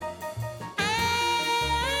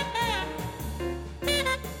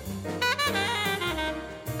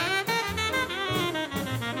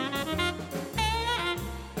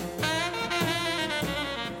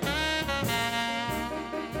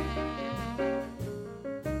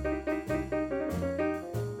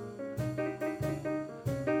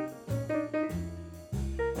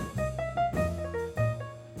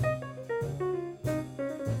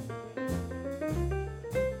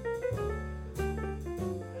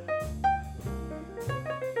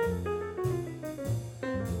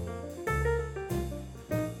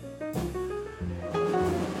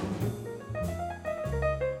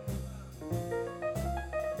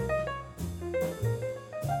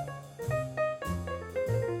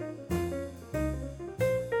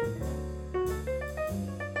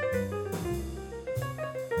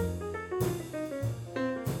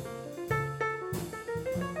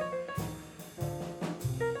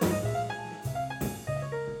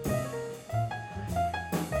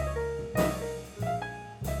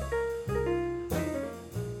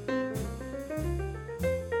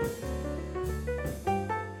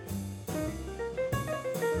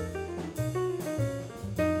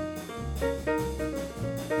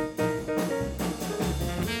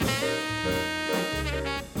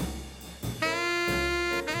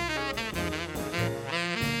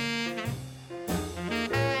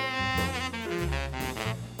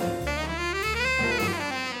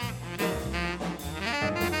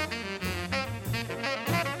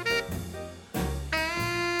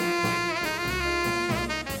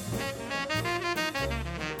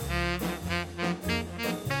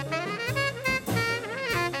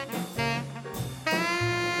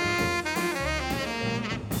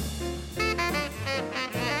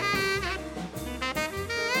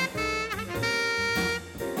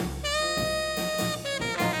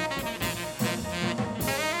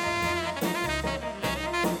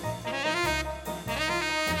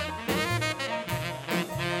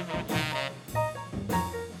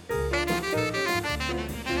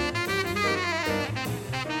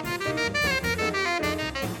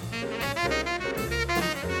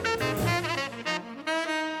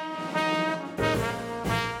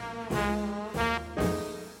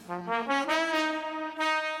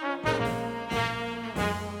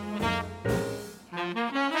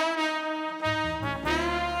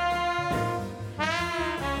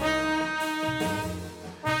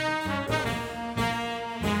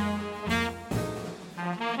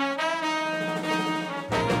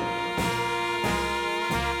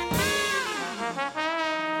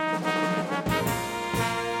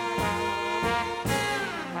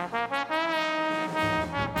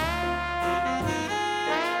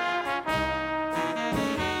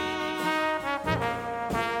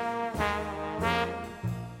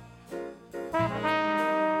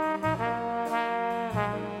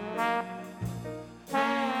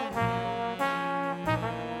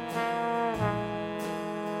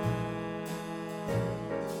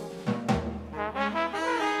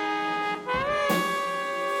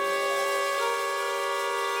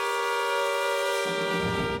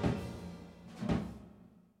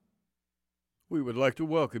We would like to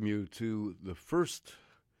welcome you to the first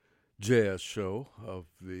jazz show of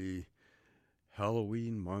the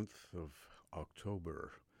Halloween month of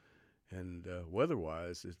October. And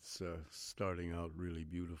weather-wise, it's starting out really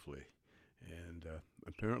beautifully. And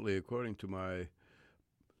apparently, according to my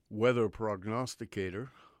weather prognosticator,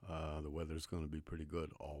 the weather's going to be pretty good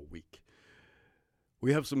all week.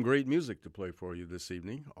 We have some great music to play for you this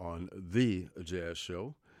evening on The Jazz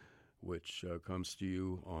Show, which comes to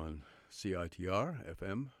you on CITR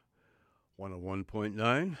FM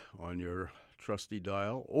 101.9 on your trusty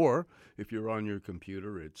dial, or if you're on your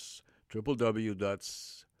computer, it's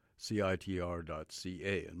www.citr.ca.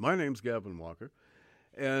 And my name's Gavin Walker,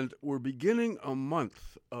 and we're beginning a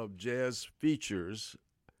month of jazz features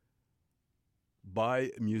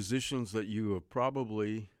by musicians that you have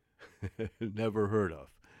probably never heard of.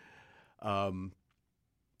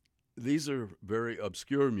 These are very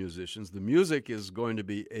obscure musicians. The music is going to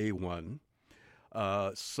be A1.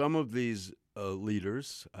 Some of these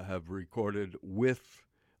leaders have recorded with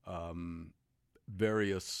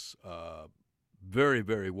various very,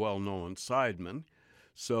 very well-known sidemen.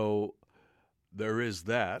 So there is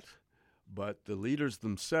that. But the leaders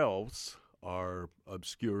themselves are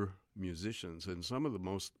obscure musicians. And some of the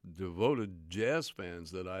most devoted jazz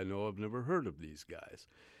fans that I know have never heard of these guys.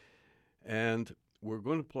 And we're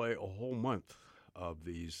going to play a whole month of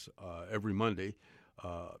these every Monday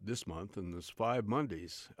this month, and there's 5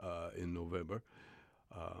 Mondays in November.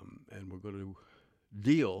 And we're going to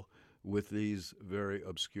deal with these very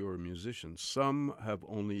obscure musicians. Some have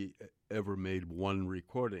only ever made one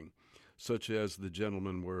recording, such as the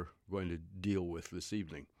gentleman we're going to deal with this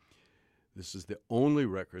evening. This is the only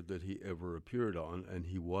record that he ever appeared on, and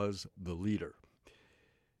he was the leader.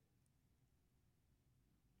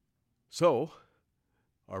 So,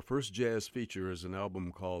 our first jazz feature is an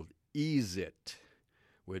album called Ease It,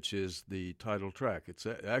 which is the title track. It's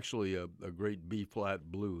actually a great B-flat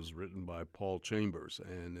blues written by Paul Chambers,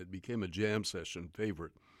 and it became a jam session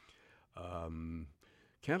favorite.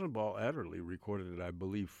 Cannonball Adderley recorded it, I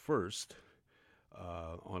believe, first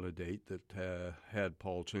on a date that had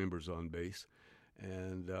Paul Chambers on bass,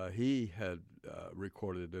 and he had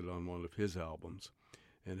recorded it on one of his albums,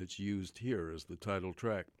 and it's used here as the title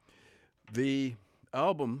track. The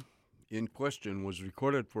album in question was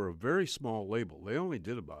recorded for a very small label. They only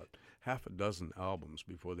did about half a dozen albums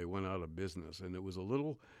before they went out of business, and it was a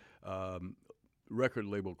little record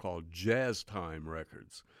label called Jazz Time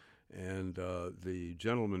Records, and the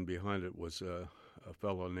gentleman behind it was a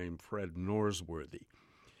fellow named Fred Norsworthy.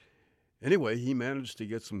 Anyway, he managed to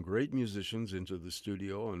get some great musicians into the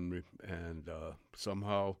studio and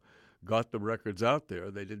somehow got the records out there.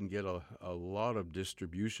 They didn't get a lot of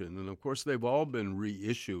distribution. And, of course, they've all been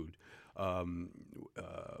reissued on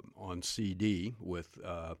CD with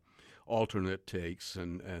alternate takes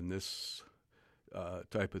and this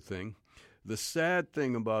type of thing. The sad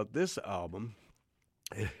thing about this album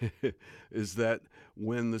is that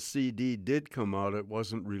when the CD did come out, it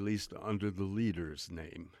wasn't released under the leader's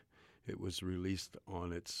name. It was released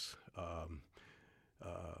on its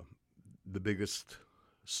the biggest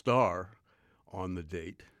star on the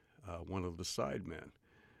date, one of the sidemen.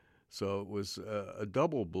 So it was a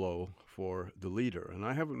double blow for the leader. And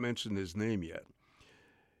I haven't mentioned his name yet.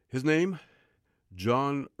 His name,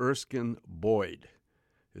 John Erskine Boyd.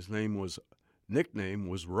 His nickname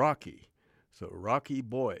was Rocky. So Rocky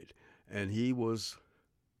Boyd. And he was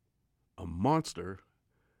a monster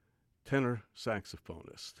tenor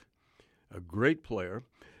saxophonist, a great player.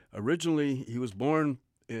 Originally, he was born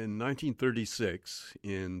in 1936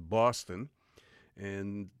 in Boston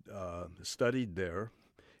and studied there,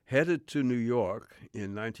 headed to New York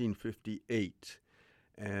in 1958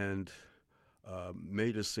 and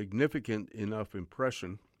made a significant enough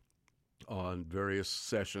impression on various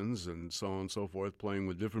sessions and so on and so forth, playing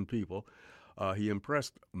with different people. He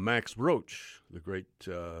impressed Max Roach, the great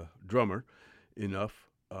drummer, enough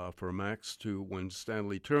for Max to, when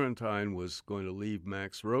Stanley Turrentine was going to leave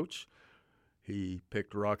Max Roach, he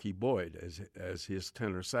picked Rocky Boyd as his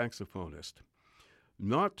tenor saxophonist.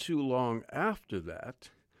 Not too long after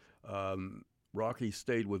that, Rocky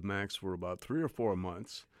stayed with Max for about 3 or 4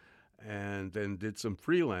 months and then did some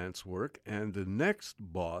freelance work, and the next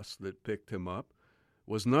boss that picked him up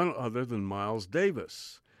was none other than Miles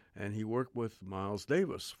Davis, and he worked with Miles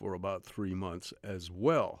Davis for about 3 months as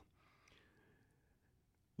well.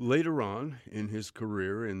 Later on in his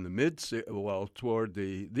career, in the toward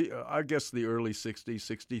the early 60s,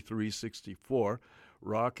 63, 64,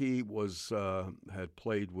 Rocky had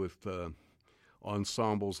played with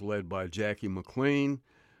ensembles led by Jackie McLean,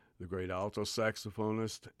 the great alto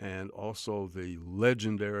saxophonist, and also the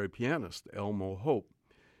legendary pianist Elmo Hope.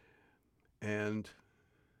 And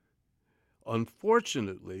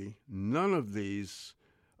unfortunately, none of these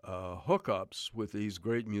hookups with these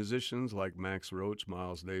great musicians like Max Roach,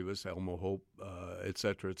 Miles Davis, Elmo Hope,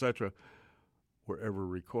 etc., were ever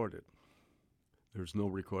recorded. There's no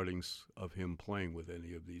recordings of him playing with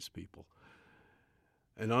any of these people.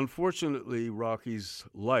 And unfortunately, Rocky's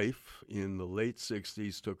life in the late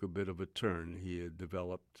 60s took a bit of a turn. He had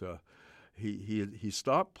developed, he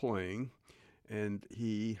stopped playing, and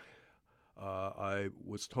I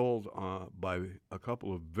was told by a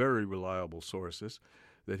couple of very reliable sources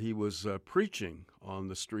that he was preaching on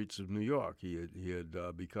the streets of New York. He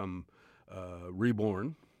had become a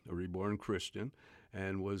reborn Christian,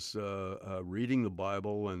 and was reading the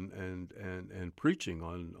Bible and preaching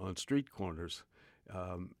on street corners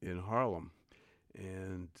in Harlem.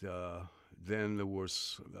 And then there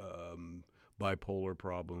was bipolar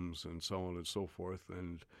problems and so on and so forth,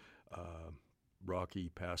 and Rocky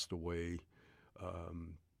passed away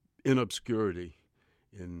in obscurity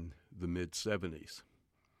in the mid-'70s.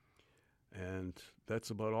 And that's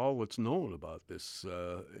about all that's known about this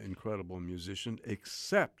incredible musician,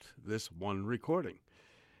 except this one recording.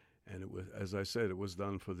 And it was, as I said, it was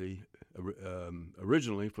done for the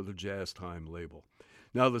originally for the Jazz Time label.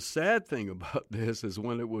 Now, the sad thing about this is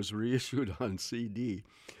when it was reissued on CD,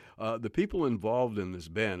 the people involved in this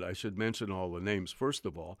band, I should mention all the names. First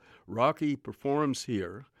of all, Rocky performs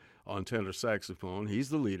here on tenor saxophone. He's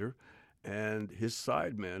the leader. And his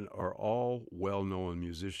sidemen are all well-known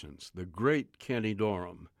musicians. The great Kenny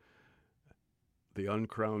Dorham, the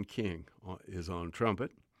uncrowned king, is on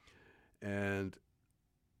trumpet. And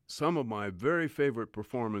some of my very favorite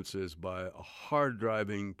performances by a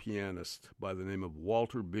hard-driving pianist by the name of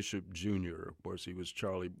Walter Bishop Jr. Of course, he was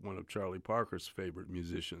one of Charlie Parker's favorite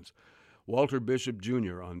musicians. Walter Bishop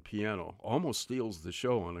Jr. on piano almost steals the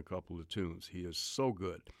show on a couple of tunes. He is so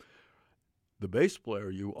good. The bass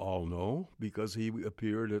player you all know because he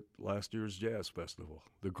appeared at last year's Jazz Festival,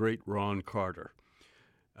 the great Ron Carter.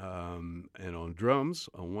 And on drums,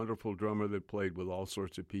 a wonderful drummer that played with all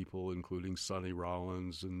sorts of people, including Sonny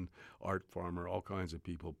Rollins and Art Farmer, all kinds of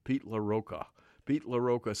people. Pete LaRocca. Pete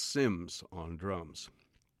LaRocca Sims on drums.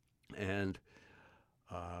 And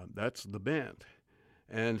that's the band.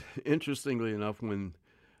 And interestingly enough, when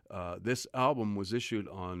this album was issued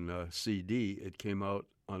on CD, it came out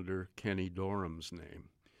under Kenny Dorham's name.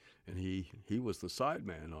 And he was the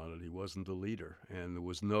sideman on it. He wasn't the leader. And there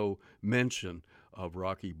was no mention of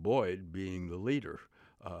Rocky Boyd being the leader.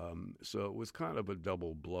 So it was kind of a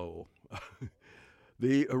double blow.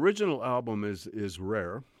 The original album is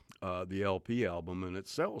rare, the LP album, and it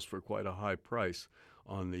sells for quite a high price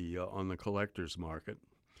on the collector's market.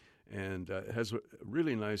 And it has a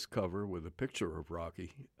really nice cover with a picture of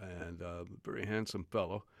Rocky, and a very handsome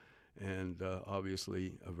fellow, and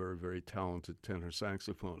obviously a very, very talented tenor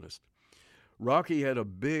saxophonist. Rocky had a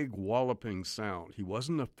big walloping sound. He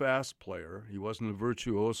wasn't a fast player. He wasn't a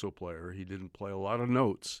virtuoso player. He didn't play a lot of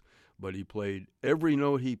notes, but he played every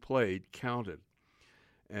note he played counted.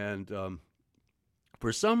 And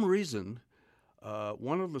for some reason,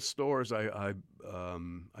 one of the stores, I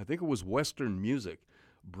think it was Western Music,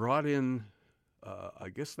 brought in, I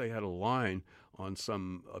guess they had a line on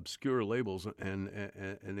some obscure labels, and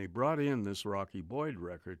they brought in this Rocky Boyd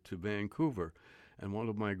record to Vancouver. And one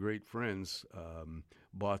of my great friends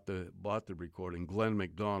bought the recording. Glenn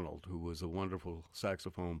McDonald, who was a wonderful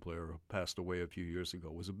saxophone player, passed away a few years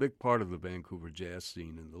ago, was a big part of the Vancouver jazz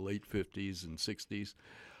scene in the late 50s and 60s.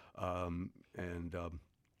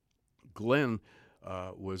 Glenn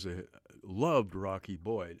loved Rocky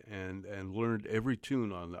Boyd and learned every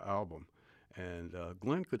tune on the album. And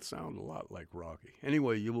Glenn could sound a lot like Rocky.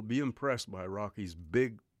 Anyway, you will be impressed by Rocky's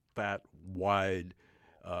big, fat, wide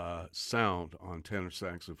sound on tenor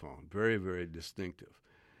saxophone. Very, very distinctive.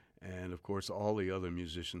 And, of course, all the other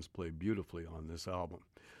musicians play beautifully on this album.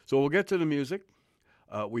 So we'll get to the music.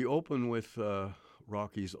 We open with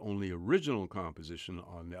Rocky's only original composition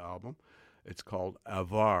on the album. It's called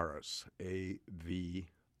Avars, A-V-A-R-S,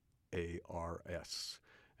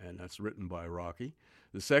 and that's written by Rocky.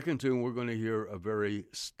 The second tune, we're going to hear a very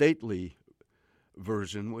stately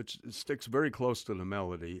version, which sticks very close to the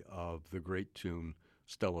melody of the great tune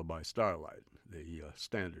Stella by Starlight, the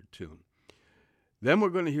standard tune. Then we're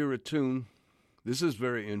going to hear a tune, this is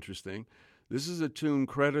very interesting. This is a tune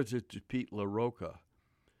credited to Pete LaRocca,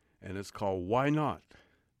 and it's called Why Not?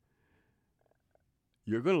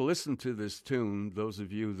 You're going to listen to this tune, those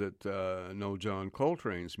of you that know John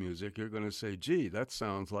Coltrane's music, you're going to say, gee, that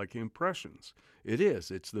sounds like Impressions. It is.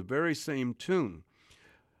 It's the very same tune.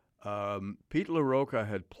 Pete LaRocca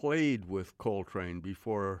had played with Coltrane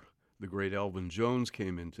before the great Elvin Jones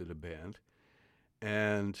came into the band,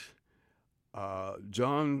 and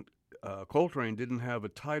John Coltrane didn't have a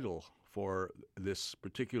title for this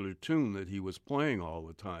particular tune that he was playing all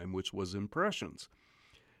the time, which was Impressions.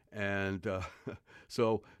 And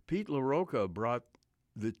so Pete LaRocca brought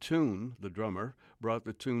the tune, the drummer, brought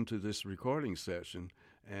the tune to this recording session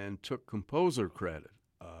and took composer credit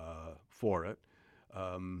for it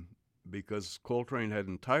because Coltrane had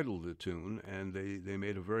entitled the tune, and they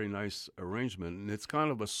made a very nice arrangement. And it's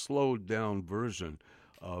kind of a slowed-down version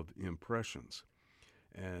of Impressions.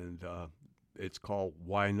 And it's called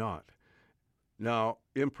Why Not? Now,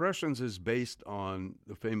 Impressions is based on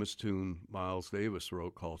the famous tune Miles Davis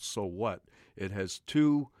wrote called So What? It has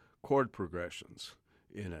 2 chord progressions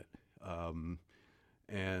in it.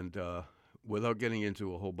 And without getting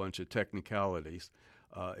into a whole bunch of technicalities,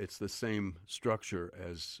 it's the same structure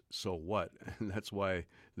as So What? And that's why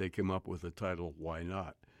they came up with the title Why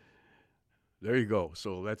Not? There you go.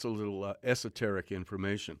 So that's a little esoteric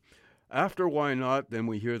information. After Why Not, then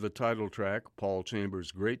we hear the title track, Paul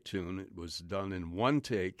Chambers' great tune. It was done in one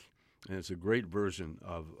take, and it's a great version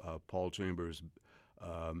of Paul Chambers'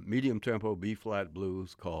 medium-tempo B-flat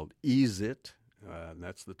blues called Ease It.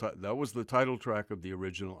 That was the title track of the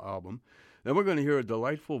original album. Then we're going to hear a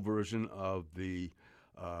delightful version of the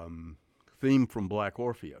theme from Black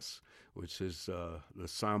Orpheus, which is the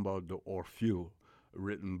Samba d'Orfeo,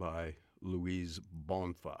 written by Louise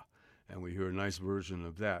Bonfa. And we hear a nice version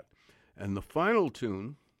of that. And the final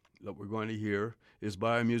tune that we're going to hear is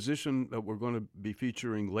by a musician that we're going to be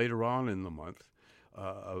featuring later on in the month,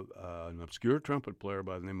 an obscure trumpet player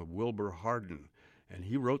by the name of Wilbur Harden. And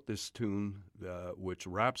he wrote this tune, which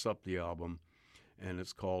wraps up the album, and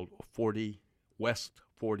it's called West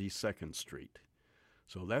 42nd Street.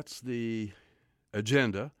 So that's the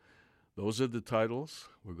agenda. Those are the titles.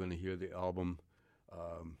 We're going to hear the album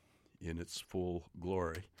in its full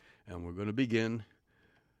glory. And we're going to begin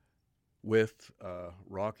with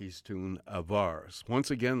Rocky's tune, Avars.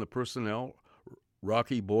 Once again, the personnel,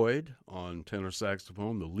 Rocky Boyd on tenor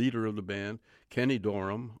saxophone, the leader of the band, Kenny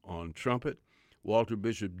Dorham on trumpet, Walter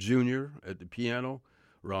Bishop Jr. at the piano,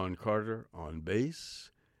 Ron Carter on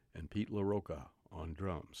bass, and Pete LaRocca on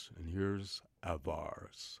drums. And here's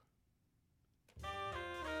Avars.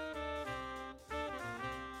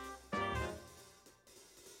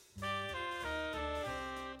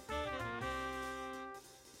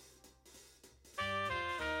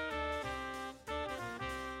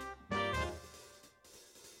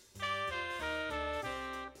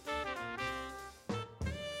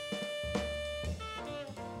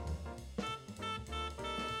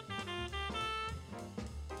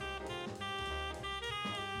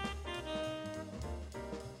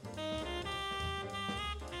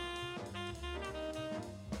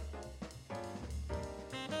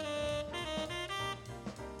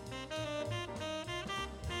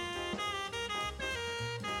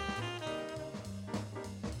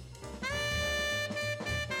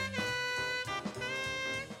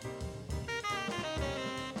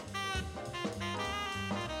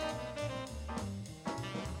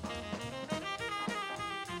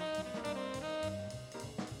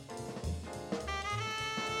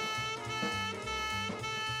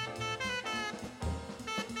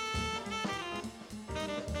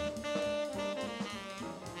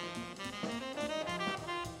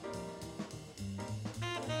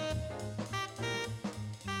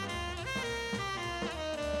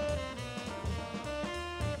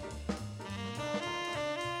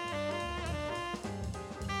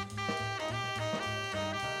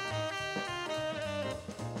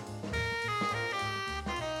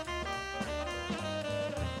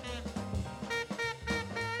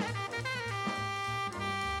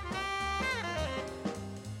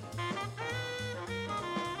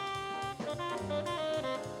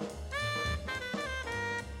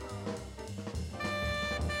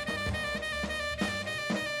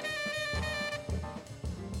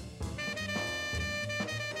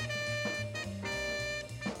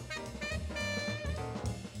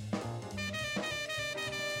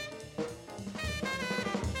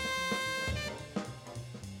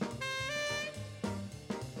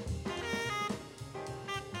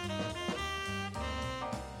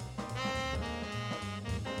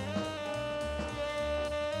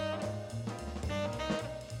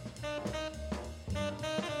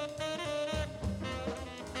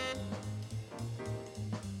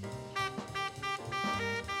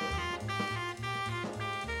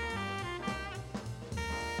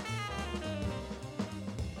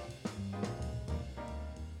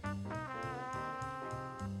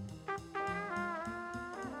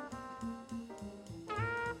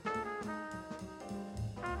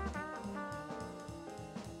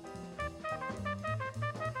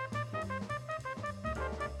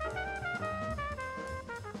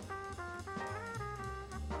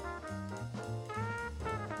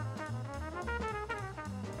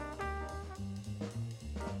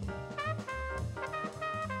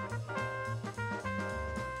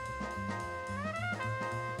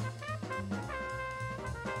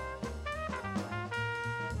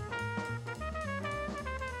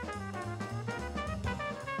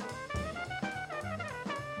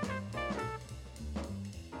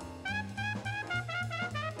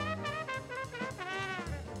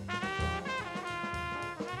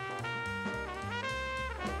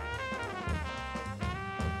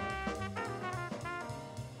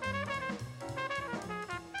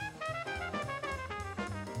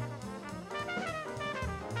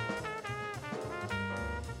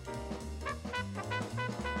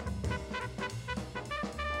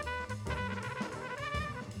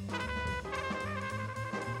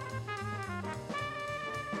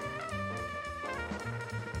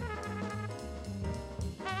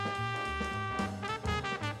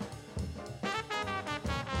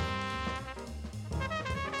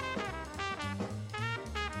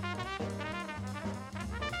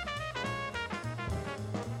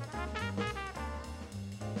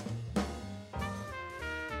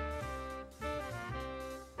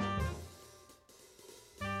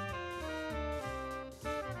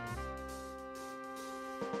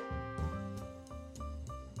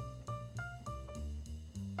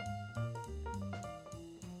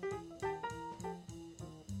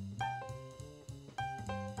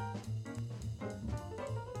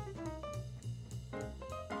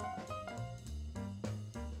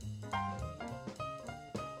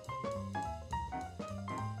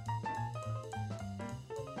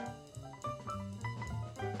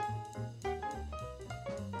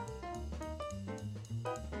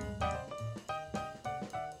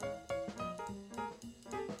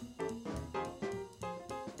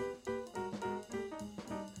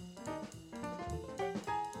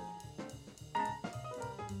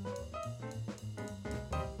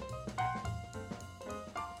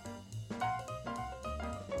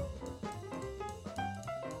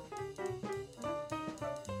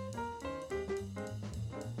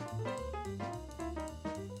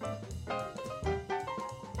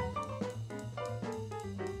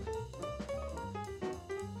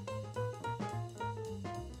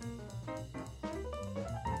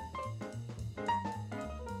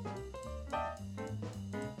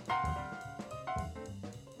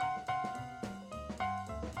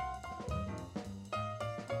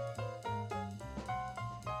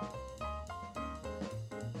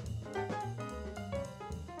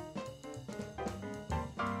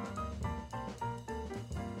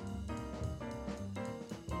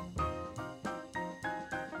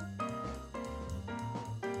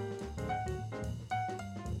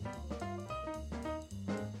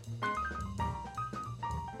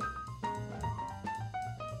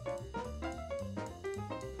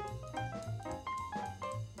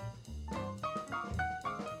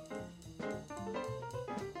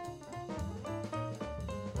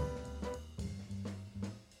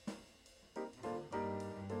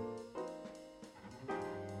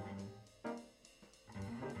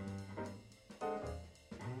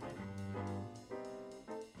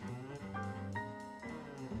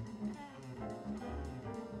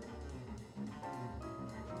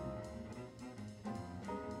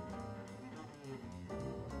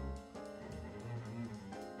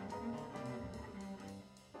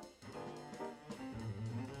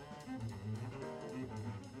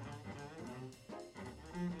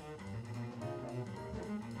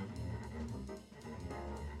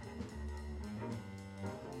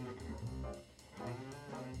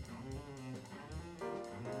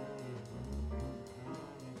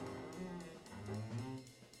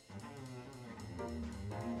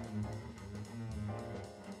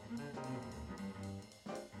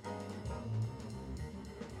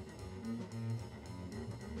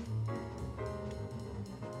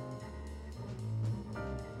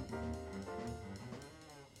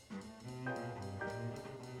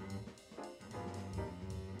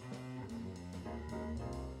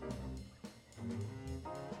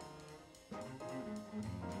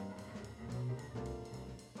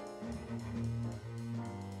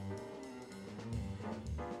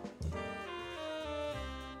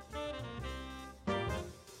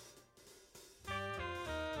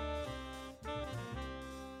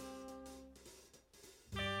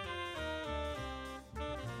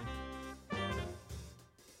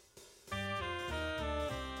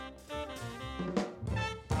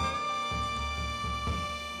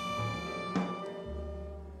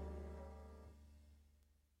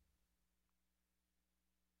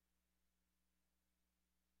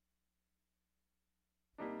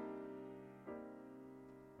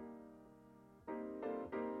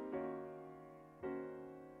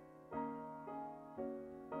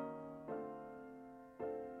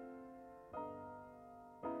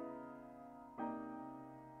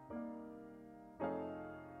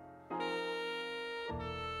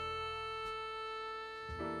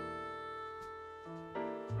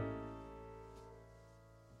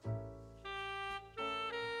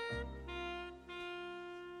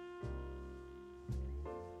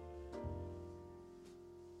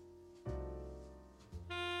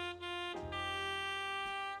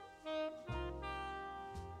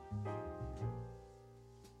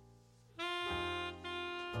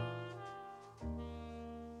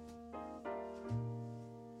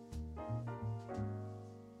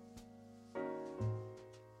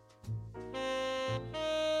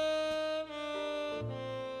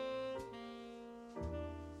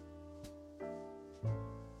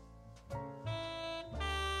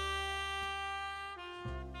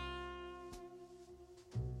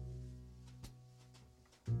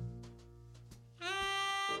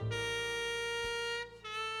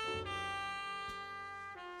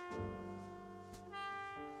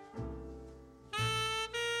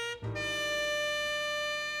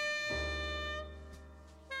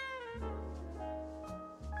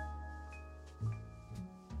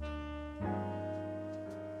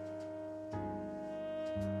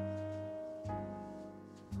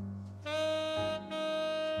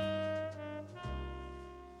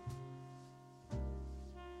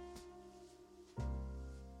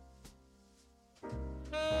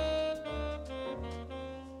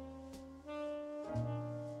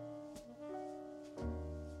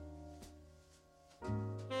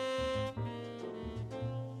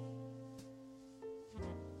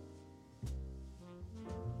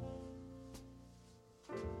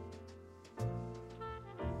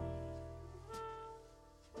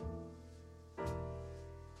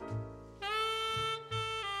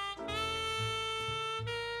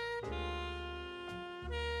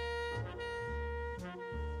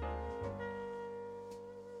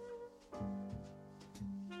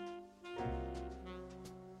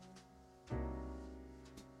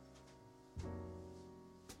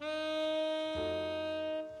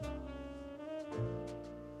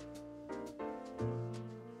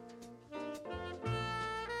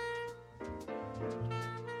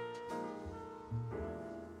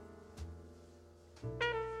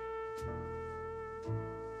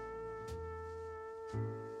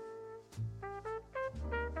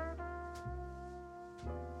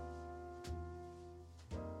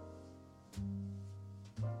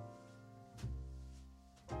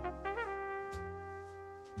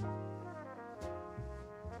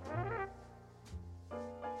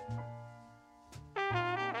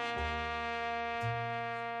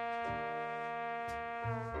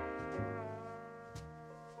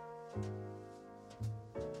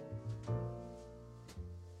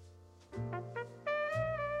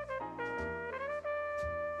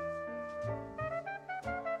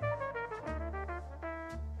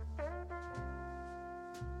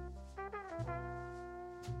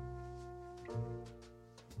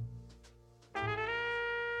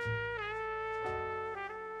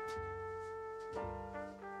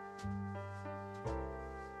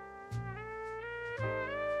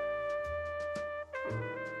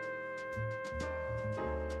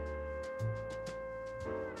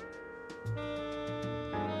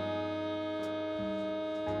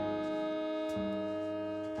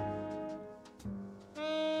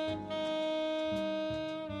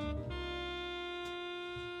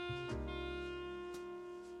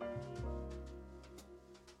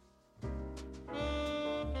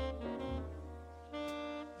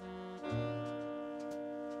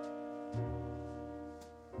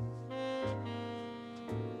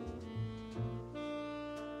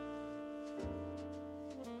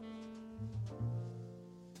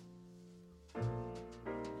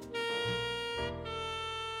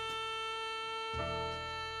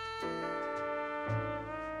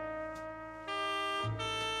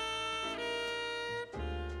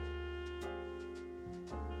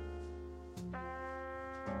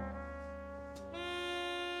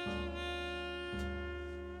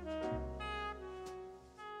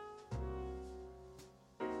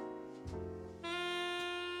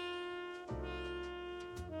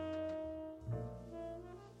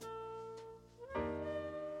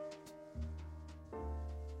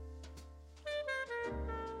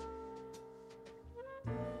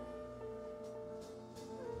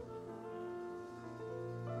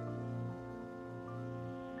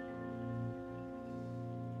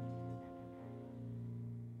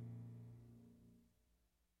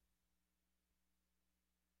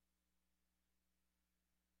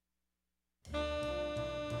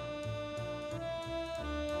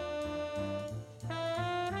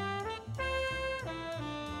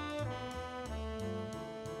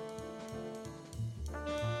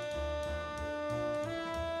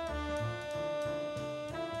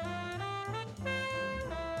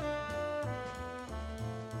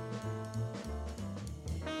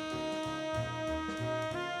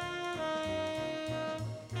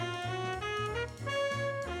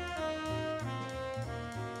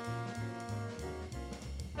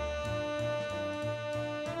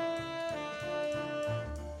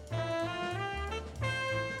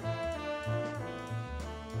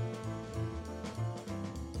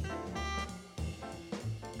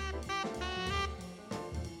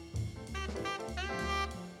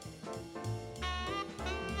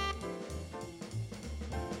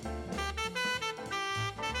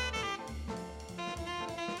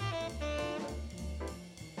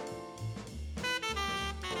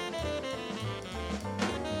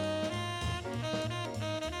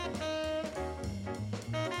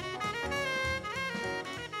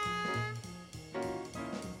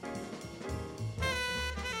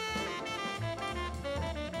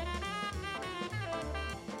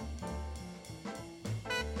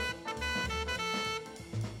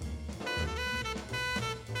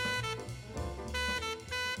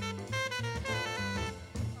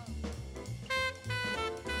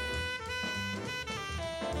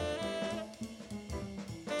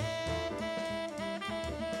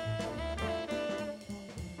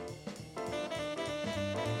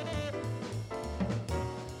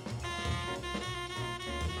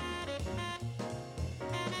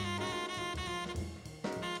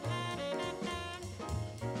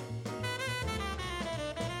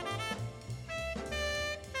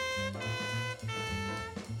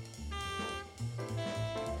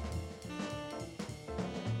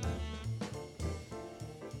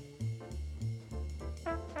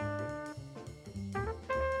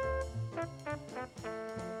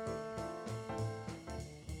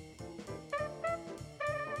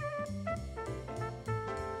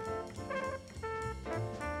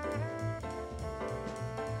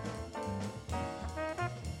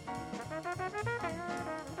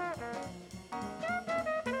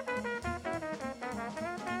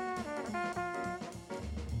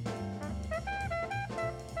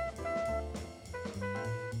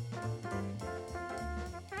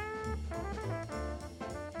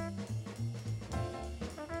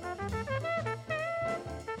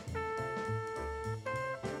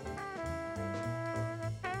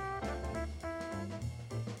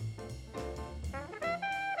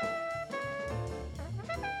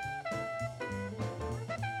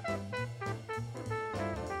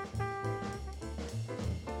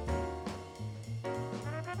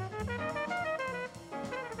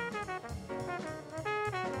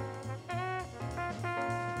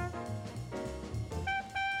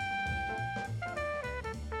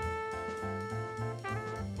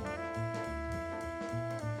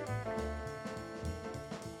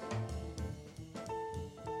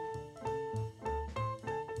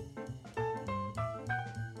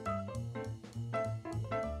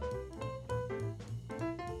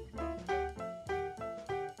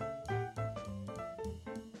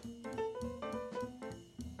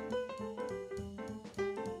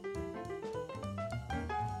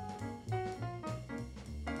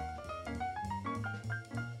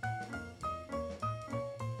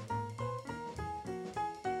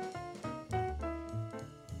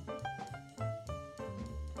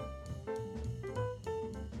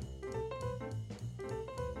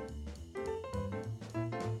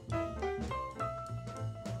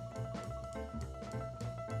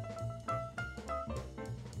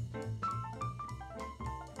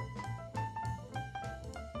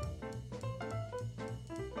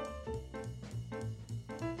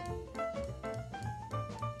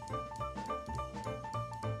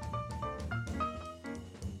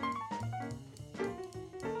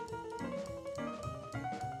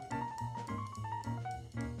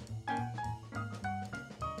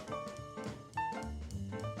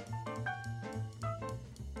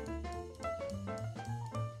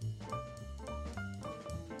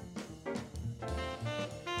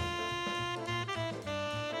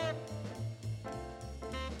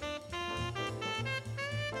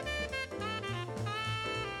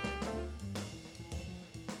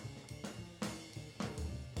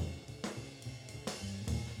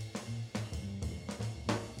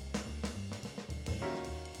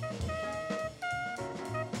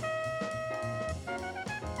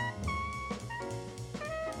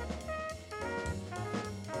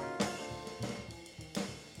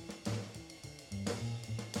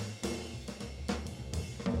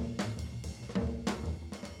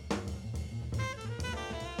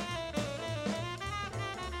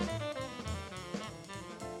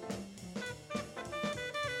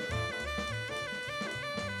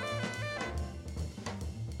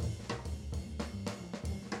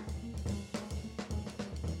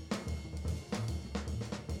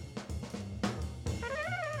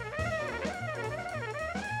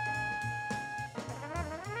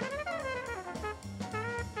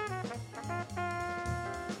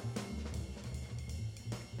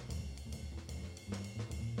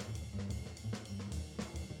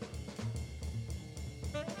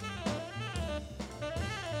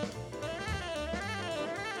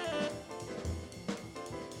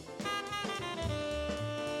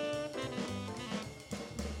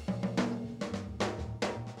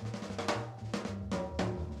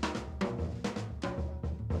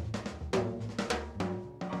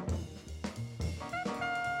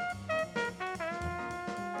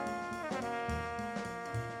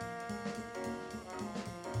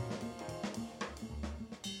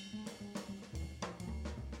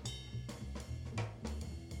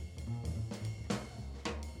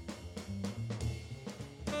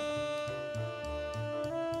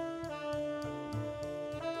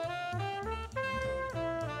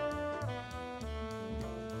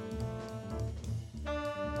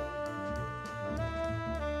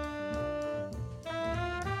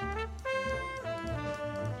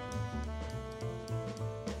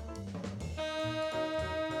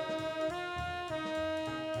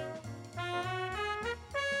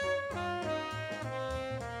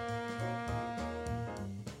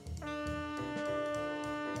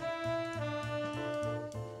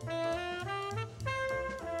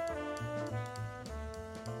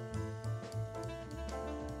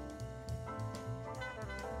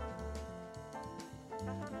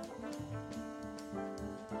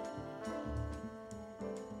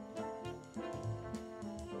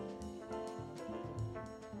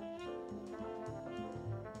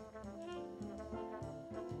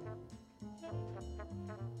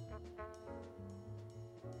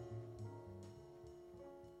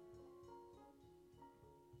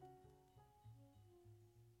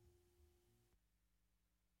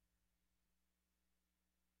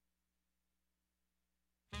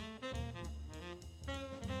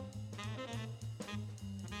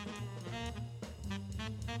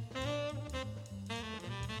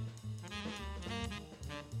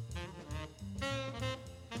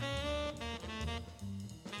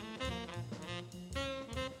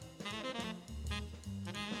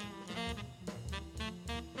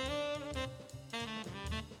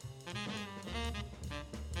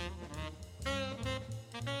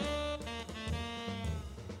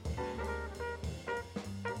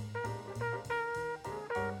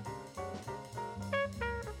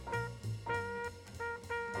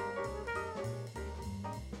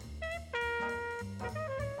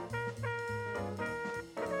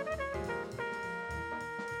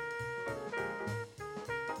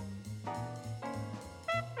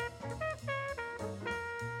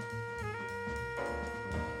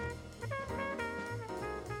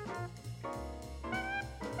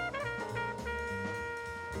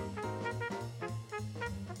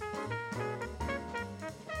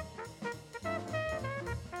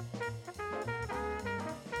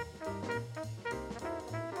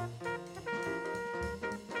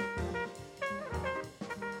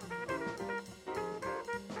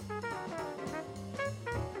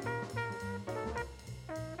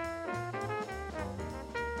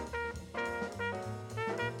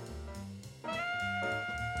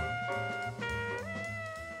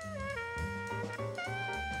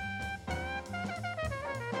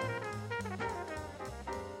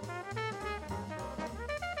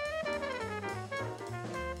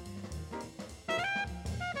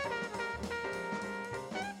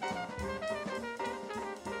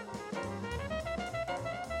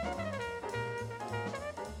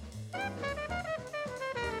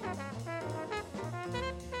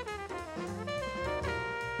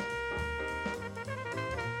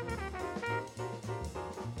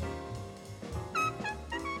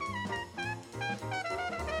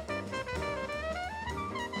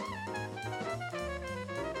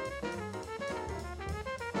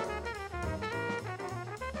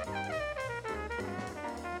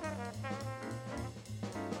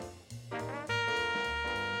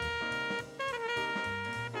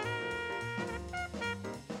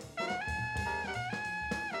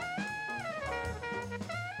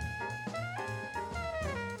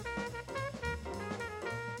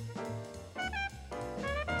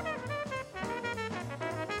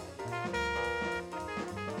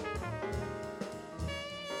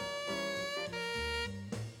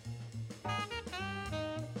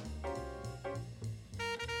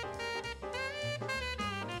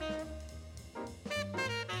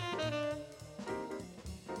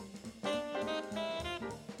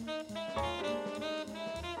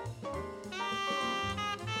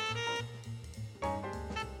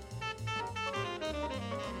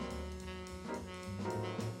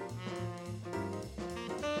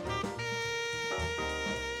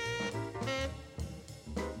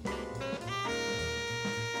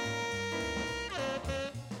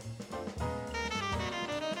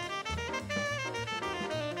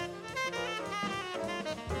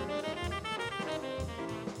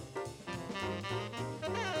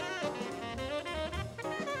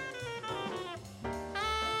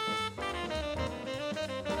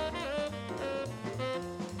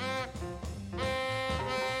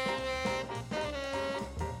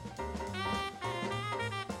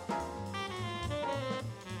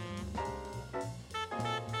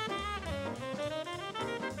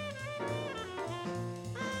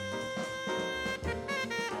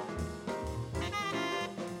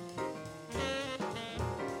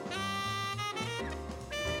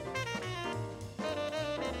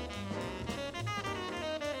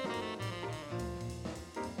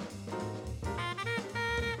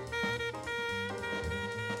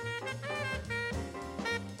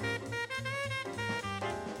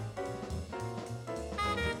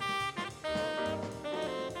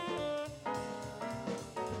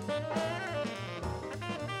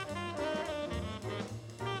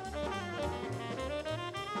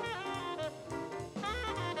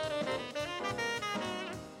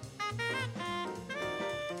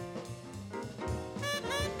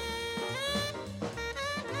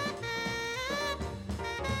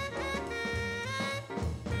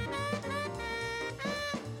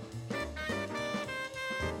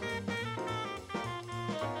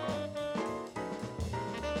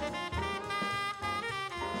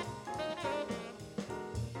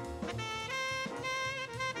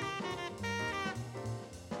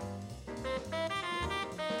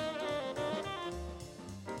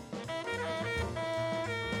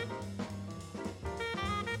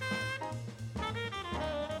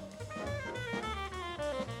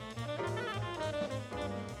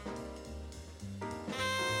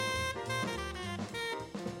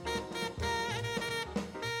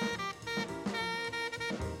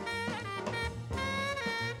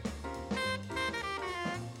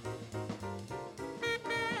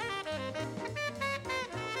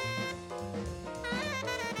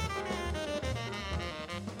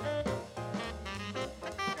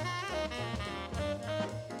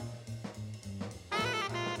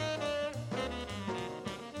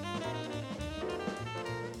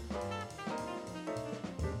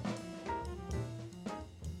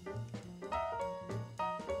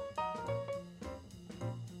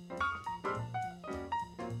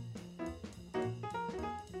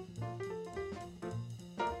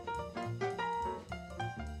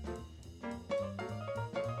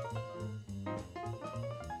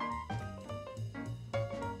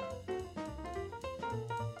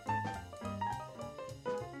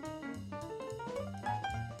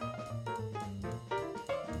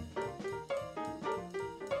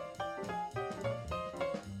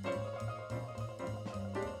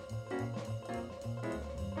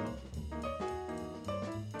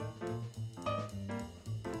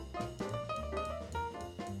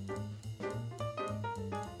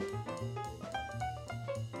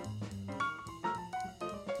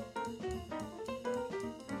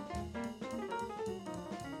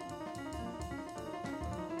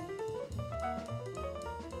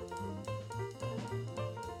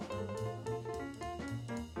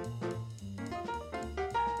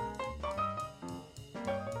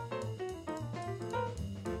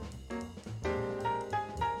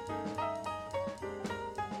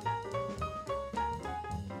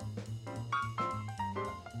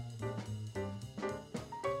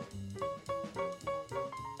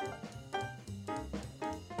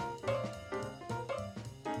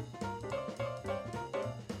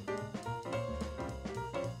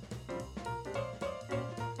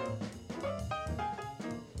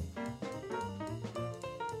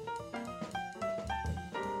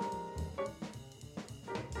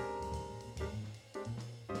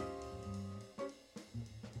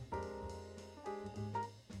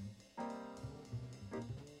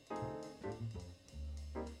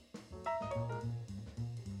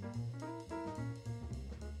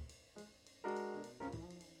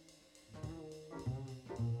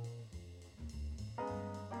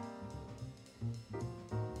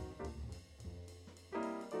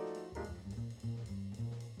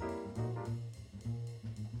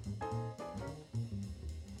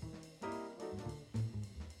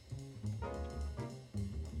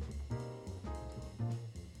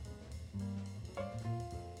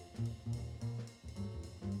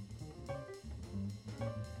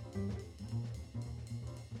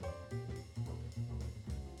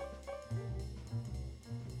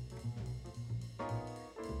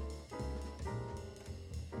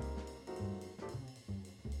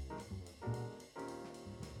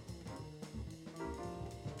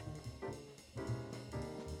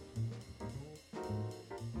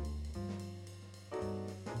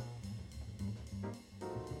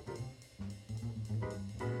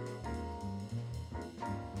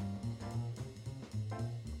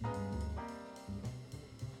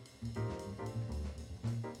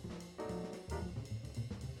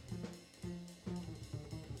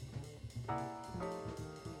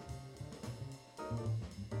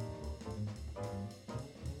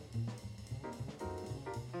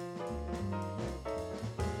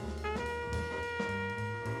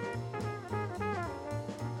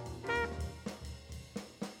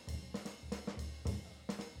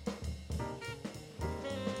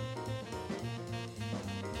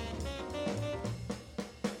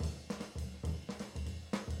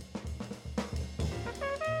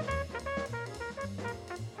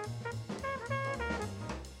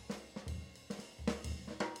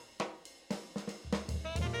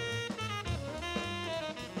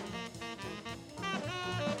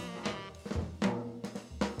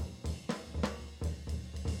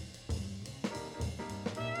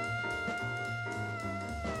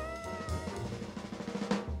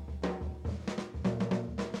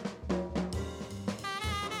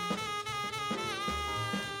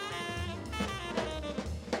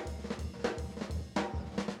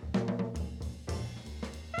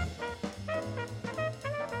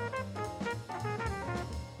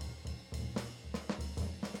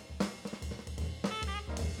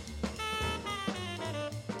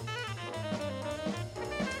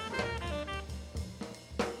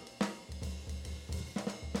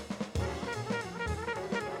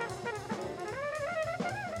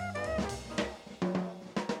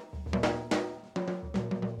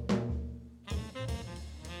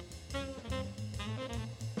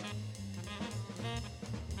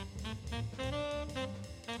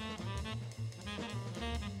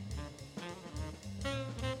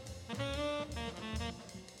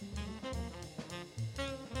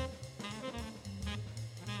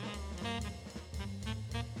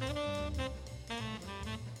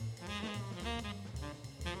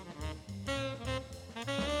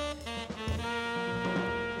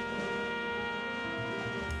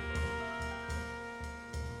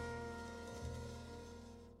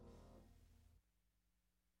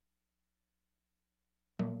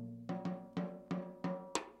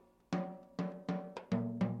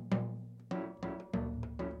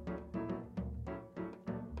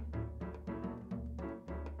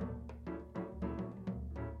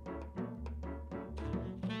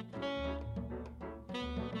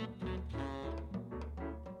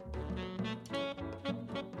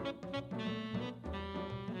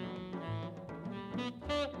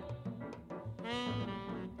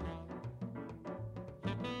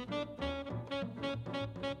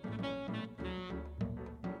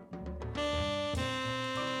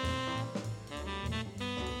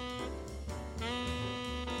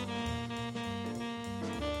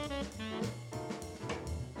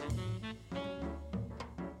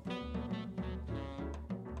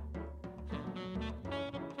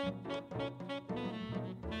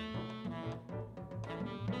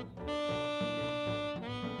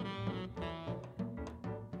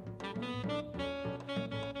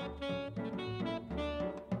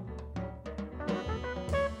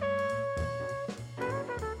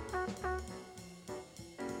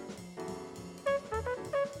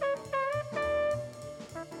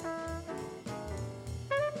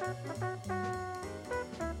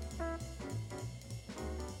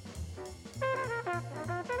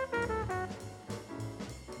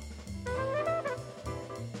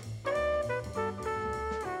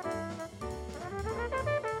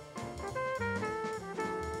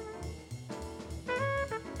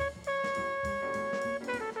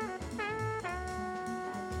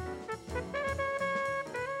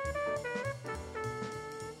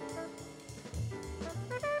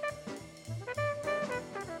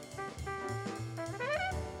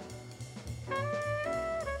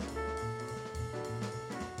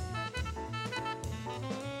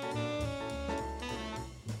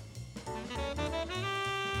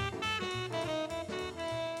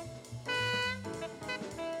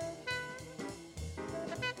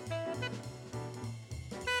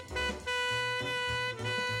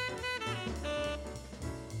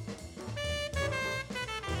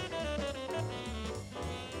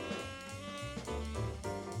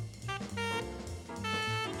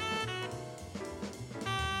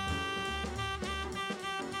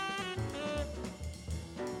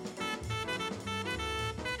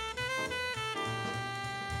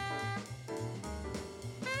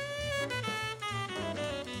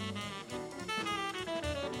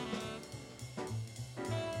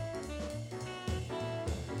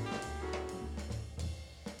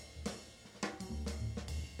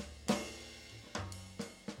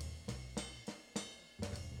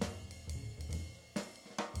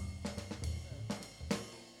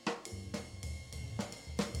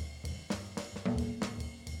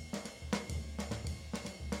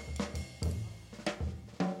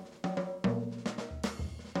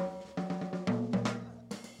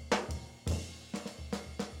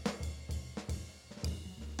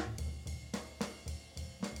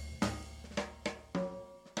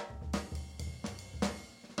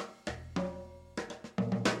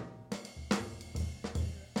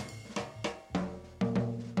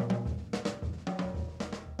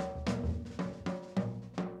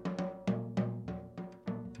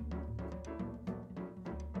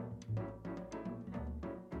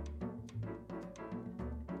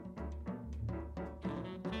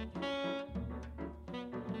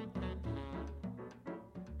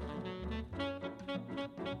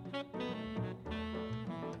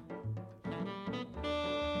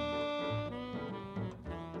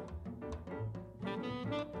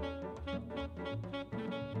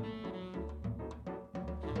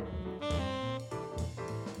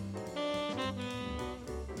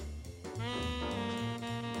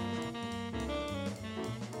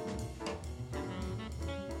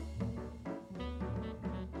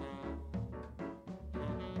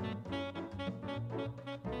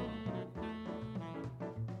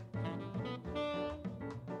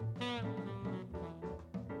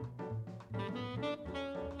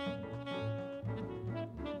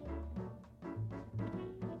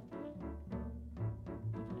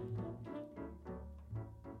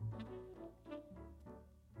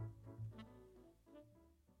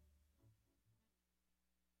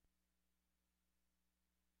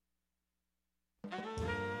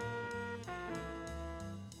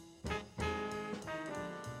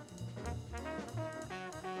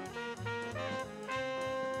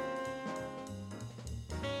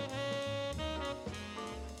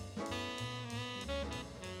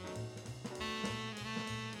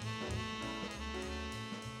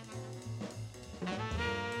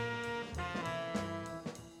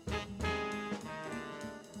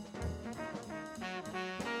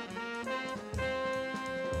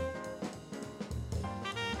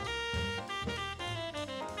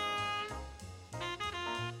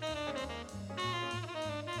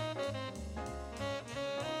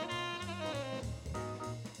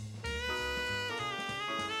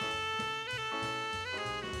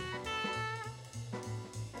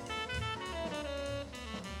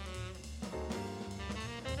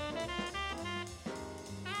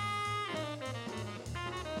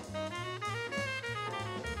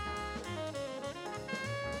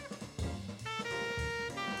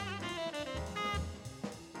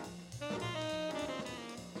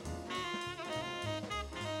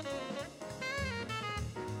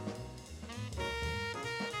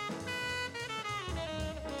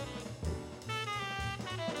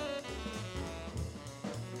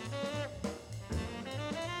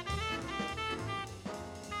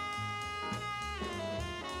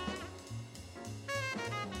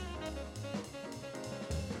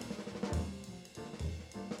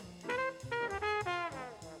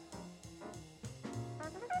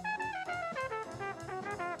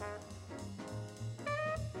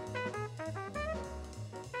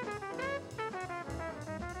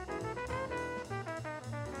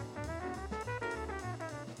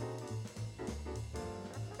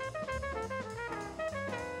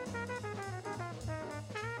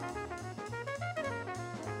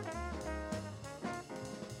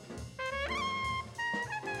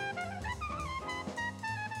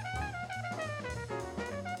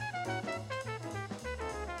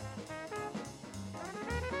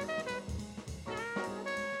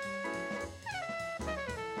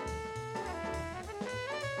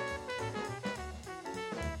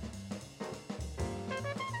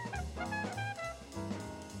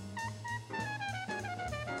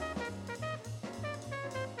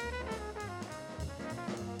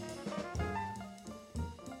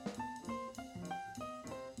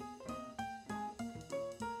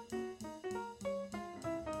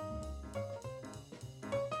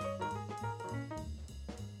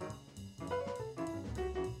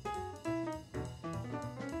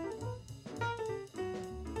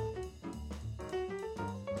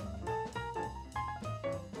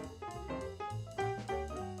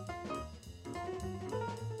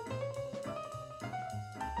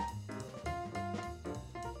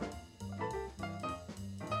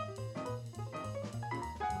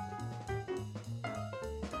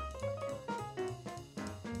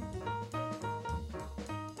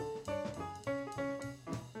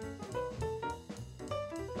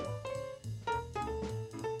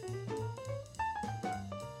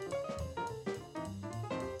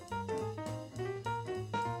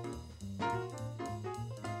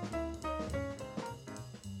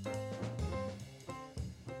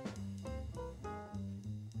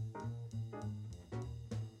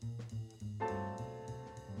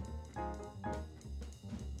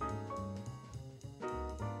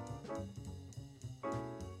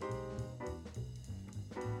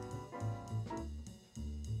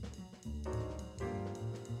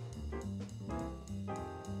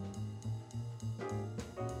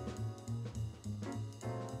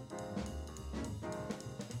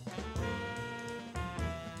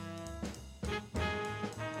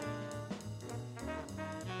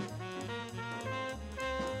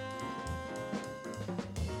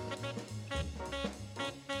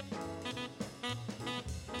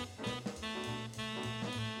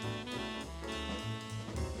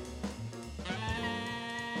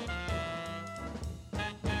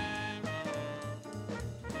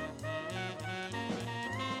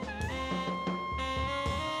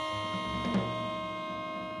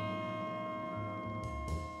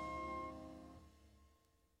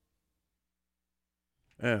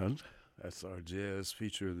 And that's our jazz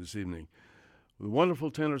feature this evening. The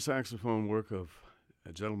wonderful tenor saxophone work of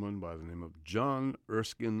a gentleman by the name of John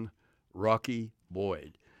Erskine Rocky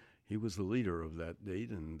Boyd. He was the leader of that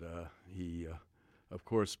date, and he, of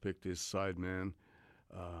course, picked his sideman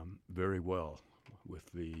very well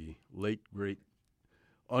with the late, great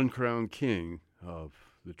uncrowned king of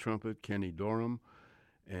the trumpet, Kenny Dorham,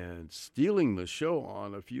 and stealing the show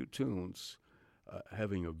on a few tunes,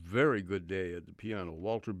 having a very good day at the piano,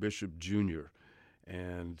 Walter Bishop Jr.,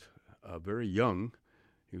 and very young.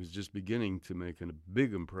 He was just beginning to make a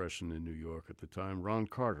big impression in New York at the time. Ron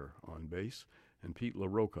Carter on bass and Pete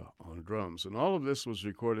LaRocca on drums. And all of this was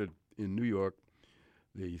recorded in New York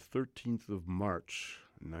the 13th of March,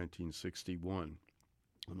 1961.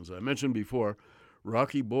 And as I mentioned before,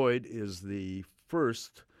 Rocky Boyd is the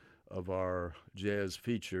first of our jazz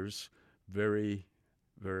features, very,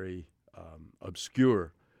 very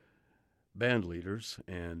obscure band leaders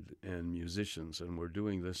and musicians, and we're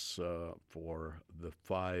doing this for the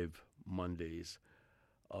 5 Mondays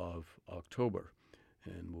of October,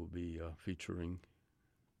 and we'll be featuring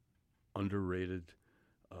underrated,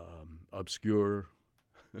 obscure,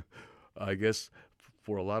 I guess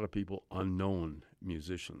for a lot of people, unknown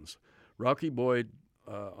musicians. Rocky Boyd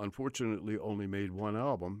unfortunately only made one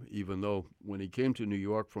album, even though when he came to New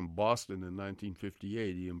York from Boston in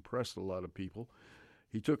 1958, he impressed a lot of people.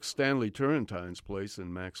 He took Stanley Turrentine's place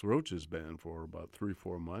in Max Roach's band for about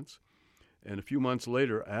 3-4 months. And a few months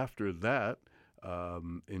later, after that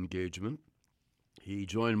engagement, he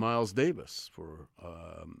joined Miles Davis for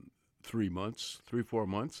 3-4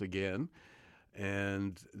 months again.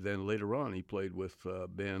 And then later on, he played with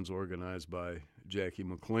bands organized by Jackie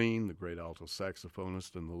McLean, the great alto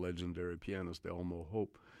saxophonist, and the legendary pianist Elmo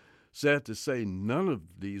Hope. Sad to say, none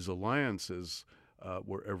of these alliances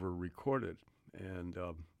were ever recorded. And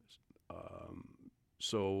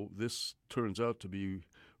so this turns out to be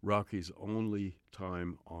Rocky's only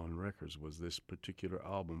time on records, was this particular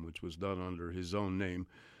album, which was done under his own name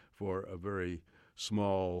for a very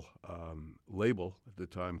small label at the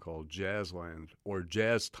time called Jazzland or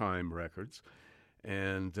Jazz Time Records.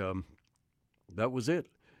 And that was it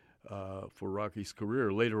for Rocky's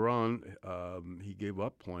career. Later on, he gave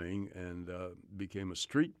up playing and became a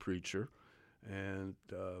street preacher, and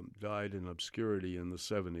died in obscurity in the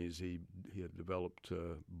 70s. He had developed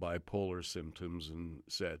bipolar symptoms and,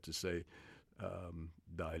 sad to say,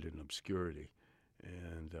 died in obscurity.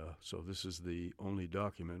 And so this is the only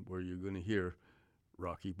document where you're going to hear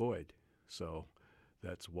Rocky Boyd. So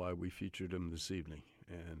that's why we featured him this evening.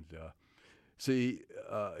 And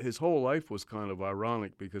his whole life was kind of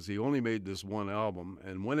ironic because he only made this one album,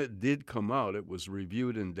 and when it did come out, it was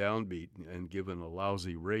reviewed in Downbeat and given a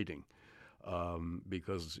lousy rating.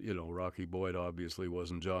 Because, Rocky Boyd obviously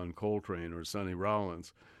wasn't John Coltrane or Sonny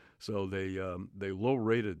Rollins. So they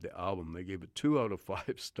low-rated the album. They gave it 2 out of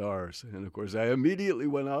 5 stars. And, of course, I immediately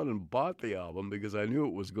went out and bought the album because I knew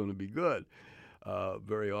it was going to be good.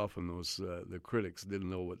 Very often the critics didn't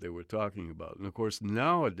know what they were talking about. And, of course,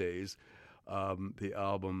 nowadays the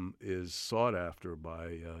album is sought after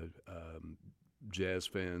by jazz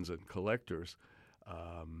fans and collectors.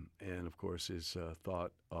 And, of course, is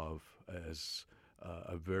thought of as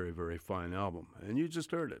a very, very fine album. And you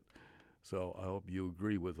just heard it. So I hope you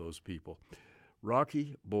agree with those people.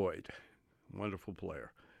 Rocky Boyd, wonderful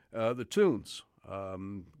player. The tunes,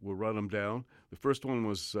 we'll run them down. The first one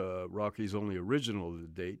was Rocky's only original to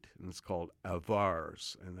date, and it's called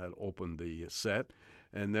Avars, and that opened the set.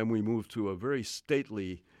 And then we moved to a very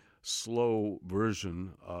stately, slow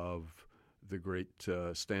version of the great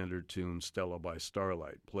standard tune Stella by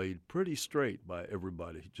Starlight, played pretty straight by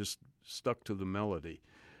everybody, just stuck to the melody.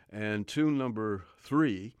 And tune number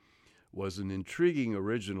 3 was an intriguing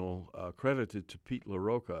original credited to Pete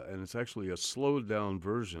LaRocca, and it's actually a slowed-down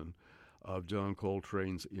version of John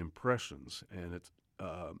Coltrane's Impressions. And it's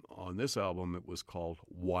on this album, it was called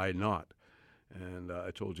Why Not? And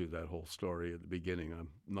I told you that whole story at the beginning. I'm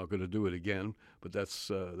not going to do it again, but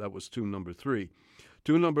that was tune number 3.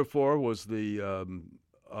 Tune number 4 was the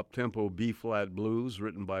up-tempo B-flat blues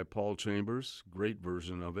written by Paul Chambers, great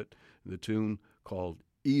version of it. The tune called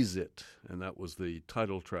Ease It, and that was the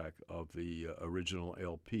title track of the original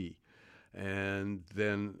LP. And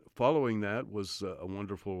then following that was a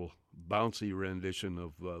wonderful bouncy rendition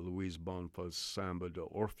of Louise Bonfa's Samba de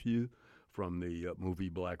Orfeu from the movie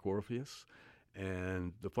Black Orpheus.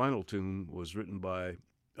 And the final tune was written by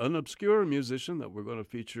an obscure musician that we're going to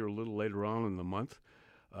feature a little later on in the month,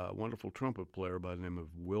 a wonderful trumpet player by the name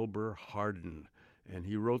of Wilbur Harden. And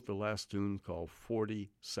he wrote the last tune called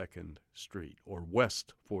 42nd Street, or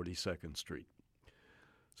West 42nd Street.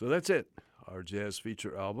 So that's it, our jazz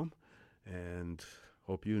feature album, and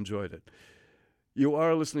hope you enjoyed it. You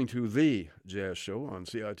are listening to The Jazz Show on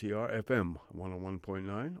CITR FM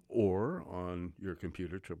 101.9 or on your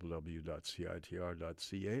computer, www.citr.ca,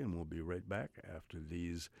 and we'll be right back after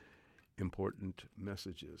these important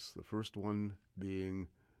messages. The first one being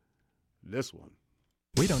this one.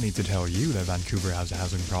 We don't need to tell you that Vancouver has a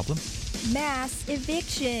housing problem. Mass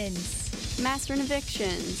evictions. Mass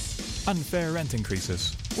evictions. Unfair rent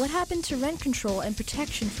increases. What happened to rent control and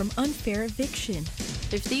protection from unfair eviction?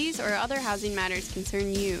 If these or other housing matters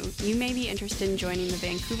concern you, you may be interested in joining the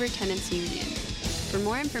Vancouver Tenants Union. For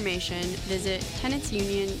more information, visit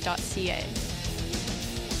tenantsunion.ca.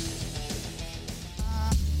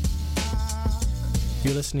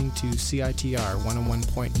 You're listening to CITR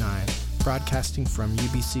 101.9, broadcasting from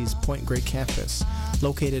UBC's Point Grey campus,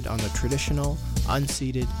 located on the traditional,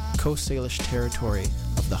 unceded Coast Salish territory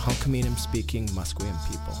of the Hunkaminam-speaking Musqueam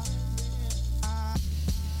people.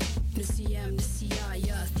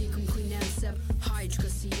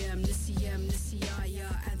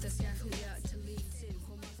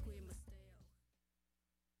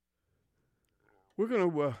 We're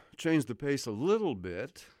going to change the pace a little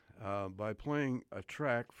bit by playing a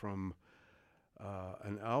track from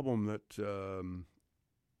an album that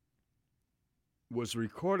was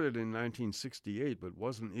recorded in 1968 but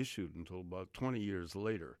wasn't issued until about 20 years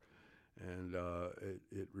later. And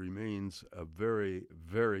it remains a very,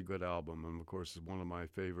 very good album. And, of course, it's one of my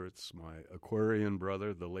favorites, my Aquarian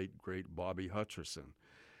brother, the late, great Bobby Hutcherson.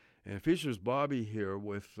 And it features Bobby here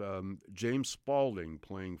with James Spaulding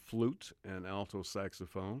playing flute and alto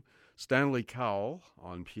saxophone, Stanley Cowell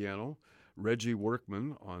on piano, Reggie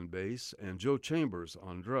Workman on bass, and Joe Chambers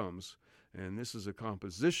on drums. And this is a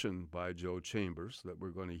composition by Joe Chambers that we're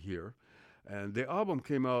going to hear. And the album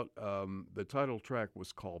came out, the title track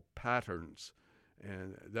was called Patterns,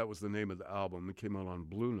 and that was the name of the album. It came out on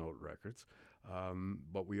Blue Note Records.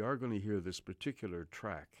 But we are going to hear this particular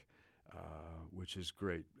track, which is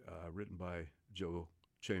great, written by Joe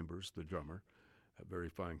Chambers, the drummer, a very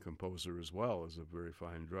fine composer as well as a very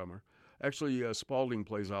fine drummer. Actually, Spaulding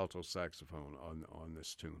plays alto saxophone on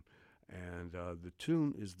this tune. And the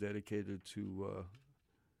tune is dedicated to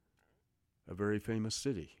a very famous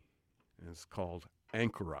city. And it's called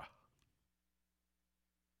Ankara.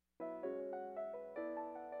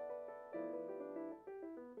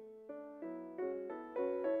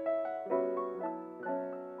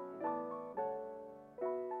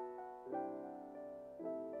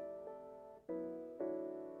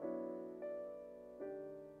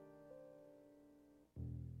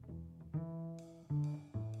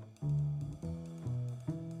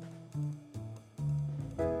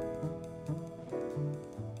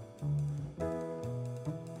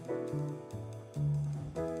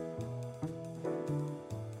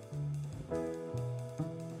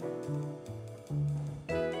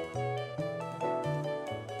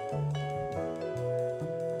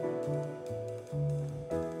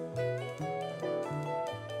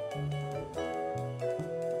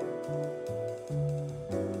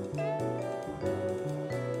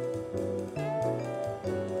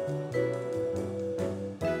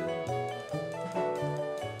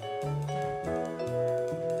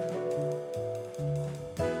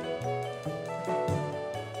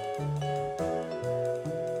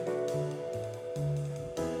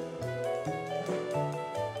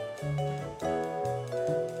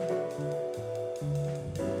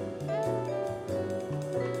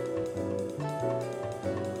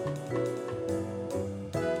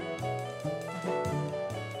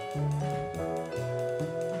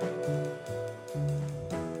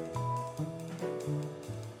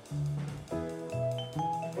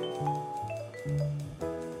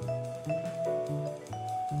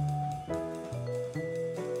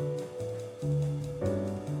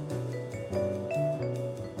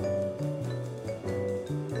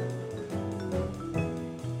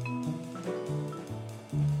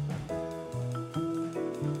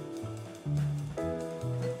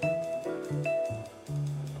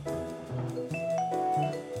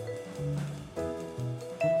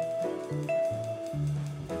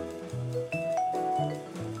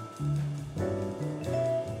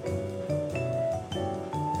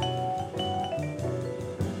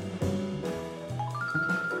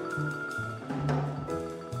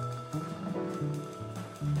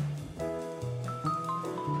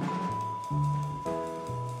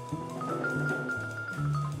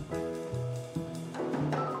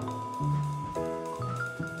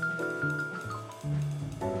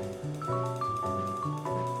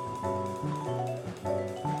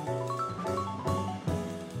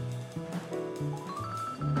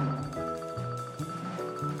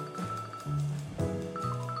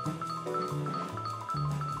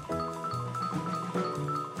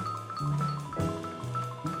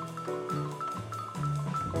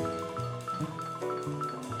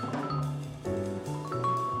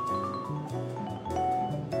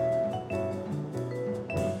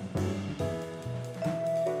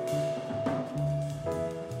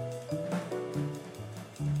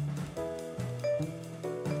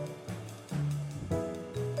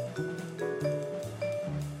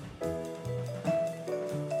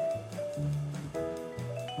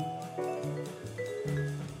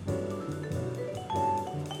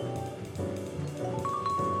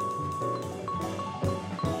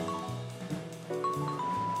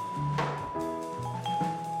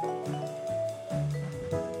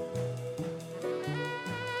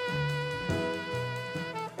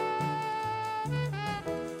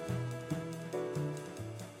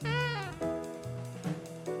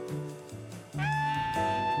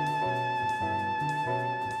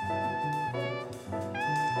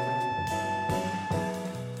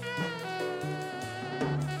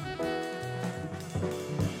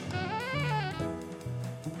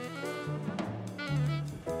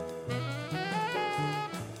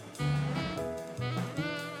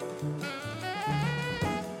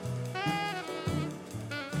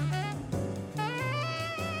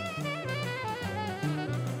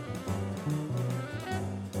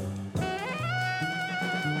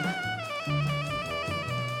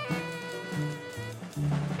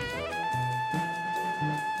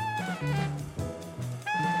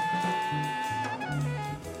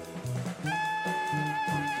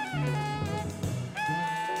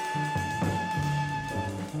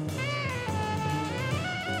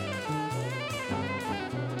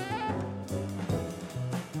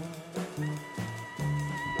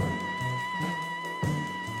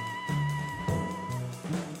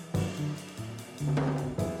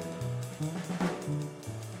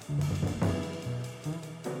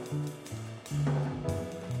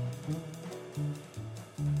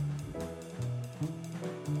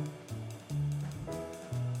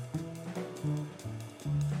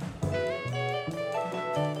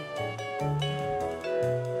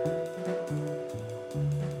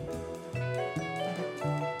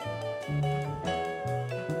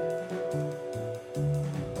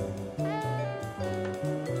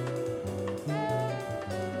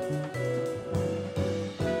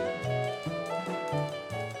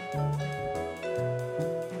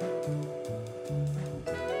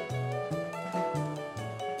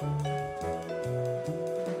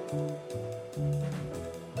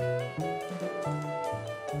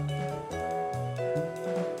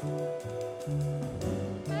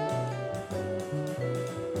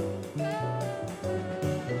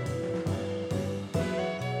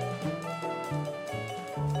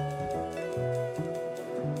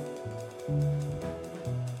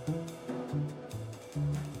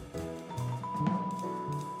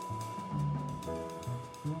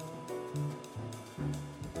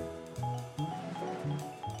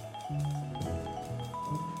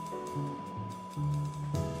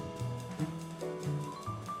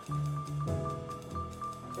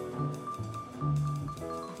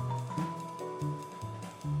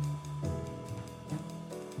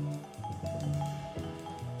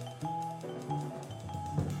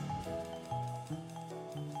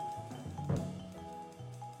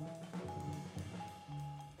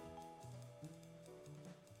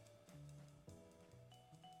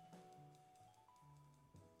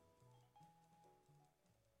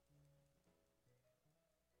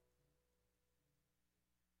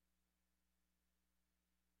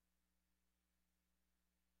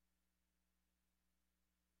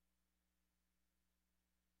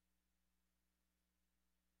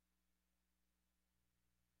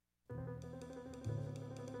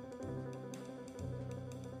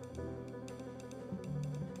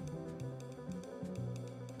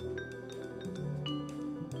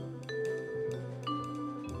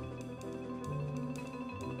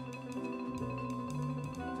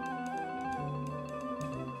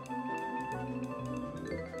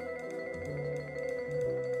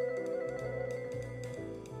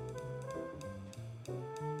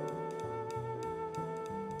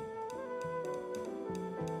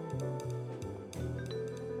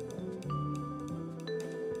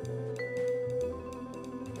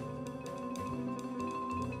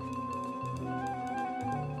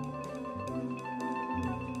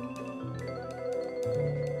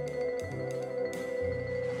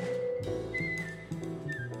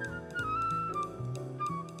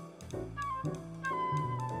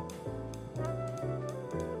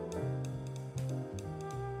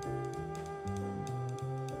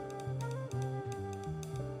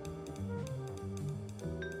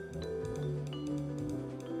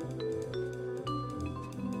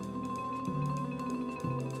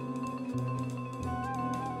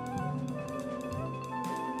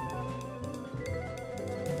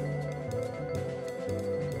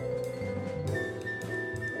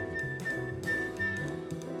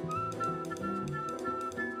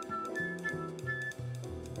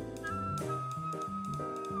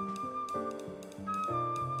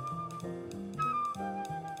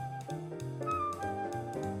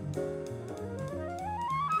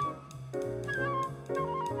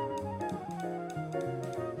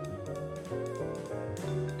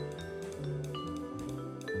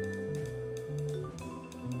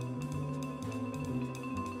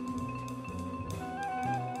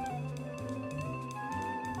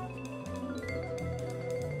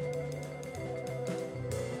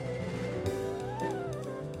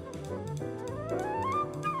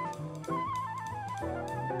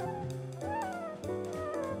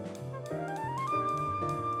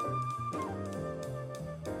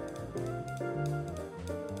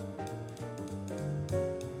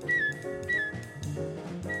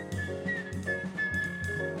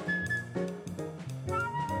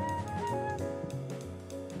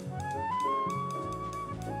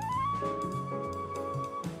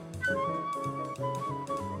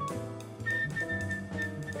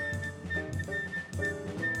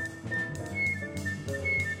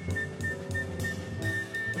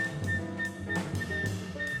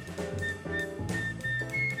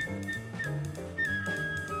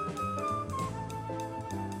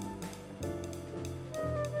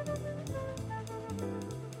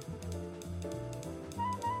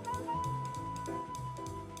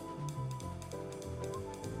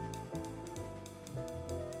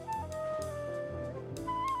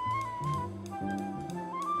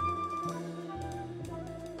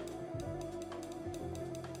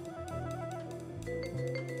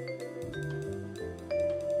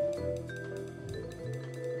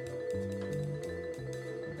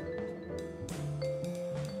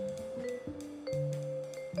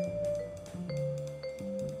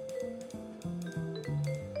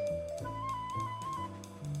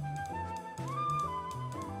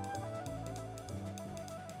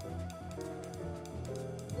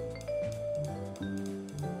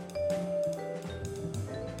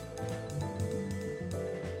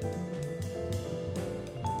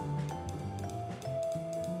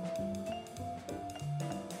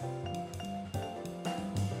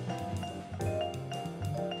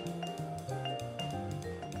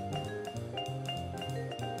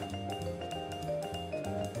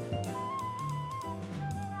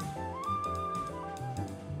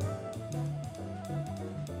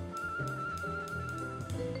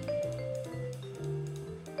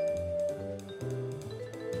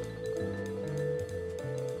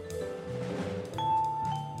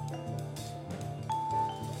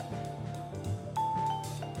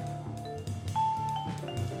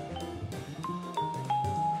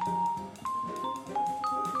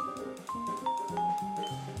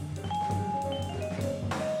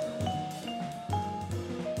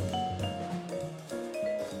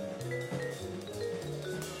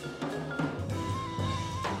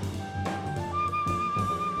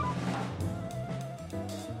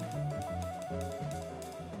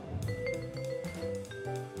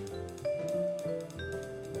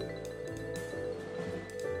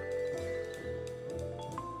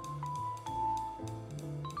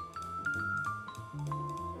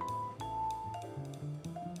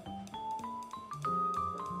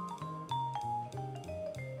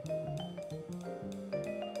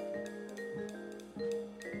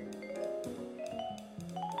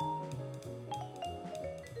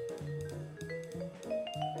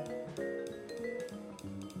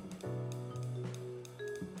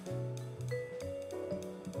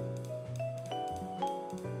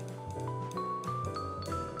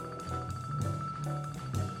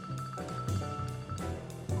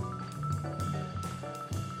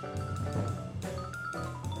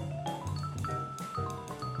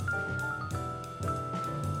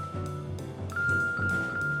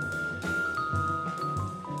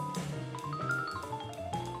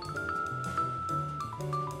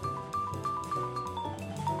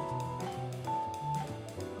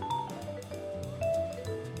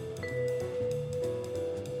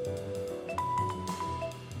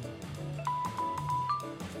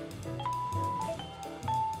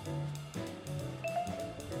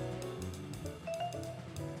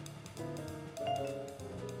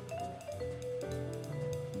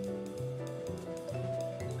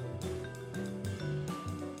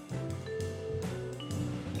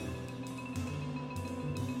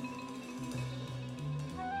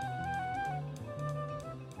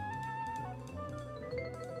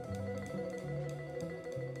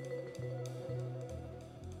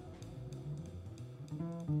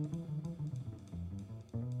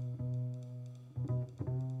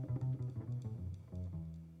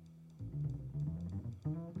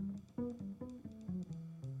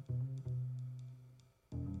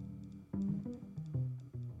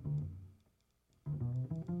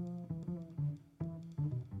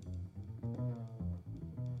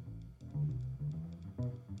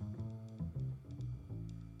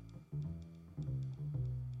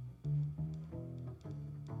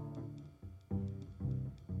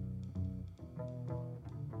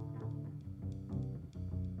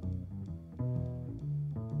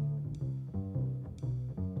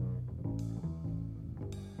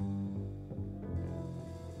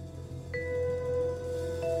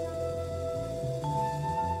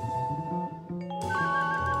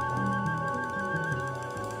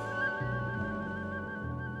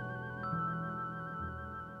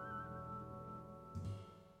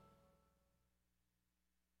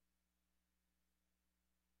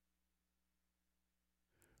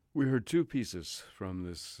 We heard two pieces from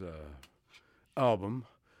this album,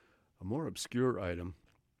 a more obscure item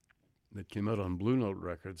that came out on Blue Note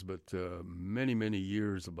Records, but many, many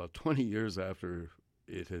years, about 20 years after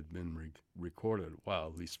it had been recorded. Wow,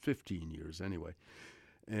 at least 15 years anyway.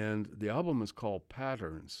 And the album is called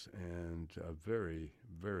Patterns, and a very,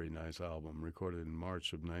 very nice album, recorded in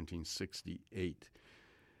March of 1968.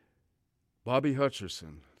 Bobby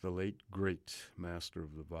Hutcherson, the late great master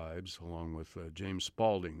of the vibes, along with James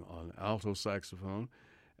Spaulding on alto saxophone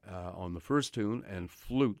on the first tune and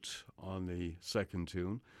flute on the second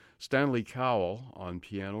tune. Stanley Cowell on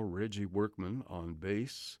piano, Reggie Workman on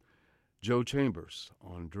bass, Joe Chambers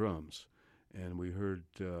on drums. And we heard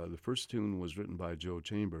the first tune was written by Joe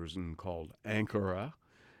Chambers and called Ankara,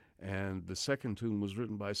 and the second tune was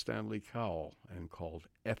written by Stanley Cowell and called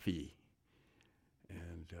Effie.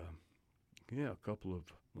 And a couple of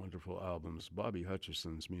wonderful albums. Bobby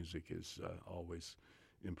Hutcherson's music has always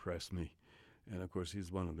impressed me, and of course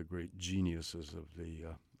he's one of the great geniuses of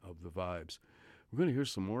the vibes. We're going to hear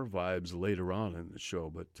some more vibes later on in the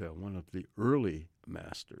show, but one of the early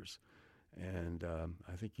masters, and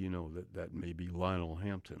I think you know that may be Lionel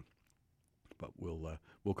Hampton, but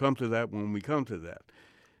we'll come to that when we come to that.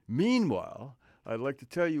 Meanwhile, I'd like to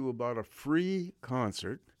tell you about a free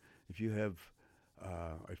concert. If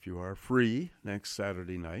you are free next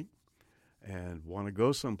Saturday night and want to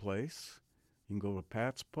go someplace, you can go to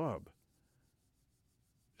Pat's Pub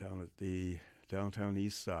down at the downtown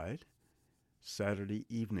east side. Saturday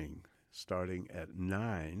evening, starting at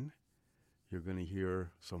 9, you're going to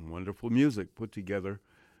hear some wonderful music put together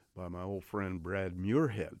by my old friend Brad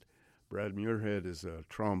Muirhead. Brad Muirhead is a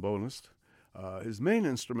trombonist. His main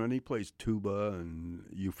instrument, he plays tuba and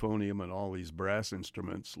euphonium and all these brass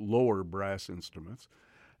instruments, lower brass instruments.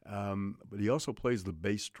 But he also plays the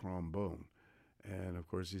bass trombone. And, of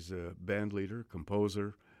course, he's a band leader,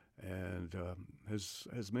 composer, and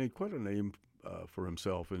has made quite a name for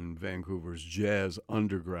himself in Vancouver's jazz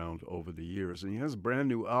underground over the years. And he has a brand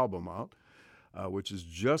new album out, which has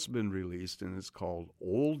just been released, and it's called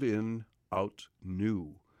Old In, Out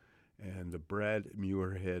New. And the Brad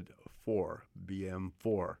Muirhead 4,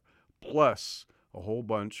 BM4, plus a whole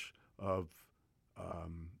bunch of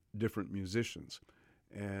different musicians.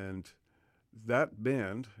 And that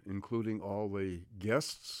band, including all the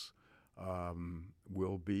guests,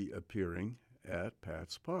 will be appearing at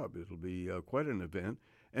Pat's Pub. It'll be quite an event,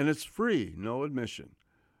 and it's free, no admission.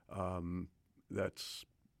 That's,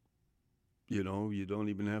 you don't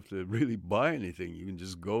even have to really buy anything. You can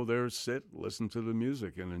just go there, sit, listen to the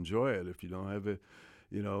music, and enjoy it. If you don't have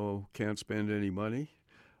can't spend any money.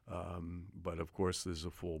 But, of course, there's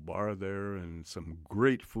a full bar there and some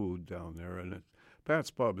great food down there. And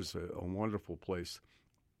Pat's Pub is a wonderful place.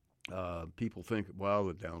 People think, well,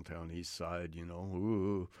 the downtown east side,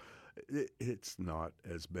 it's not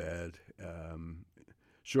as bad.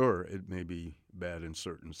 Sure, it may be bad in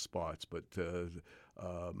certain spots, but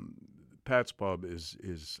Pat's Pub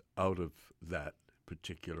is out of that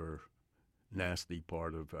particular nasty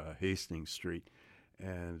part of Hastings Street,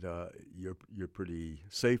 and you're pretty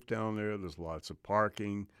safe down there. There's lots of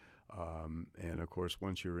parking, and of course,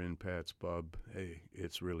 once you're in Pat's Pub, hey,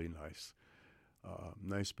 it's really nice.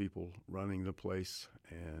 Nice people running the place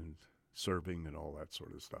and serving and all that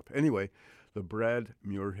sort of stuff. Anyway, the Brad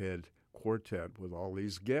Muirhead Quartet with all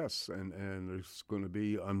these guests, and there's going to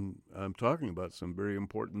be, I'm talking about some very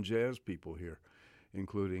important jazz people here,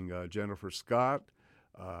 including Jennifer Scott,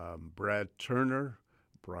 Brad Turner,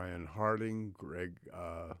 Brian Harding, Greg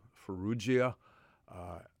Ferrugia,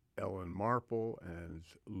 Ellen Marple, and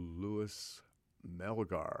Louis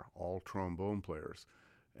Melgar, all trombone players.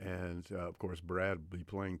 And, of course, Brad will be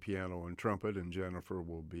playing piano and trumpet, and Jennifer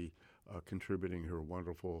will be contributing her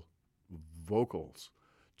wonderful vocals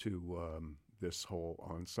to this whole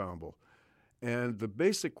ensemble. And the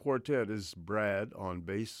basic quartet is Brad on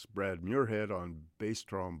bass, Brad Muirhead on bass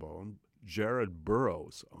trombone, Jared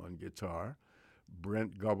Burrows on guitar,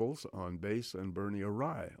 Brent Gubbles on bass, and Bernie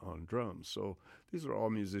Arai on drums. So these are all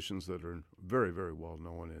musicians that are very, very well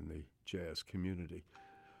known in the jazz community.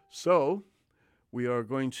 So we are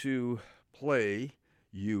going to play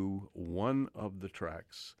you one of the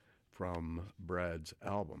tracks from Brad's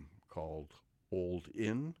album called Old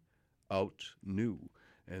In, Out New.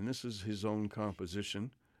 And this is his own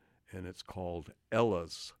composition, and it's called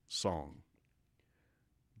Ella's Song.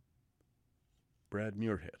 Brad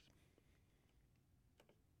Muirhead.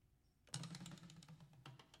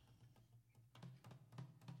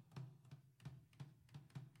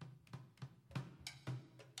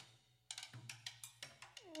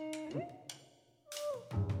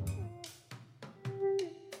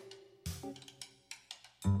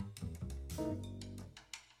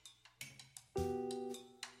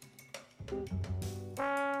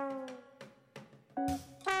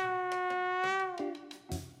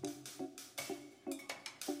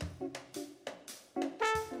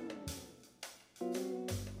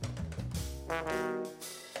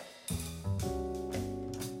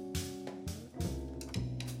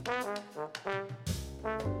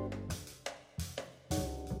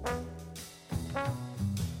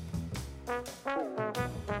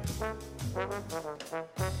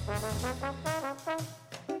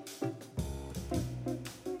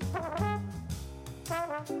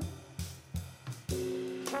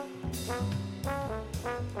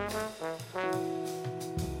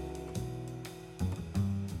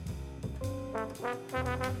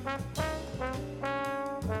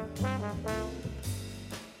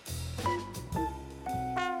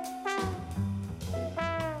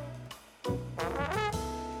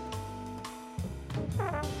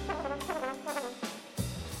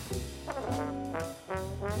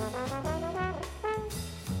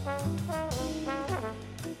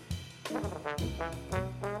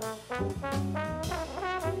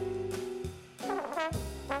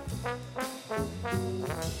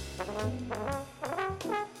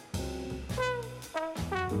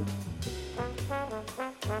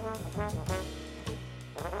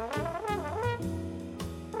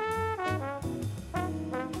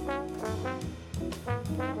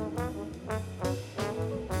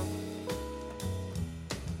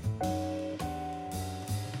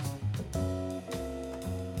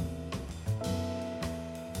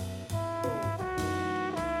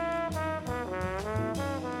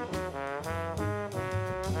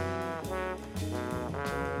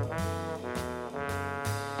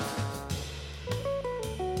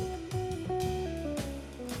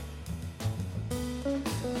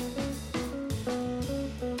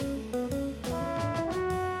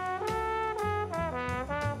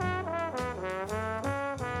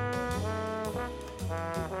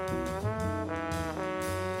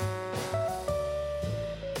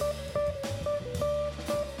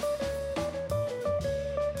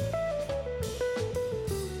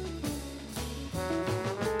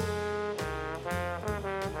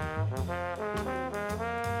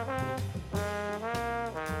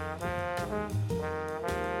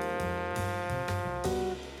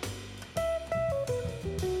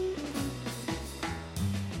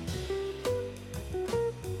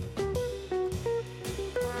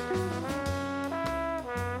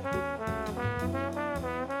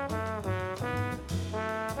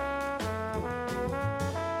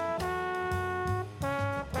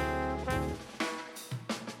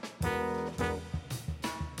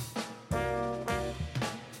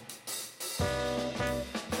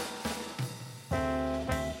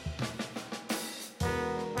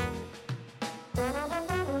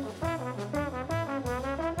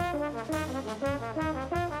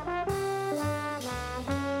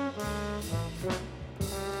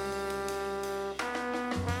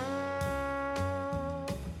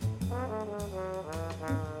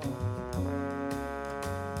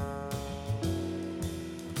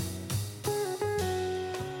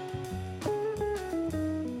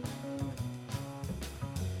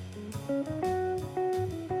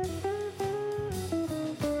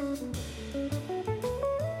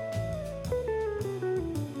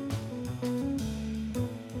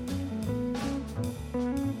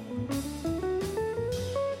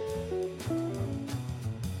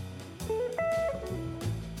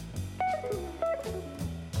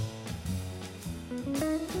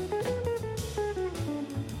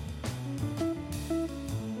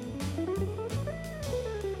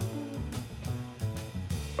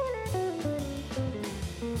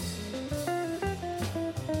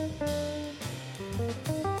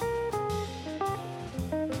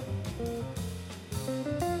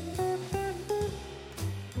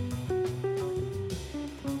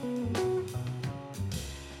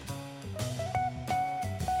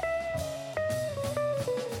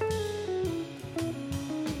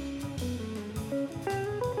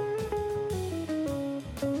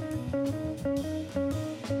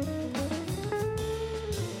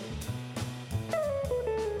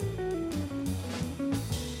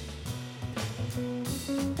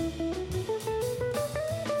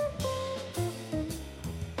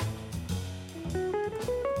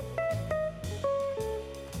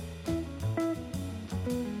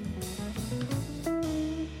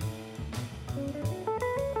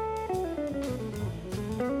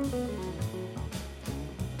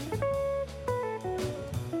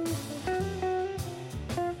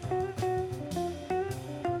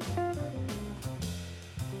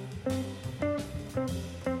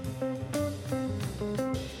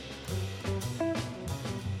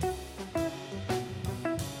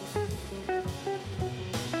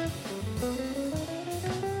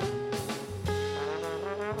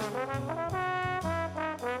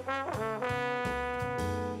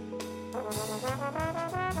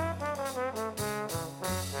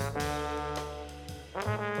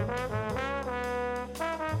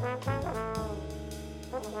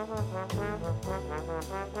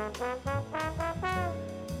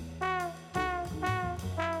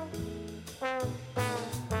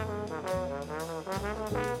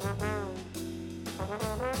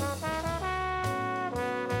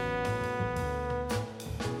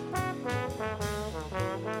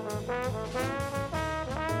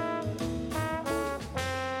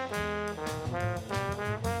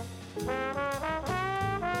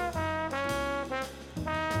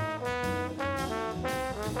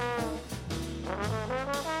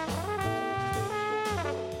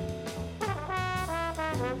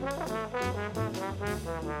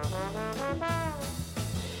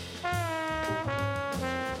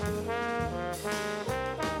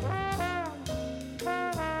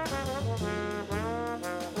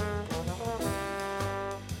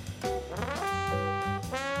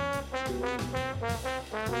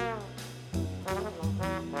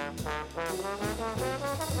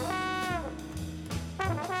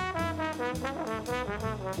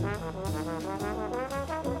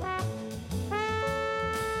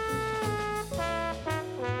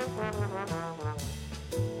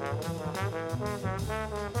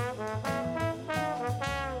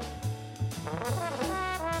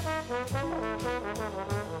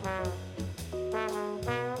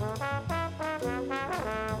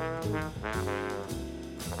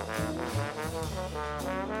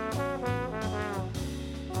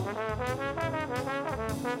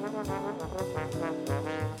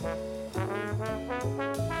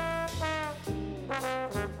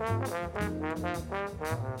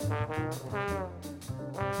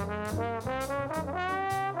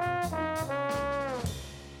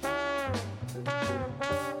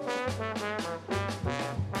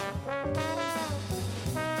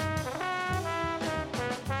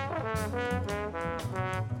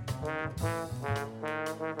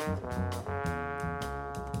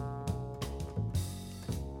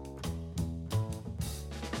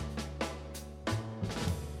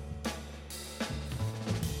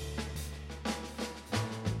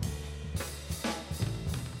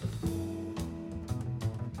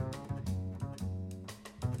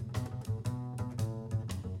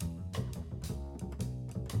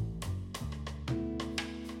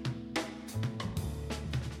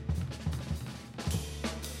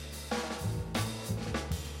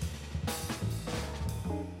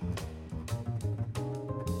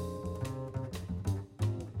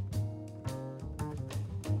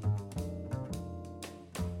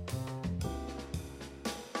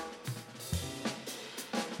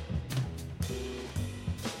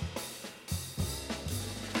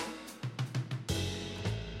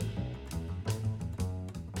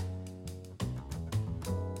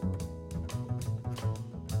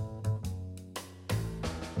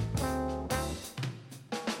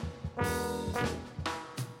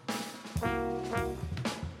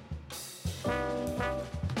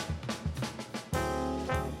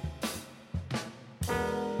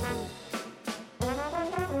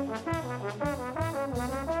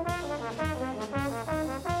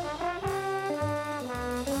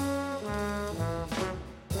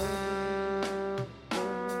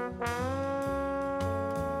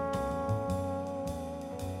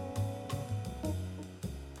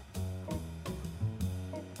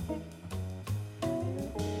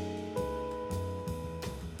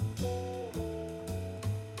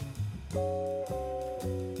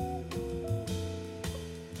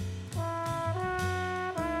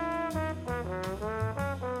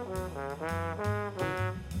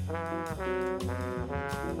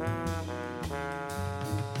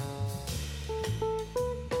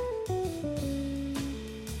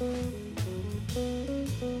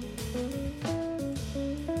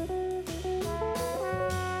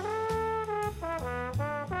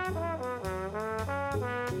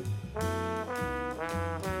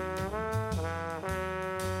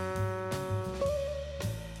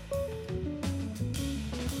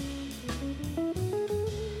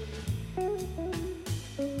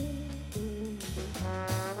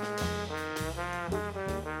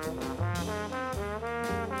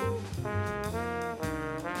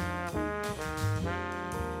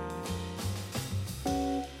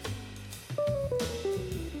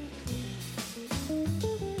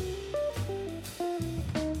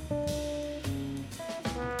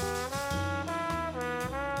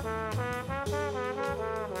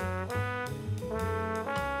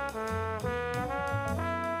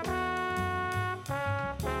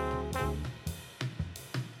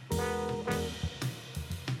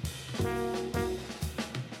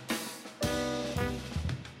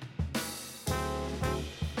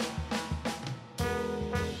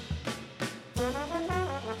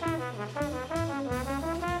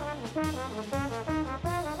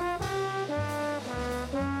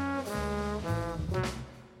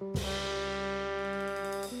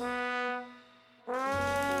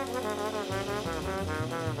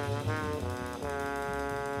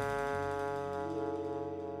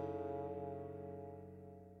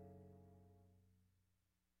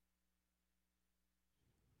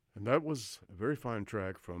 And that was a very fine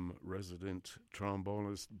track from resident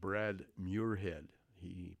trombonist Brad Muirhead.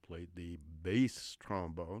 He played the bass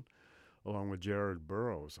trombone along with Jared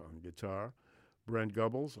Burrows on guitar, Brent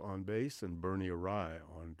Gubbles on bass, and Bernie Arai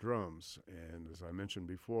on drums. And as I mentioned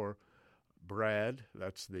before, Brad,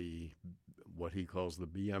 that's what he calls the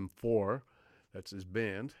BM4, that's his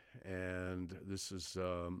band. And this is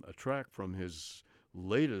a track from his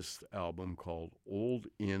latest album called Old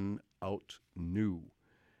In, Out New.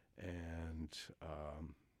 And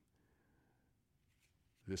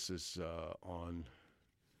this is on,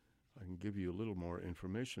 I can give you a little more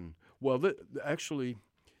information. Well, actually,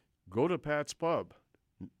 go to Pat's Pub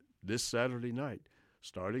this Saturday night,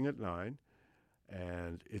 starting at 9,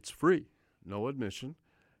 and it's free, no admission,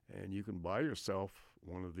 and you can buy yourself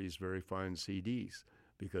one of these very fine CDs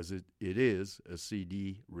because it is a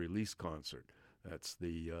CD release concert. That's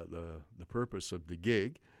the purpose of the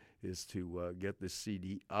gig, is to get this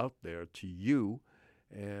CD out there to you,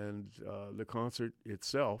 and the concert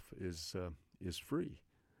itself is free.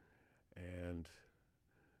 And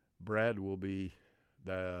Brad will be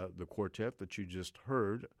the quartet that you just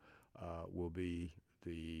heard will be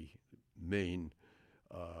the main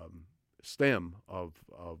stem of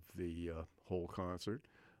the whole concert,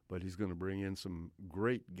 but he's going to bring in some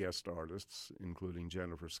great guest artists, including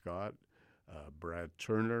Jennifer Scott, Brad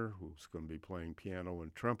Turner, who's going to be playing piano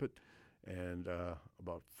and trumpet, and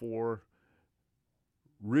about 4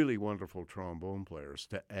 really wonderful trombone players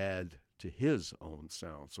to add to his own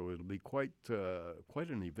sound. So it'll be quite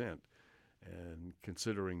an event, and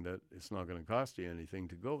considering that it's not going to cost you anything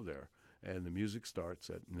to go there. And the music starts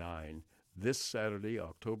at 9 this Saturday,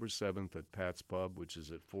 October 7th, at Pat's Pub, which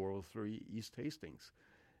is at 403 East Hastings.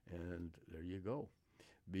 And there you go.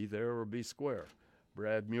 Be there or be square.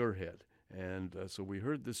 Brad Muirhead. And so we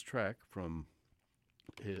heard this track from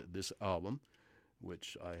this album,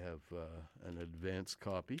 which I have an advance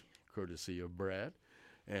copy, courtesy of Brad.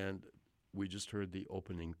 And we just heard the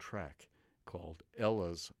opening track called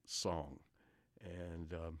Ella's Song.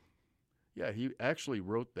 And, he actually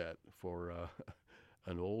wrote that for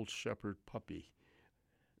an old shepherd puppy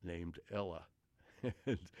named Ella,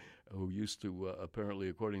 who used to, apparently,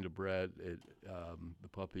 according to Brad, the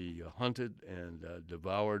puppy hunted and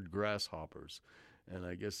devoured grasshoppers. And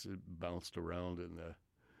I guess it bounced around in the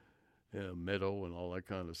meadow and all that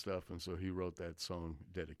kind of stuff. And so he wrote that song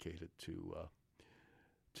dedicated to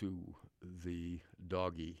the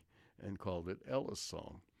doggy and called it Ella's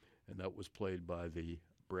Song. And that was played by the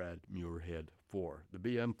Brad Muirhead 4, the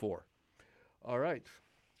BM4. All right.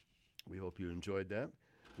 We hope you enjoyed that.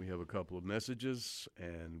 We have a couple of messages,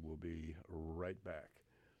 and we'll be right back.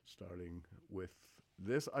 Starting with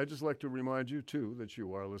this, I'd just like to remind you, too, that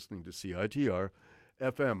you are listening to CITR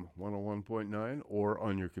FM 101.9 or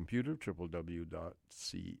on your computer, www.ca,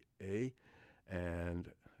 and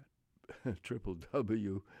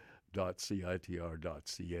www.citr.ca.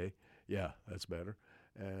 Yeah, that's better.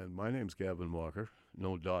 And my name's Gavin Walker,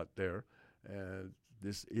 no dot there. And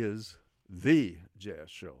this is The Jazz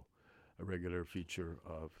Show, a regular feature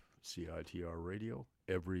of CITR Radio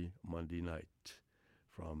every Monday night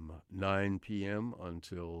from 9 p.m.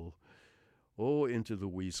 until, into the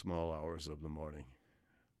wee small hours of the morning.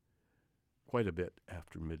 Quite a bit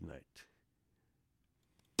after midnight.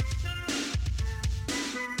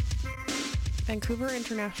 Vancouver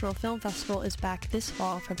International Film Festival is back this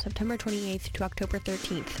fall from September 28th to October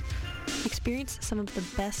 13th. Experience some of the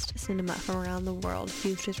best cinema from around the world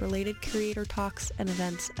fused as related curator talks and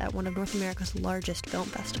events at one of North America's largest film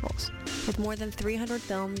festivals. With more than 300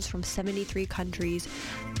 films from 73 countries,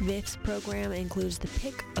 this program includes the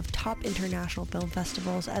pick of top international film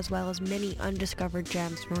festivals as well as many undiscovered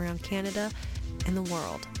gems from around Canada and the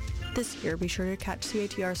world. This year, be sure to catch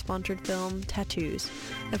CITR-sponsored film Tattoos,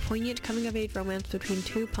 a poignant coming-of-age romance between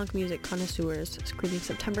 2 punk music connoisseurs, screening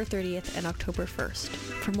September 30th and October 1st.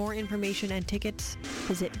 For more information and tickets,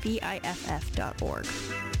 visit viff.org.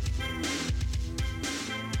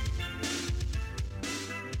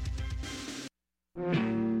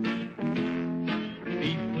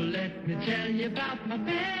 People, let me tell you about my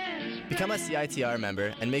past. Become a CITR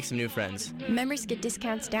member and make some new friends. Members get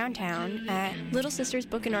discounts downtown at Little Sisters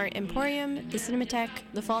Book and Art Emporium, the Cinematheque,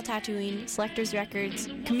 the Fall Tattooing, Selectors Records,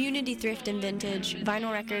 Community Thrift and Vintage,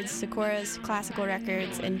 Vinyl Records, Sakura's Classical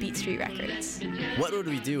Records, and Beat Street Records. What would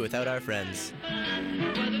we do without our friends?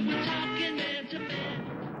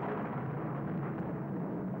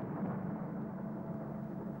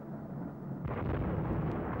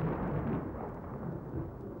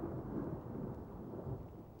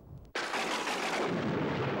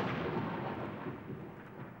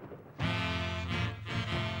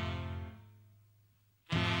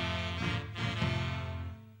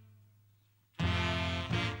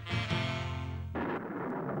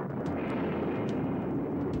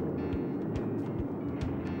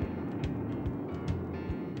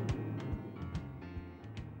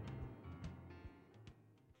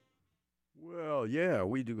 Yeah,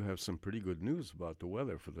 we do have some pretty good news about the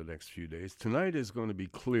weather for the next few days. Tonight is going to be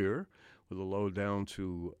clear with a low down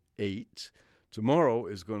to 8. Tomorrow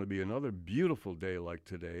is going to be another beautiful day like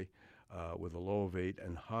today with a low of 8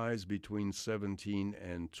 and highs between 17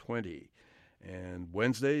 and 20. And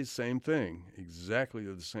Wednesday, same thing, exactly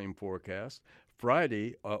the same forecast.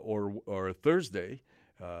 Friday or Thursday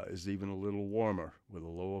is even a little warmer with a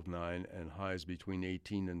low of 9 and highs between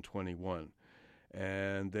 18 and 21.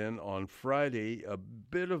 And then on Friday, a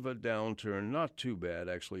bit of a downturn, not too bad,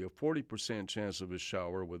 actually, a 40% chance of a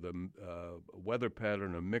shower with a weather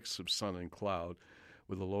pattern, a mix of sun and cloud,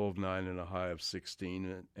 with a low of 9 and a high of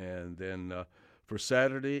 16. And then for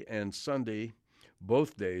Saturday and Sunday,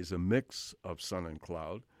 both days, a mix of sun and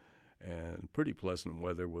cloud, and pretty pleasant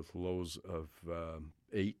weather with lows of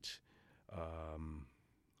 8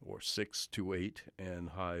 or 6 to 8 and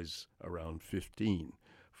highs around 15.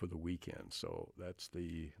 For the weekend. So that's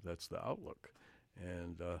the outlook,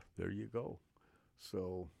 and there you go.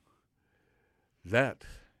 So that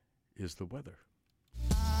is the weather.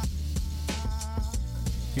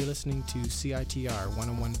 You're listening to CITR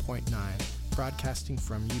 101.9, broadcasting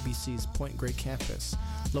from UBC's Point Grey campus,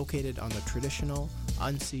 located on the traditional,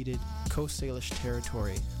 unceded Coast Salish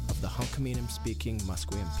territory of the Hunkaminam-speaking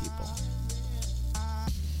Musqueam people.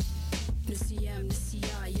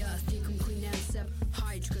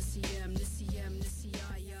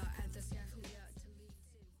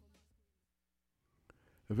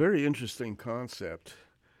 A very interesting concept,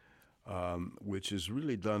 which is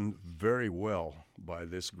really done very well by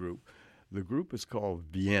this group. The group is called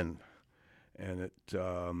Vienne, and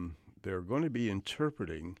they're going to be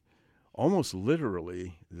interpreting almost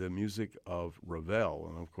literally the music of Ravel.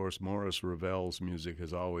 And of course, Maurice Ravel's music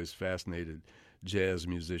has always fascinated jazz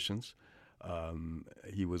musicians.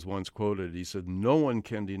 He was once quoted, he said, "No one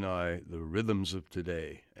can deny the rhythms of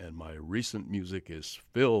today, and my recent music is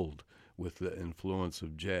filled with the influence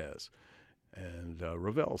of jazz." And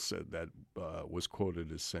Ravel said that, was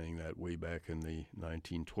quoted as saying that way back in the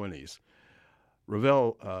 1920s.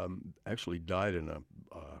 Ravel actually died in a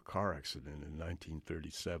car accident in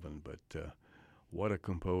 1937, but what a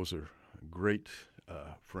composer, great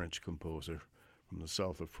French composer from the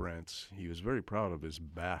south of France. He was very proud of his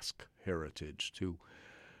Basque heritage, too.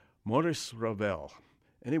 Maurice Ravel.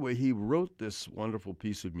 Anyway, he wrote this wonderful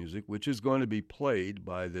piece of music, which is going to be played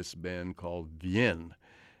by this band called Vienne,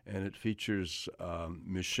 and it features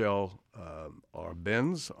Michel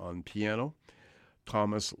Arbenz on piano,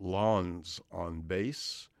 Thomas Lons on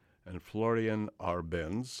bass, and Florian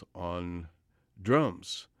Arbenz on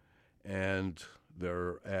drums. And there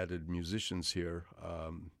are added musicians here,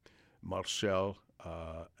 Marcel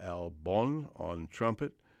Albon on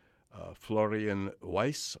trumpet, Florian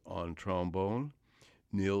Weiss on trombone,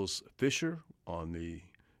 Niels Fischer on the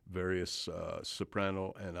various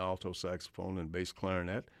soprano and alto saxophone and bass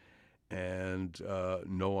clarinet, and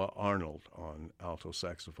Noah Arnold on alto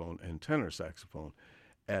saxophone and tenor saxophone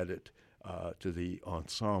added to the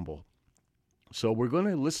ensemble. So we're going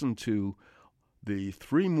to listen to the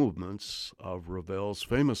 3 movements of Ravel's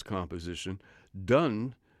famous composition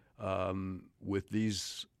done with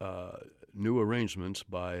these new arrangements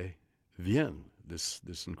by Vienne,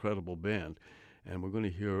 this incredible band. And we're going to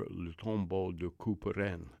hear Le Tombeau de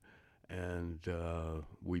Couperin. And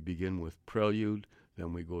we begin with Prelude,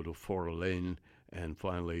 then we go to Forlane, and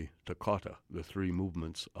finally Toccata, the 3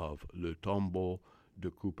 movements of Le Tombeau de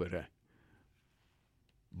Couperin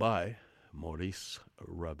by Maurice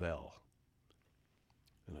Ravel.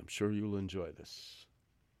 And I'm sure you'll enjoy this.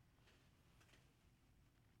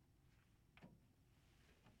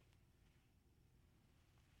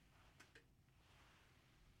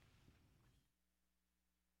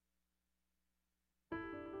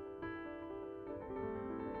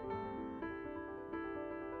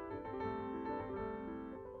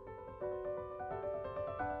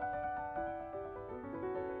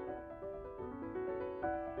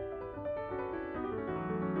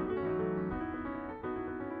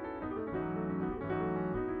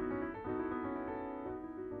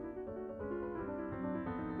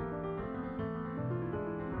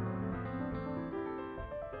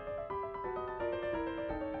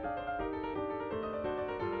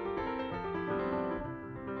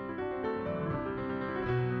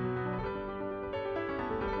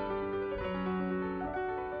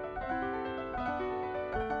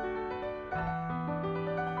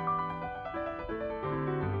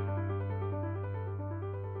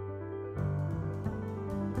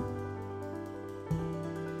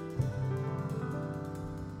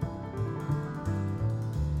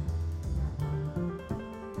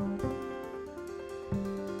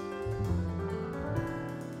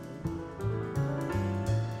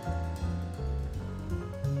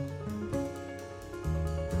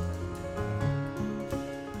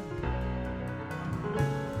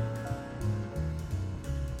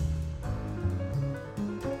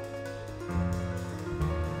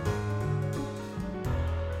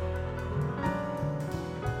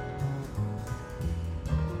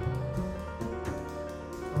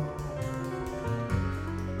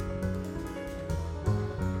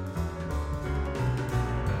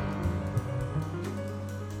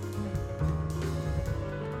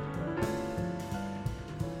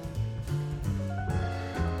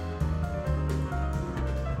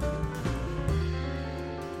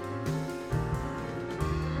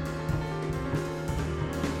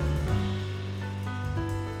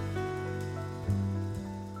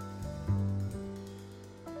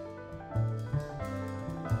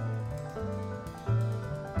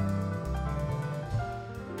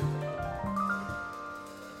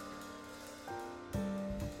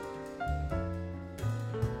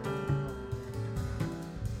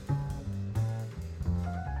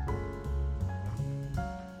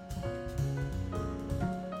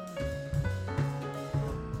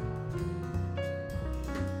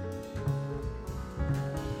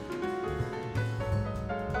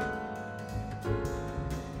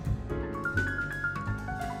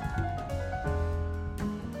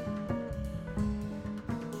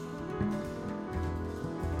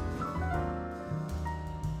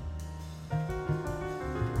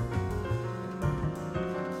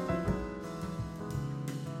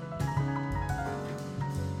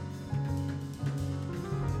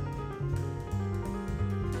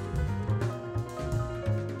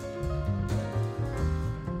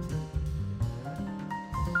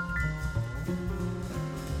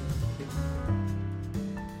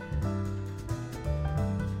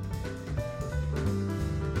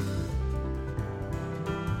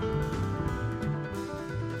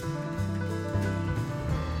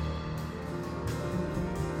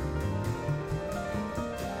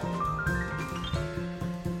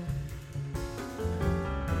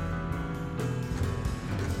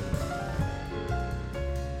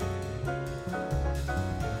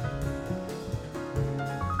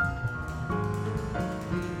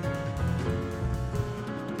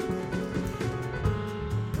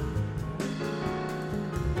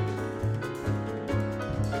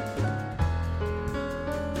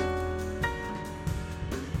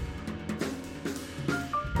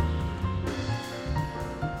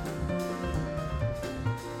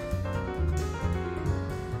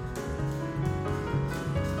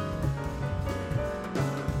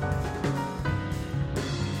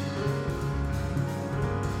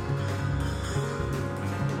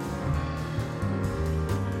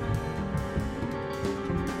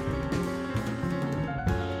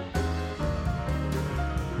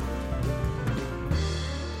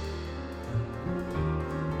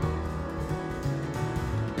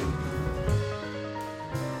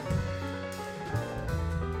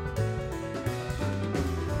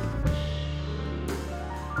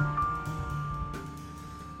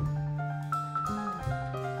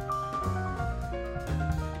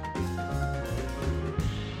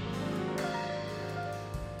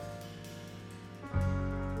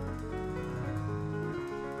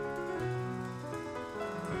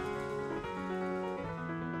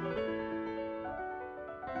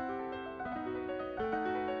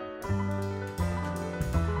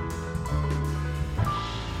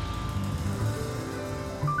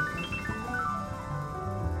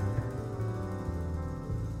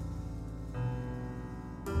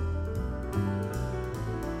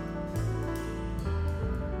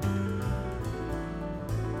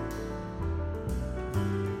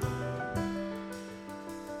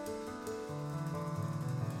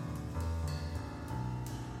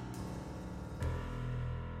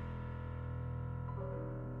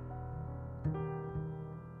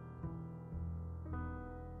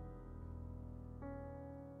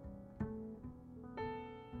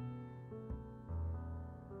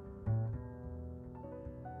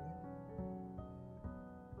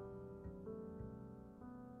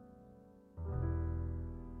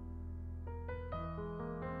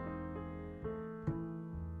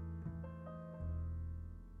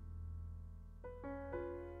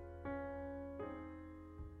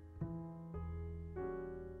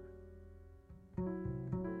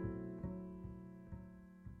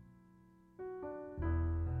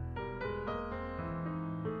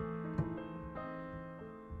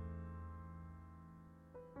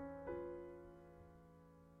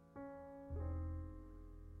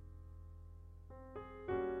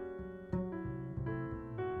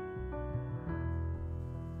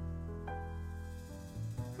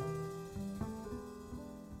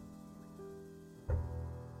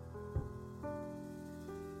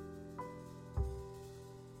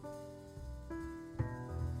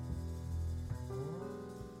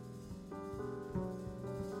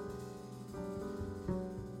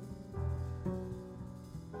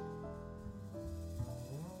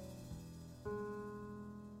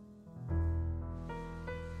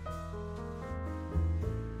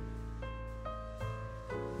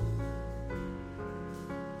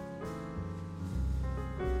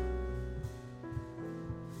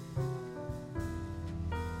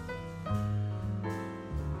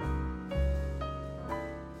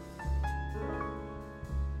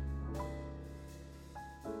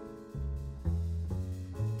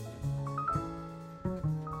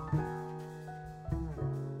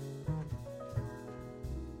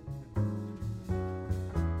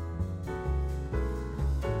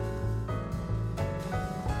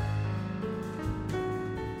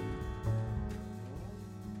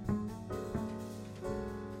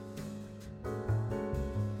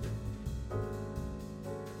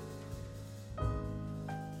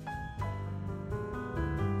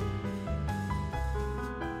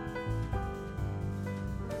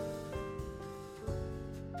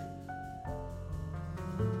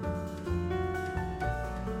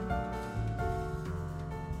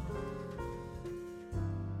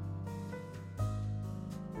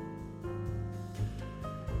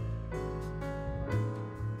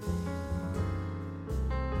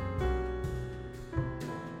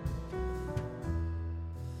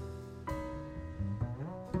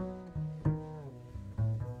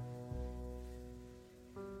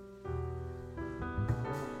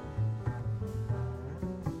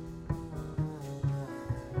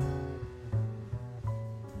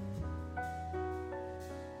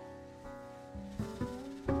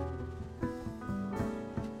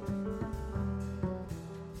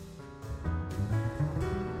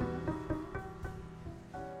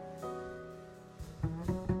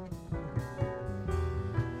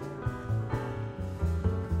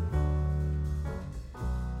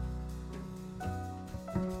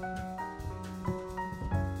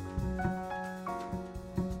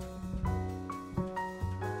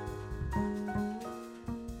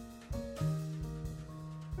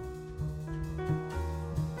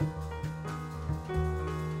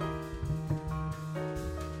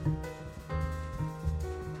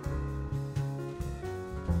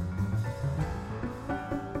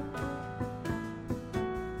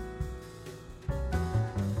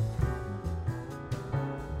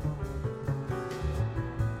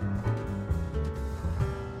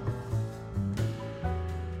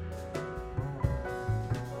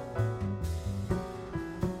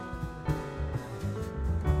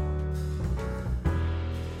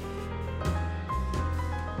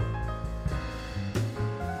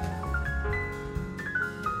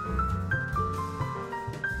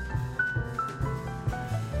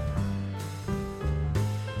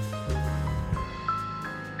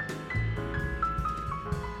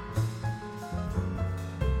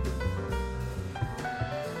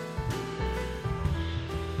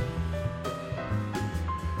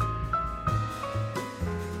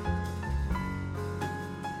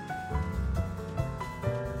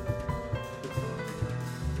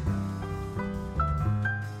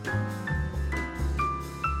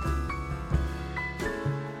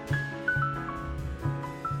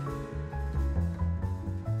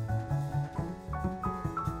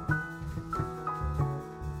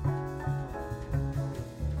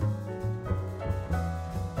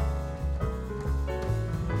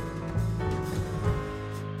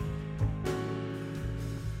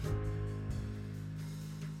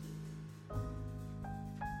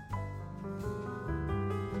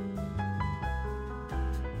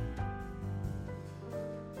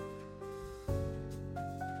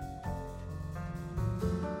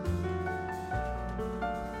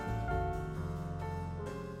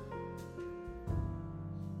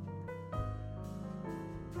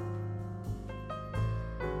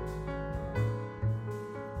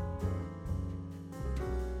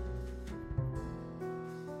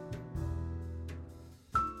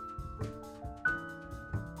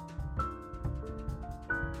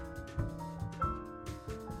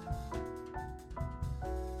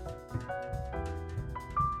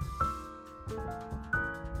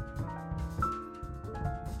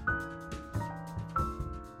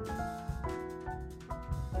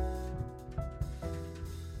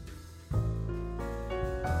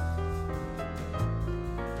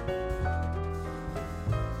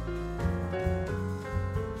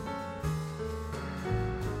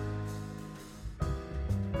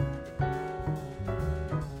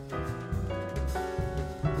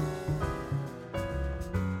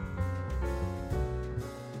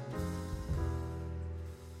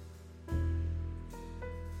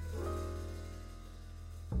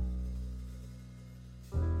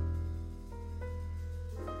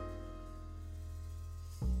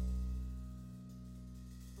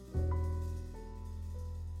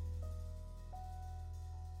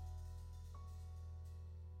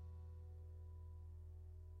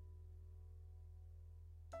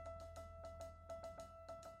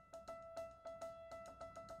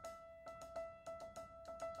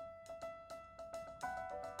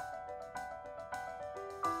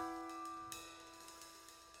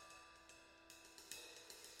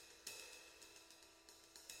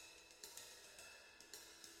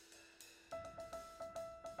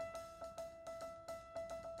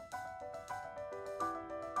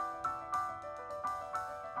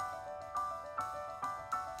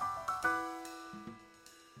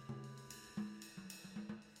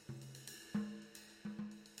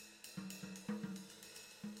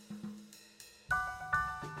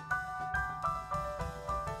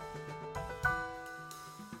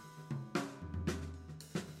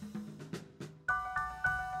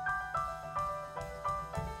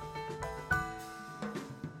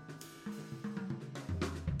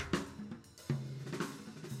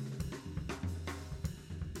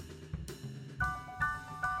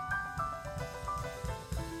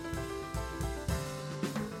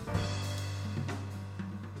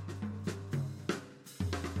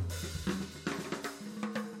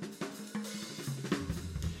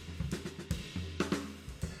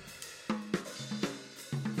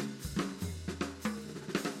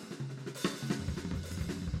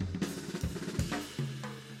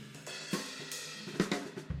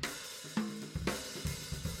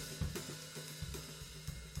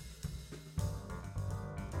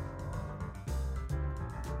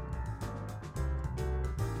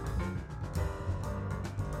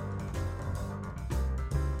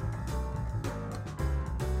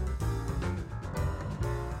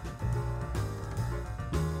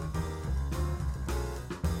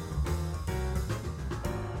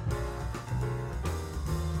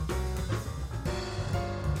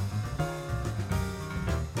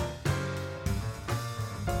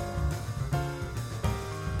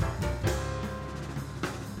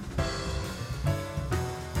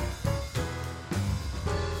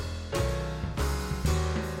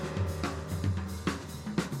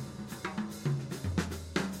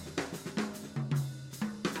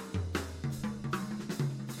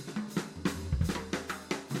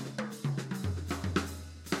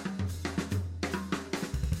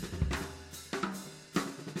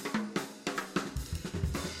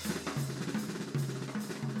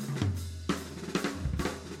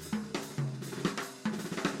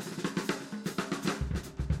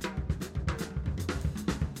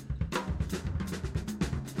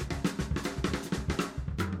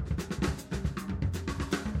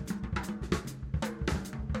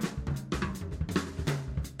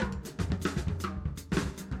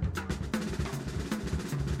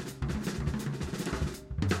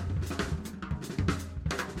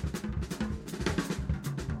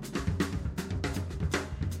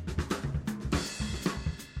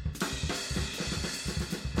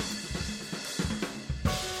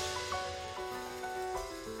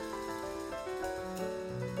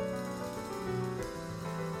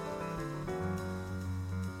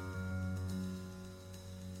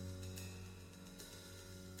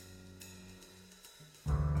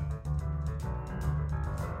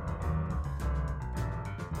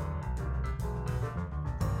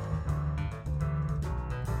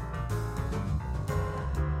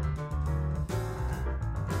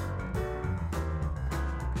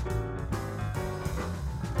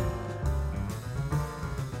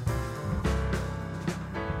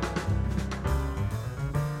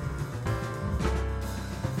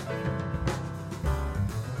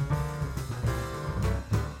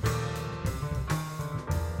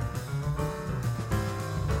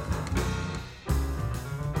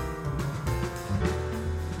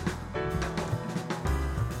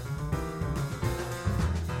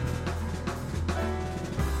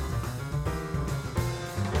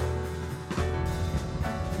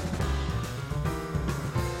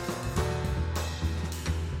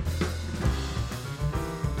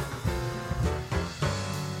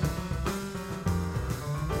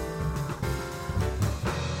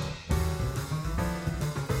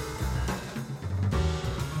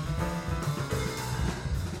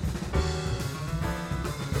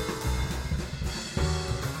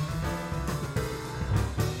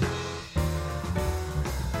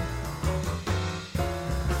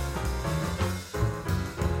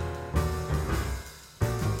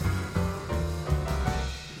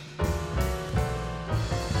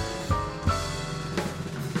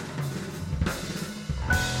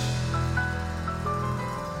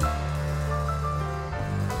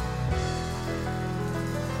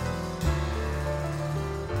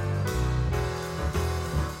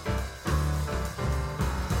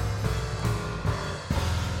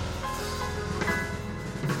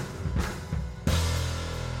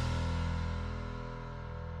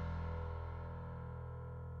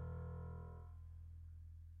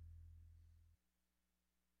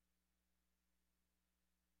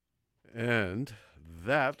 And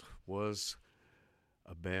that was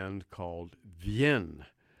a band called Vienne.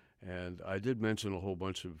 And I did mention a whole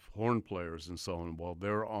bunch of horn players and so on. Well,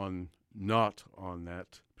 they're not on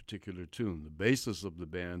that particular tune. The basis of the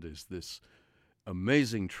band is this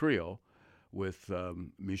amazing trio with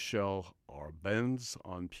Michel Arbenz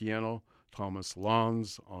on piano, Thomas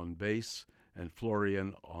Lanz on bass, and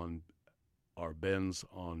Florian Arbenz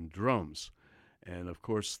on drums. And, of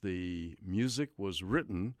course, the music was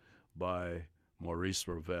written by Maurice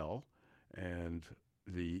Ravel, and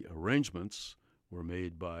the arrangements were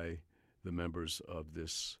made by the members of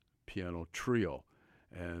this piano trio.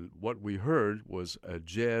 And what we heard was a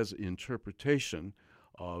jazz interpretation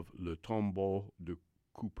of Le Tombeau de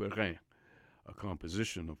Couperin, a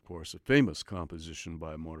composition, of course, a famous composition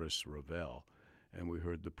by Maurice Ravel. And we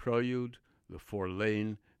heard the prelude, the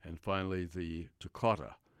four-lane, and finally the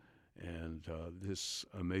toccata. And this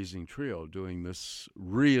amazing trio doing this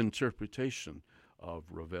reinterpretation of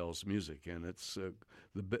Ravel's music. And it's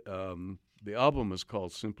the album is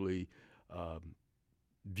called simply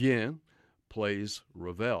Vienne Plays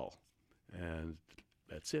Ravel. And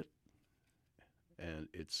that's it. And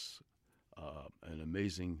it's an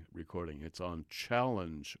amazing recording. It's on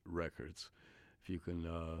Challenge Records. If you can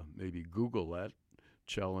maybe Google that,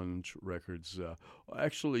 Challenge Records.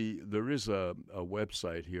 Actually, there is a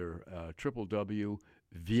website here,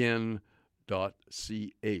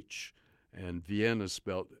 www.vienne.ch. And Vienne is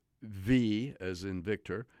spelled V as in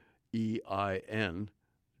Victor, EIN.ch.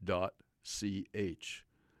 See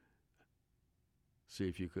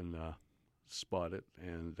if you can spot it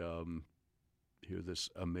and hear this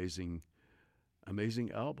amazing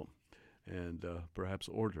album, and perhaps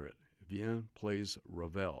order it. Vienne Plays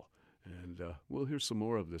Ravel, and we'll hear some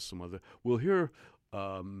more of this. We'll hear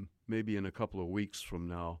maybe in a couple of weeks from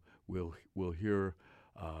now. We'll hear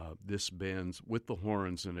this band's with the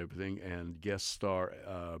horns and everything, and guest star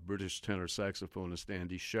British tenor saxophonist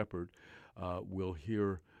Andy Shepherd. We'll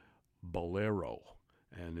hear Bolero.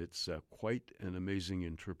 And it's quite an amazing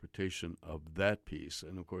interpretation of that piece.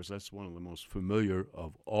 And, of course, that's one of the most familiar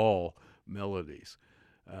of all melodies.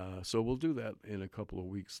 So we'll do that in a couple of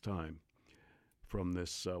weeks' time from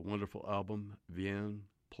this wonderful album, Vienne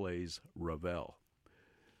Plays Ravel.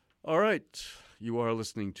 All right. You are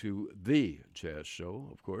listening to The Jazz Show,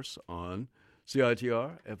 of course, on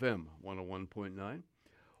CITR FM 101.9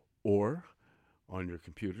 or on your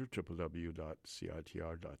computer, www.citr.ca.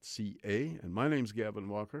 And my name's Gavin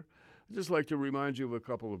Walker. I'd just like to remind you of a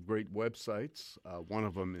couple of great websites. One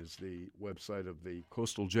of them is the website of the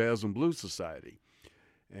Coastal Jazz and Blues Society.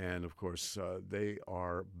 And, of course, they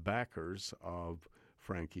are backers of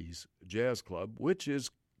Frankie's Jazz Club, which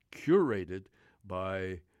is curated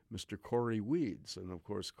by Mr. Corey Weeds. And, of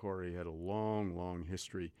course, Corey had a long, long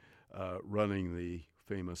history running the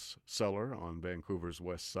famous cellar on Vancouver's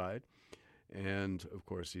west side. And, of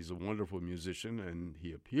course, he's a wonderful musician, and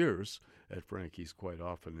he appears at Frankie's quite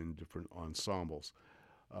often in different ensembles.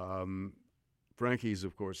 Frankie's,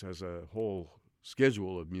 of course, has a whole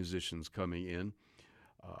schedule of musicians coming in.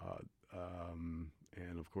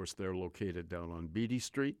 And, of course, they're located down on Beatty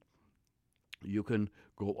Street. You can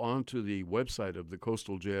go on to the website of the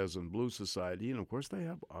Coastal Jazz and Blues Society, and, of course, they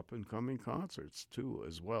have up-and-coming concerts, too,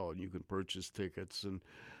 as well. And you can purchase tickets and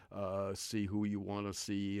see who you want to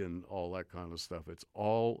see and all that kind of stuff. It's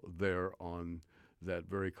all there on that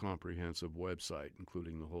very comprehensive website,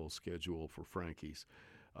 including the whole schedule for Frankie's,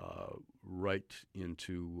 right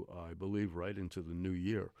into the new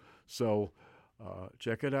year. So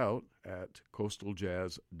check it out at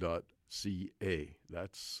coastaljazz.ca.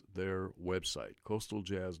 That's their website,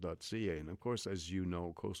 coastaljazz.ca. And, of course, as you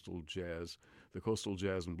know, the Coastal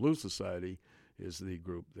Jazz and Blues Society is the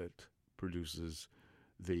group that produces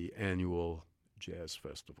the annual jazz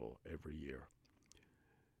festival every year.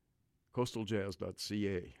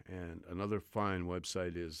 Coastaljazz.ca. And another fine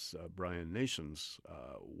website is Brian Nation's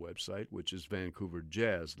website, which is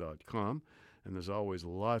vancouverjazz.com. And there's always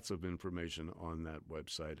lots of information on that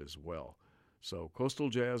website as well. So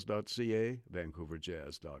coastaljazz.ca,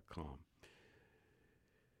 vancouverjazz.com.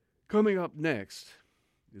 Coming up next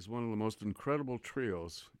is one of the most incredible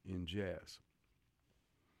trios in jazz.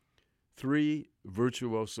 3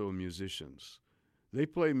 virtuoso musicians. They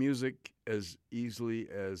play music as easily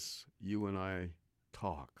as you and I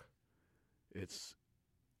talk. It's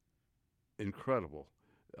incredible.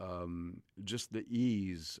 Just the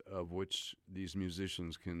ease of which these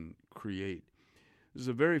musicians can create. This is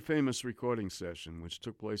a very famous recording session which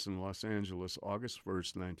took place in Los Angeles, August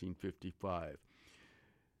 1st, 1955,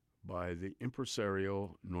 by the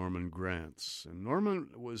impresario Norman Granz. And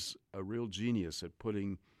Norman was a real genius at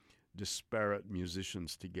putting disparate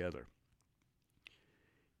musicians together.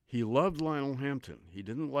 he loved Lionel Hampton. He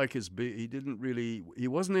didn't like he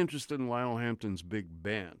wasn't interested in Lionel Hampton's big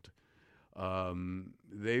band.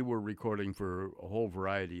 They were recording for a whole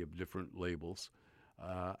variety of different labels,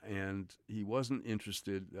 and he wasn't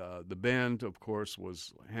interested. The band, of course,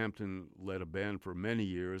 Hampton led a band for many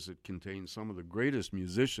years. It contained some of the greatest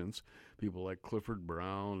musicians, people like Clifford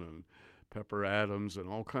Brown and Pepper Adams, and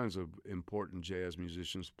all kinds of important jazz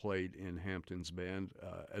musicians played in Hampton's band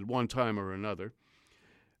at one time or another.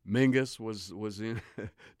 Mingus was in.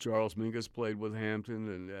 Charles Mingus played with Hampton,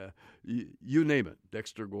 and you name it.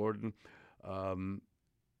 Dexter Gordon.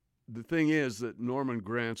 The thing is that Norman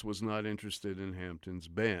Granz was not interested in Hampton's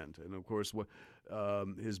band, and of course,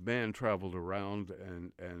 his band traveled around,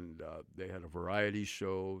 and they had a variety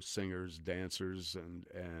show, singers, dancers,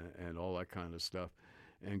 and all that kind of stuff.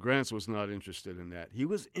 And Granz was not interested in that. He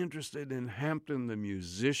was interested in Hampton, the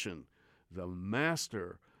musician, the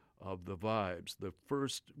master of the vibes, the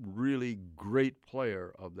first really great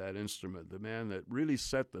player of that instrument, the man that really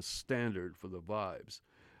set the standard for the vibes,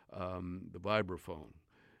 the vibraphone.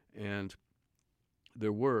 And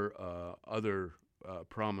there were other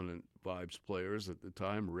prominent vibes players at the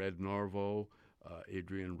time, Red Norvo,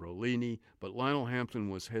 Adrian Rollini, but Lionel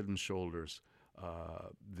Hampton was head and shoulders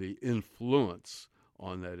the influence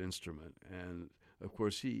on that instrument. And, of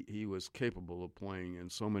course, he was capable of playing in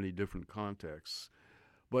so many different contexts.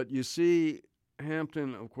 But you see,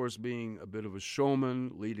 Hampton, of course, being a bit of a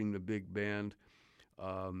showman, leading the big band,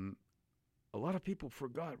 a lot of people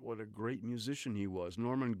forgot what a great musician he was.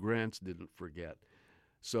 Norman Granz didn't forget.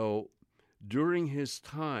 So during his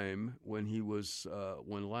time when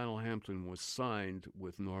when Lionel Hampton was signed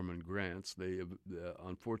with Norman Granz,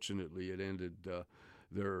 unfortunately it ended.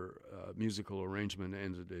 Their musical arrangement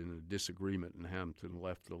ended in a disagreement, and Hampton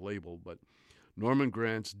left the label. But Norman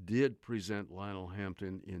Granz did present Lionel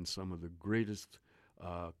Hampton in some of the greatest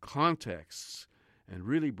contexts and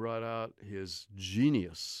really brought out his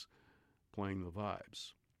genius playing the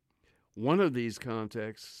vibes. One of these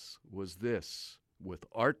contexts was this, with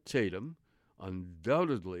Art Tatum,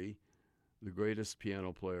 undoubtedly the greatest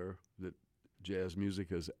piano player that jazz music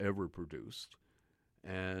has ever produced,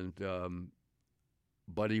 and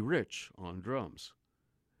Buddy Rich on drums.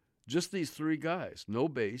 Just these three guys, no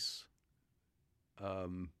bass,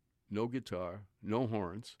 no guitar, no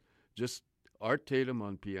horns, just Art Tatum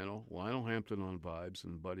on piano, Lionel Hampton on vibes,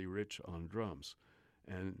 and Buddy Rich on drums.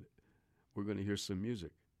 And we're going to hear some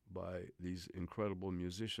music by these incredible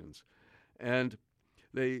musicians. And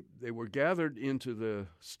they were gathered into the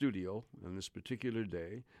studio on this particular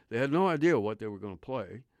day. They had no idea what they were going to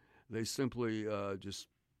play. They simply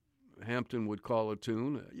Hampton would call a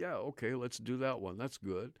tune. Yeah, okay, let's do that one. That's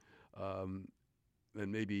good. And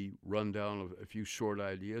maybe run down a few short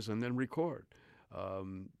ideas and then record.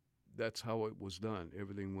 That's how it was done.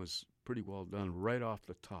 Everything was pretty well done right off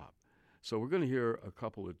the top. So we're going to hear a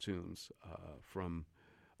couple of tunes from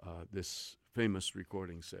this famous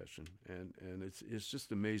recording session, and it's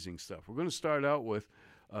just amazing stuff. We're going to start out with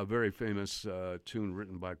a very famous tune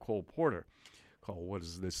written by Cole Porter called "What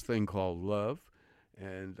Is This Thing Called Love?"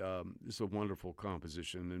 And it's a wonderful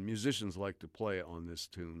composition, and musicians like to play on this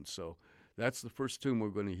tune. So that's the first tune we're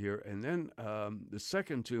going to hear. And then the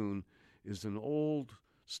second tune is an old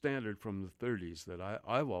standard from the 30s that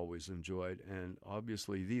I've always enjoyed, and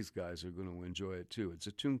obviously these guys are going to enjoy it too. It's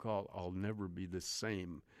a tune called "I'll Never Be the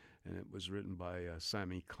Same," and it was written by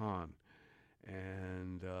Sammy Kahn.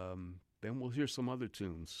 And then we'll hear some other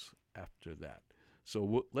tunes after that.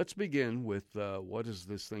 So let's begin with "What Is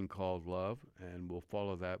This Thing Called Love?" and we'll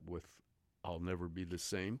follow that with "I'll Never Be the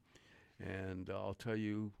Same." And I'll tell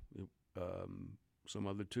you some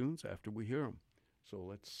other tunes after we hear them. So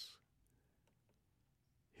let's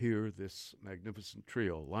hear this magnificent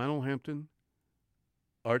trio: Lionel Hampton,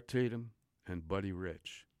 Art Tatum, and Buddy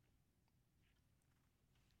Rich.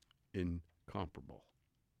 Incomparable.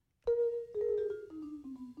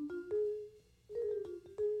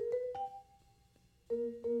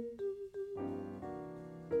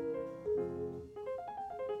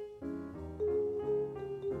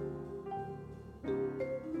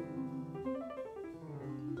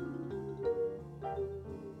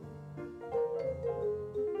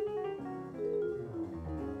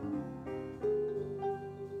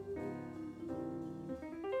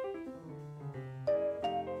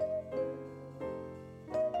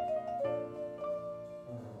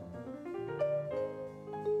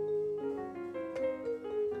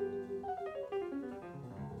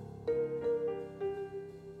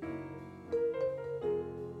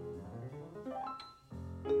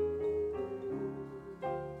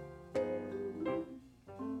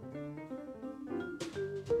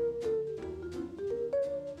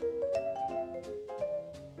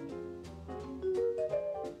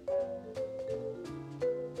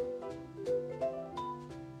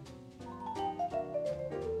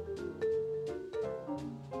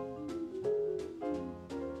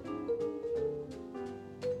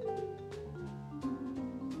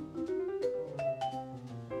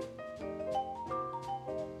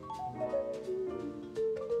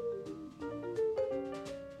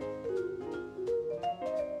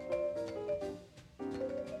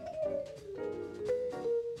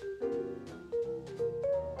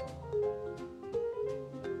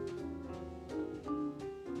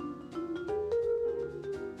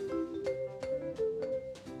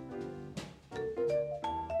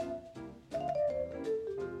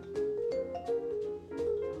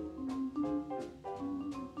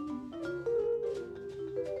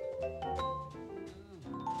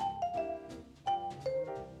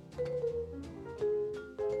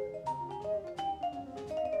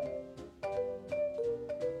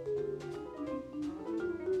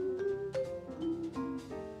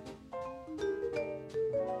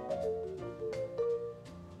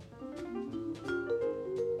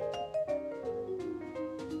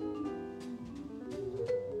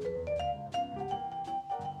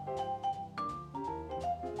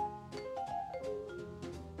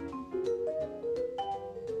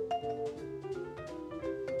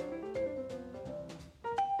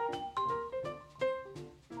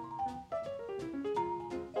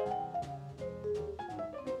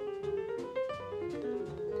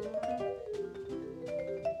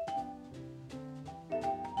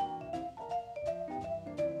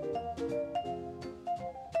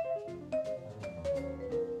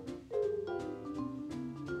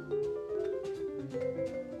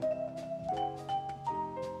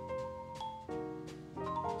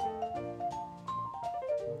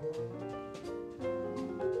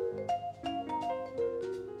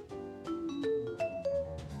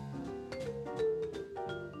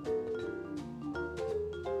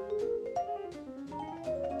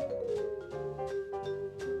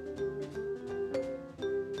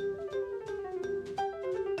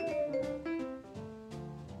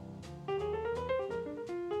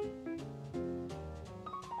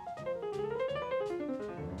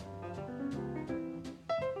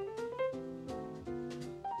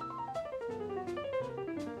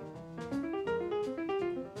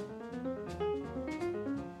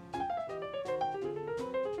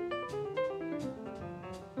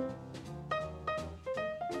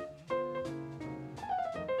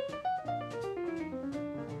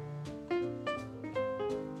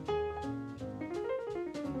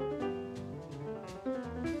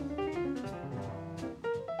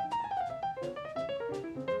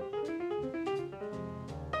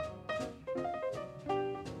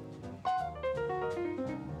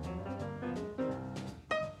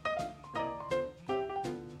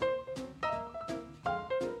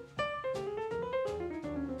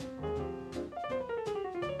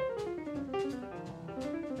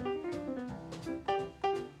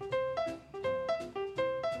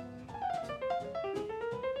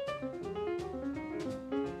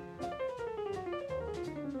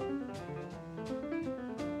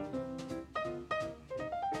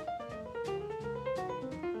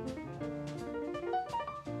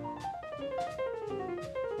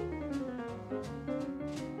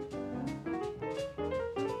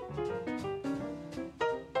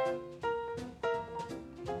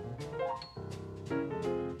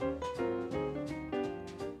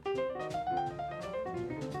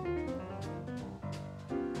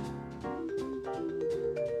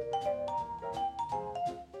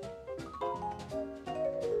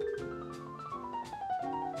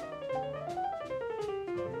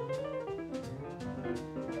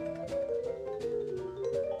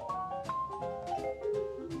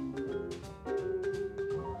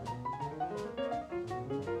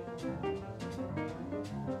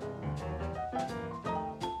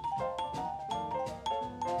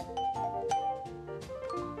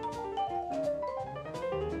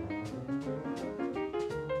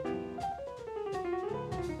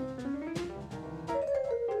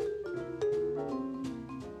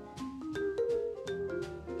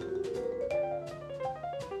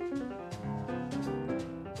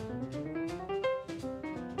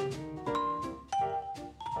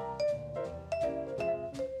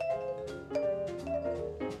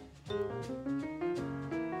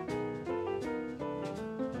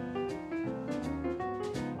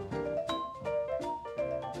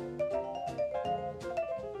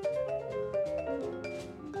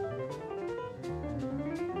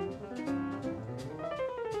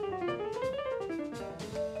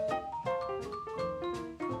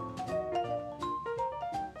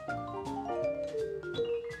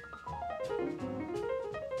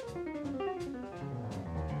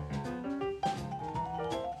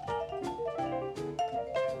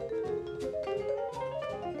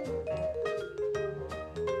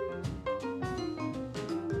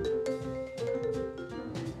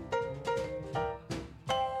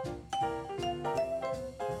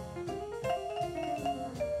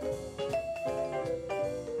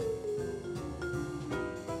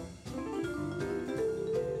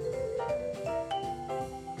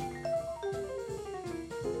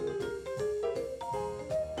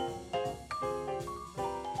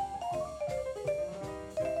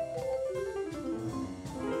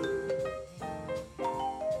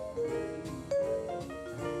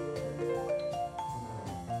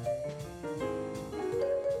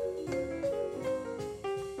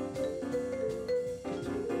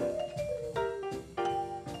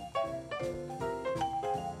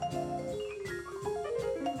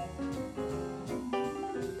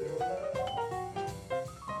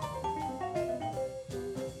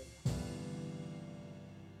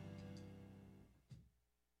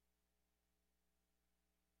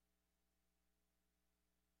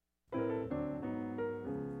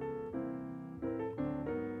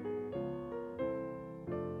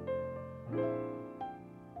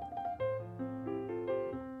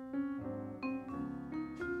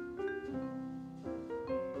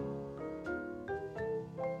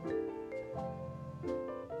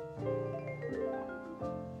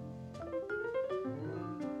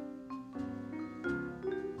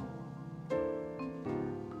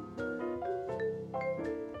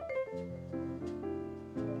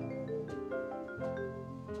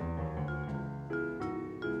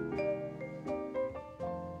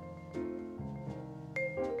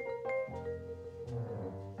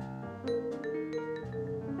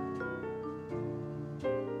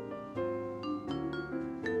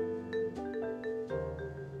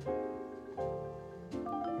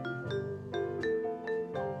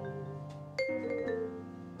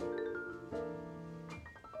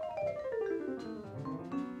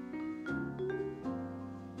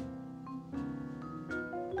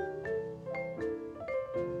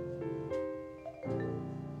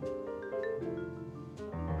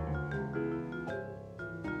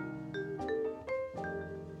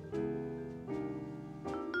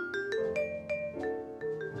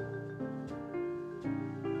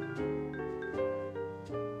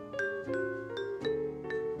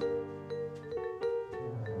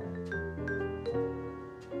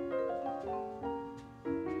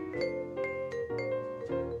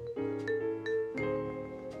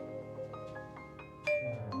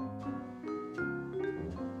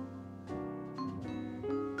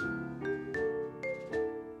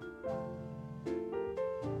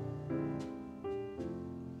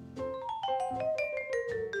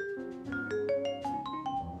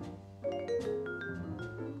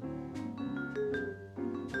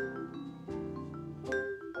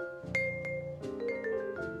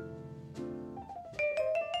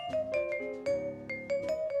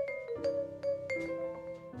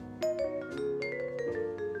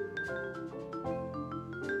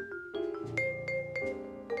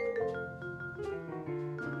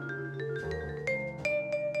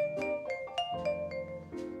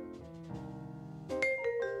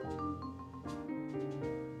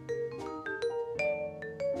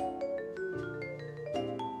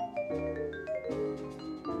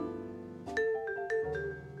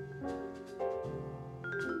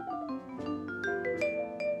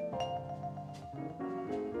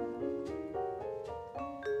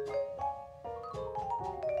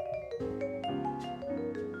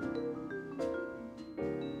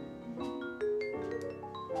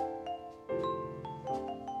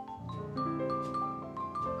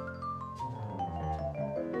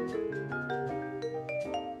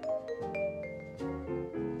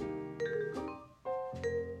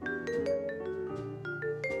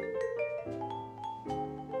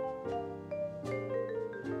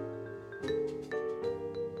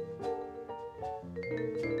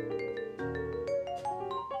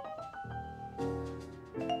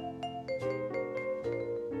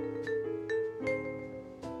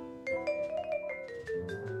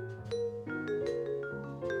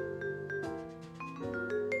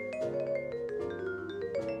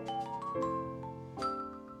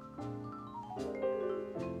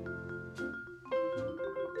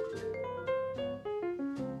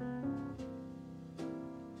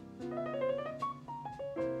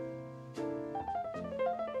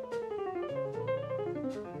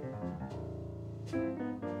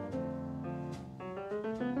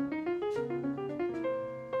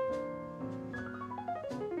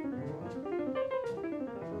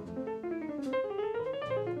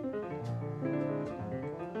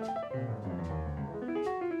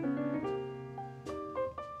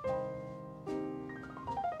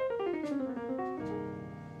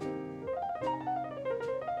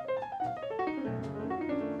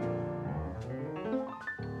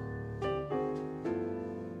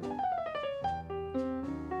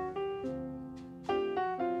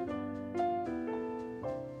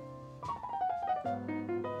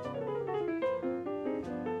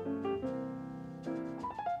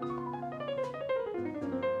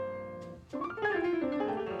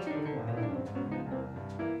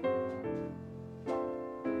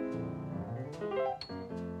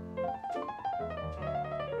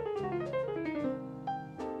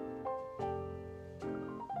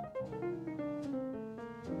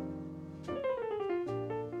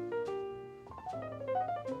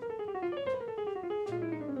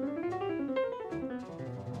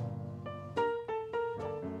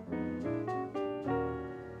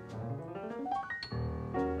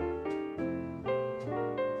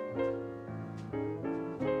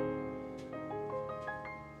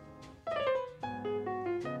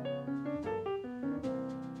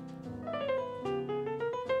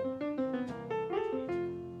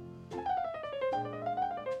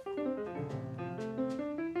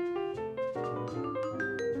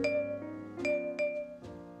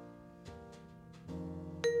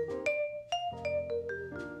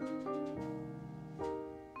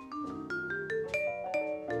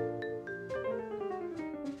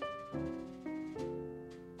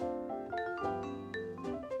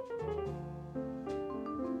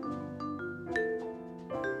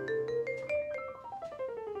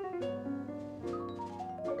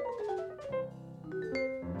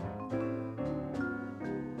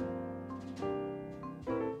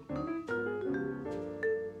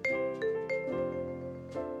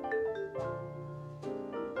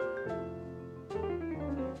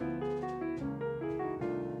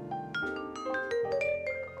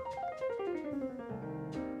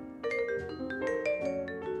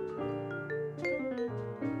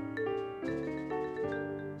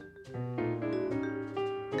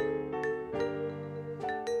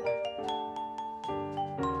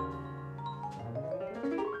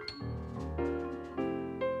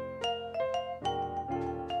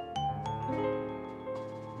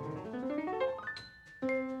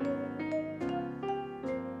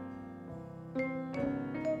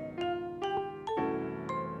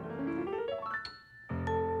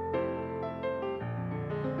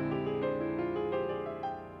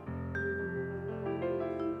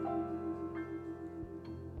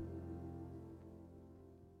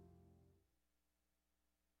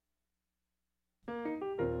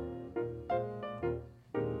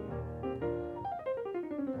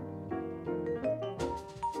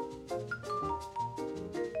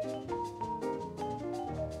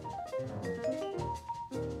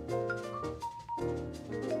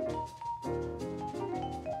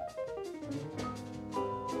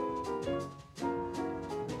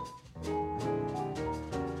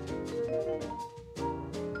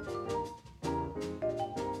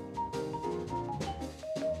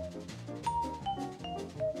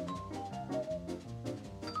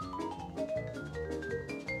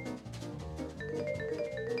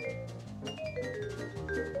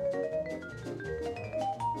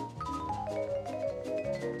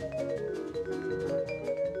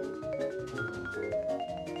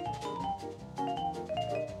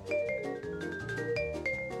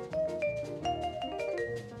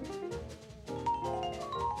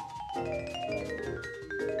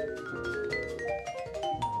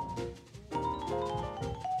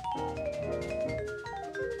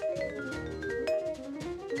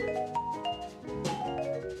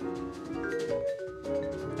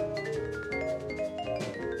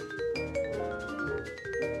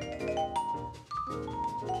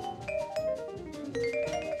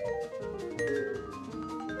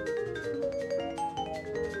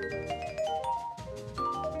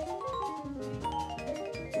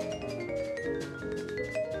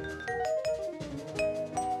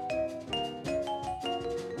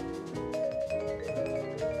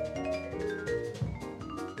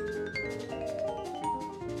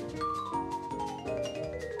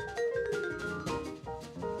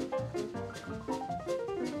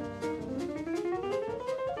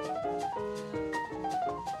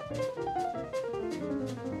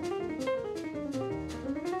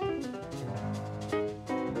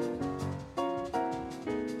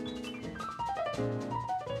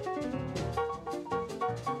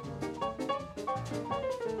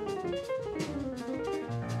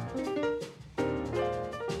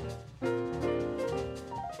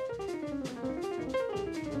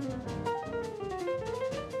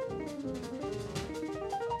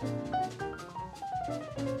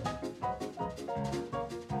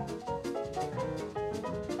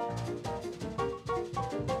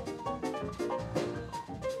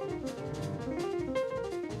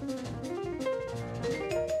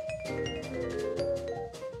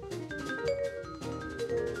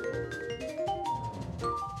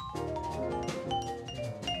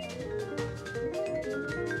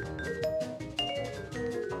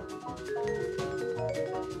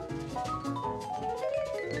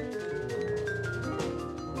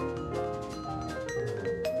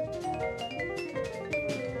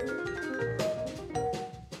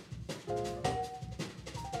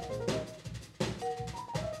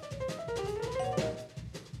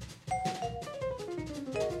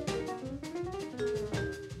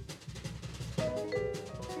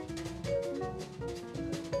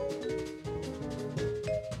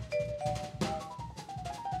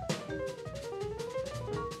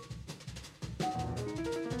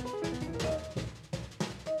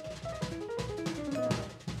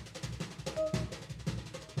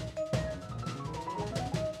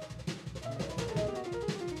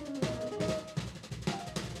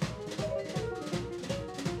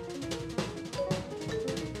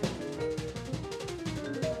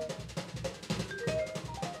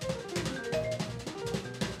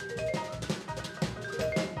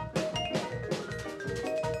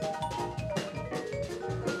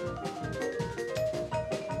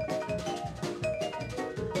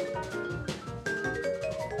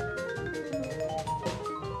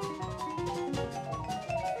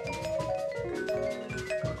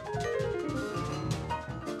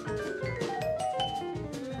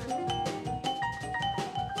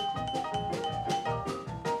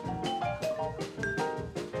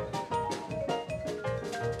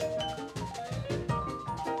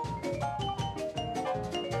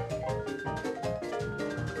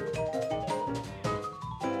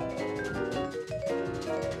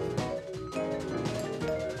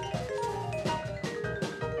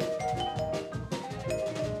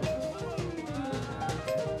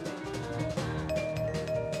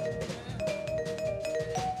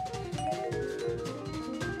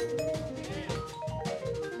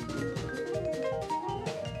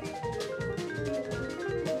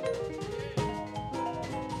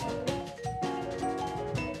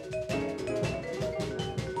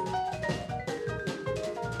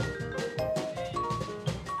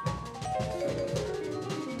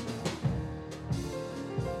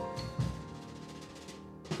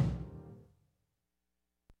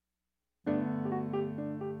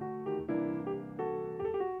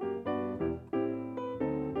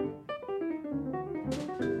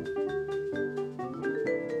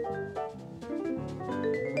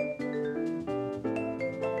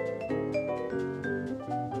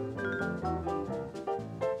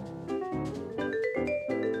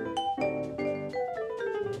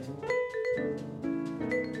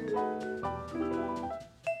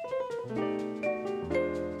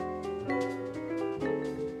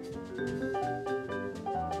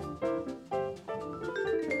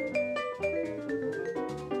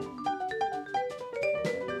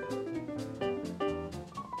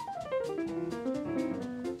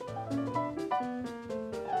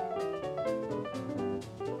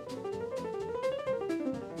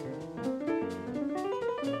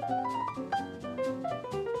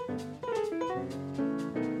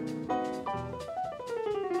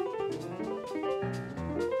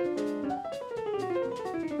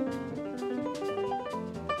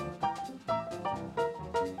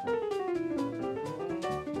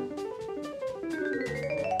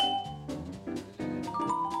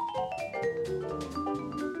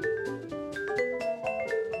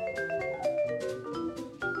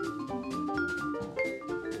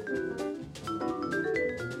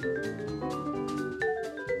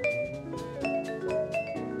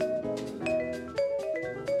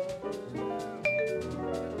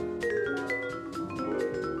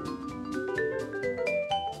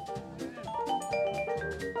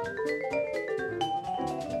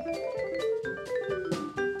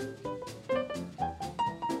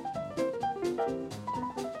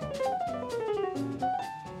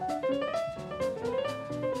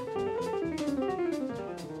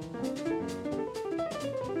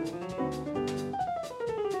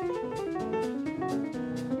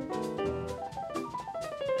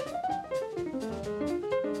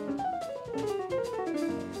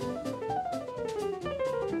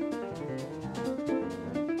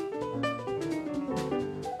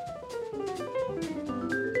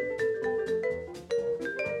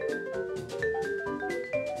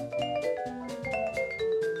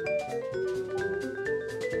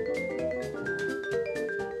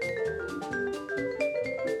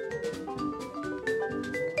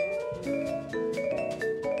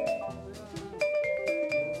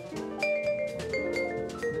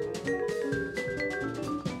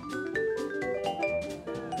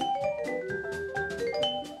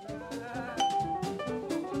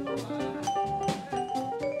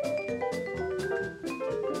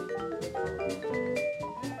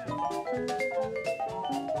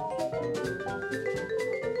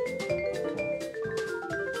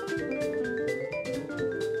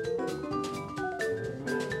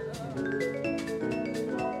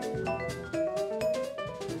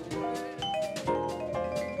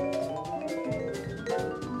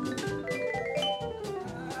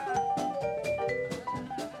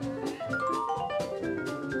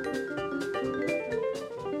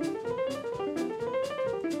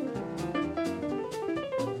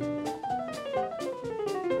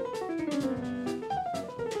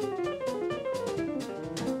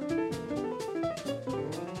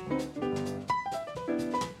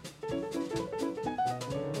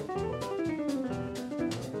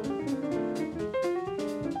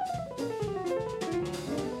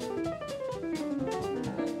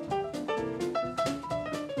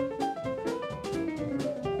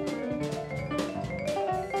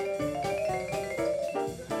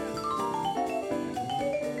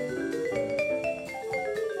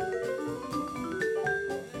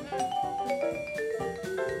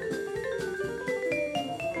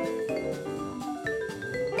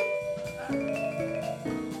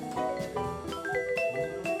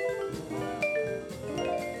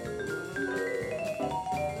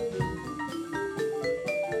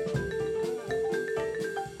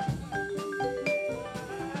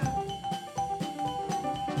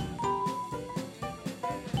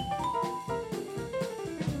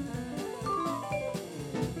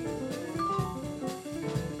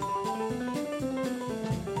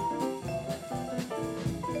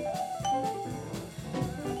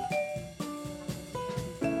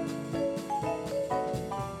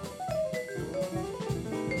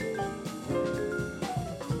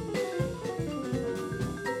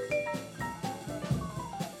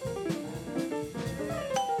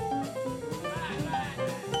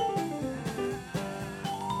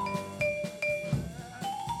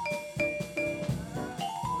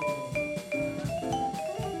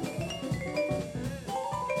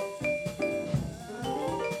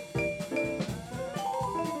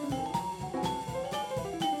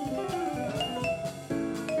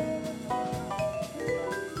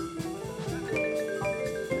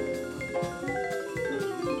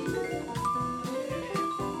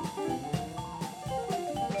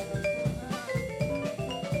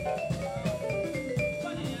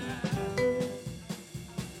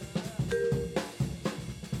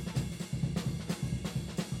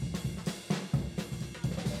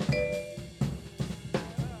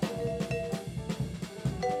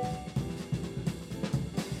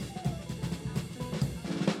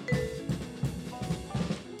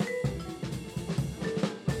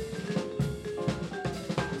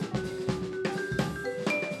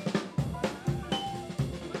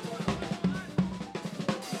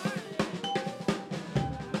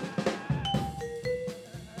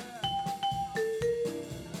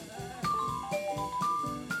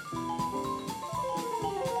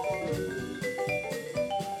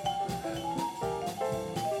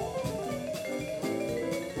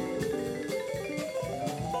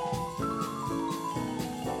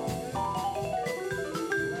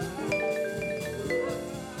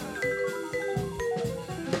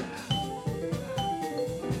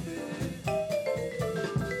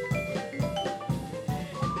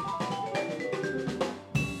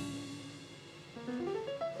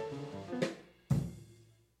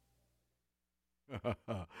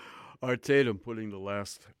 Art Tatum putting the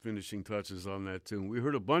last finishing touches on that tune. We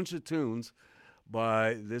heard a bunch of tunes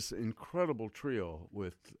by this incredible trio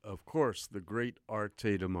with, of course, the great Art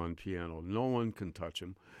Tatum on piano. No one can touch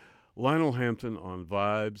him. Lionel Hampton on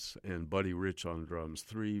vibes and Buddy Rich on drums.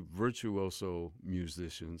 Three virtuoso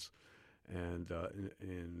musicians, and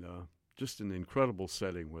in just an incredible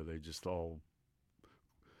setting where they just all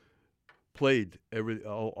played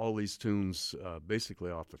all these tunes basically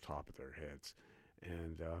off the top of their heads,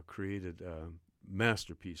 and created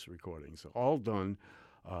masterpiece recordings. All done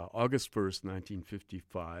August 1st,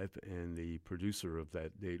 1955, and the producer of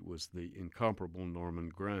that date was the incomparable Norman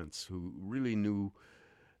Granz, who really knew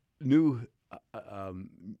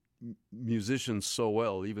musicians so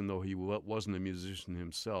well, even though he wasn't a musician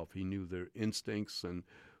himself. He knew their instincts and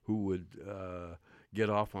who would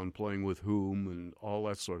get off on playing with whom and all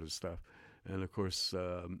that sort of stuff. And, of course,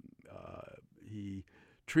 he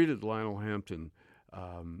treated Lionel Hampton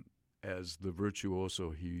as the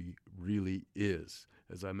virtuoso he really is.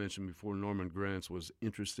 As I mentioned before, Norman Granz was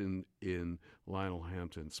interested in Lionel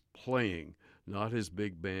Hampton's playing, not his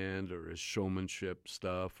big band or his showmanship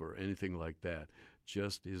stuff or anything like that,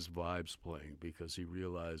 just his vibes playing, because he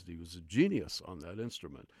realized he was a genius on that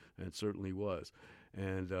instrument, and certainly was.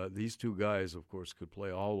 And these two guys, of course, could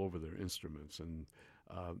play all over their instruments, and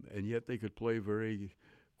yet they could play very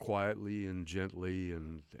quietly and gently,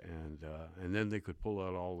 and then they could pull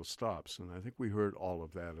out all the stops. And I think we heard all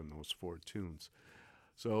of that in those four tunes.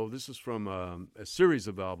 So this is from a series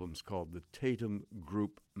of albums called the Tatum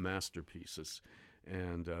Group Masterpieces,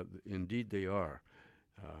 and indeed they are.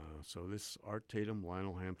 So this Art Tatum,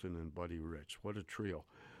 Lionel Hampton, and Buddy Rich. What a trio.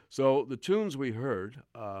 So the tunes we heard,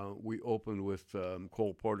 we opened with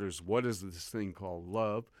Cole Porter's What Is This Thing Called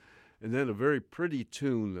Love, and then a very pretty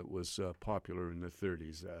tune that was popular in the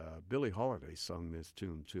 30s. Billie Holiday sung this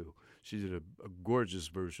tune, too. She did a gorgeous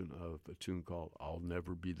version of a tune called I'll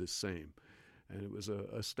Never Be the Same. And it was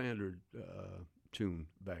a standard tune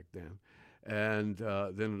back then. And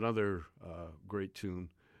then another great tune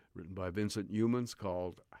written by Vincent Youmans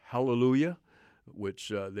called Hallelujah,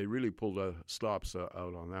 which they really pulled stops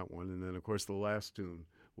out on that one. And then, of course, the last tune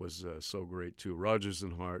was so great, too. Rodgers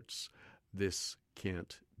and Hart's This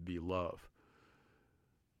Can't Be Love.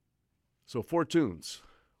 So 4 tunes.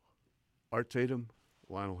 Art Tatum,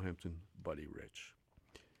 Lionel Hampton, Buddy Rich.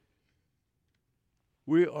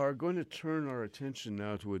 We are going to turn our attention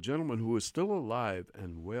now to a gentleman who is still alive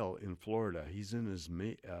and well in Florida. He's in his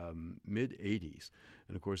mid-80s.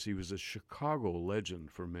 And, of course, he was a Chicago legend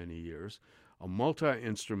for many years, a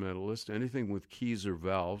multi-instrumentalist. Anything with keys or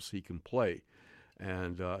valves he can play.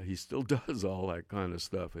 And he still does all that kind of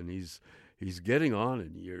stuff. And he's getting on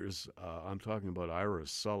in years. I'm talking about Ira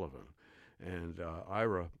Sullivan. And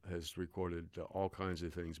Ira has recorded all kinds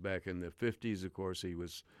of things. Back in the 50s, of course, he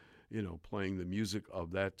was playing the music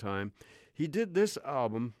of that time. He did this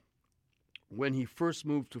album when he first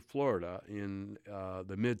moved to Florida in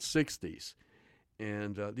the mid-'60s.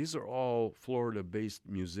 And these are all Florida-based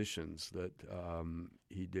musicians that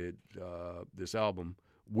he did this album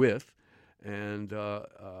with. And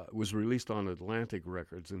it was released on Atlantic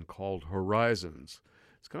Records and called Horizons.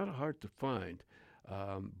 It's kind of hard to find.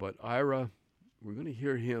 But Ira, we're going to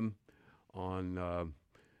hear him on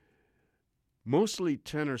mostly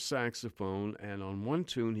tenor saxophone, and on one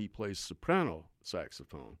tune he plays soprano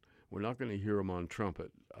saxophone. We're not going to hear him on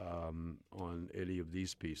trumpet on any of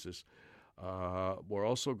these pieces. We're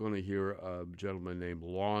also going to hear a gentleman named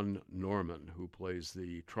Lon Norman, who plays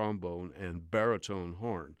the trombone and baritone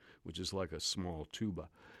horn, which is like a small tuba.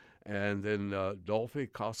 And then Dolphy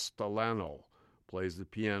Castellano plays the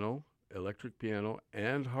piano, electric piano,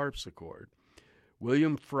 and harpsichord.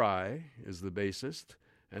 William Fry is the bassist,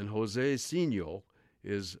 and Jose Sino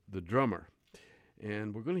is the drummer.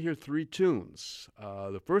 And we're going to hear 3 tunes.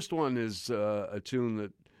 The first one is a tune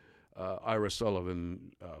that Ira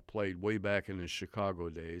Sullivan played way back in his Chicago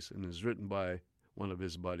days, and is written by one of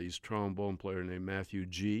his buddies, trombone player named Matthew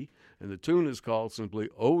G. And the tune is called simply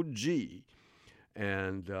O.G.,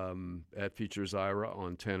 and that features Ira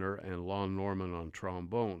on tenor and Lon Norman on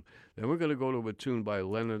trombone. Then we're going to go to a tune by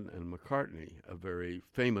Lennon and McCartney, a very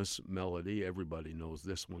famous melody. Everybody knows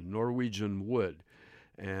this one, Norwegian Wood.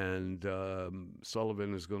 And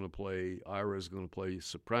Sullivan is going to play, Ira is going to play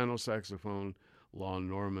soprano saxophone, Lon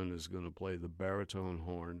Norman is going to play the baritone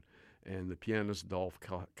horn, and the pianist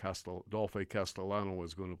Dolphy Castellano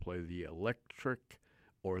is going to play the electric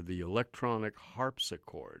or the electronic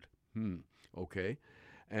harpsichord. Okay.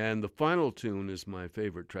 And the final tune is my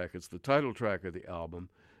favorite track. It's the title track of the album,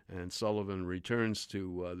 and Sullivan returns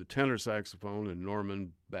to the tenor saxophone and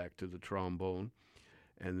Norman back to the trombone.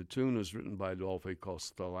 and the tune is written by Adolfo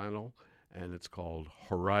Castellano, and it's called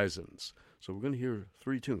Horizons. So we're going to hear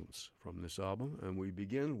 3 tunes from this album, and we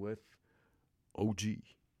begin with OG.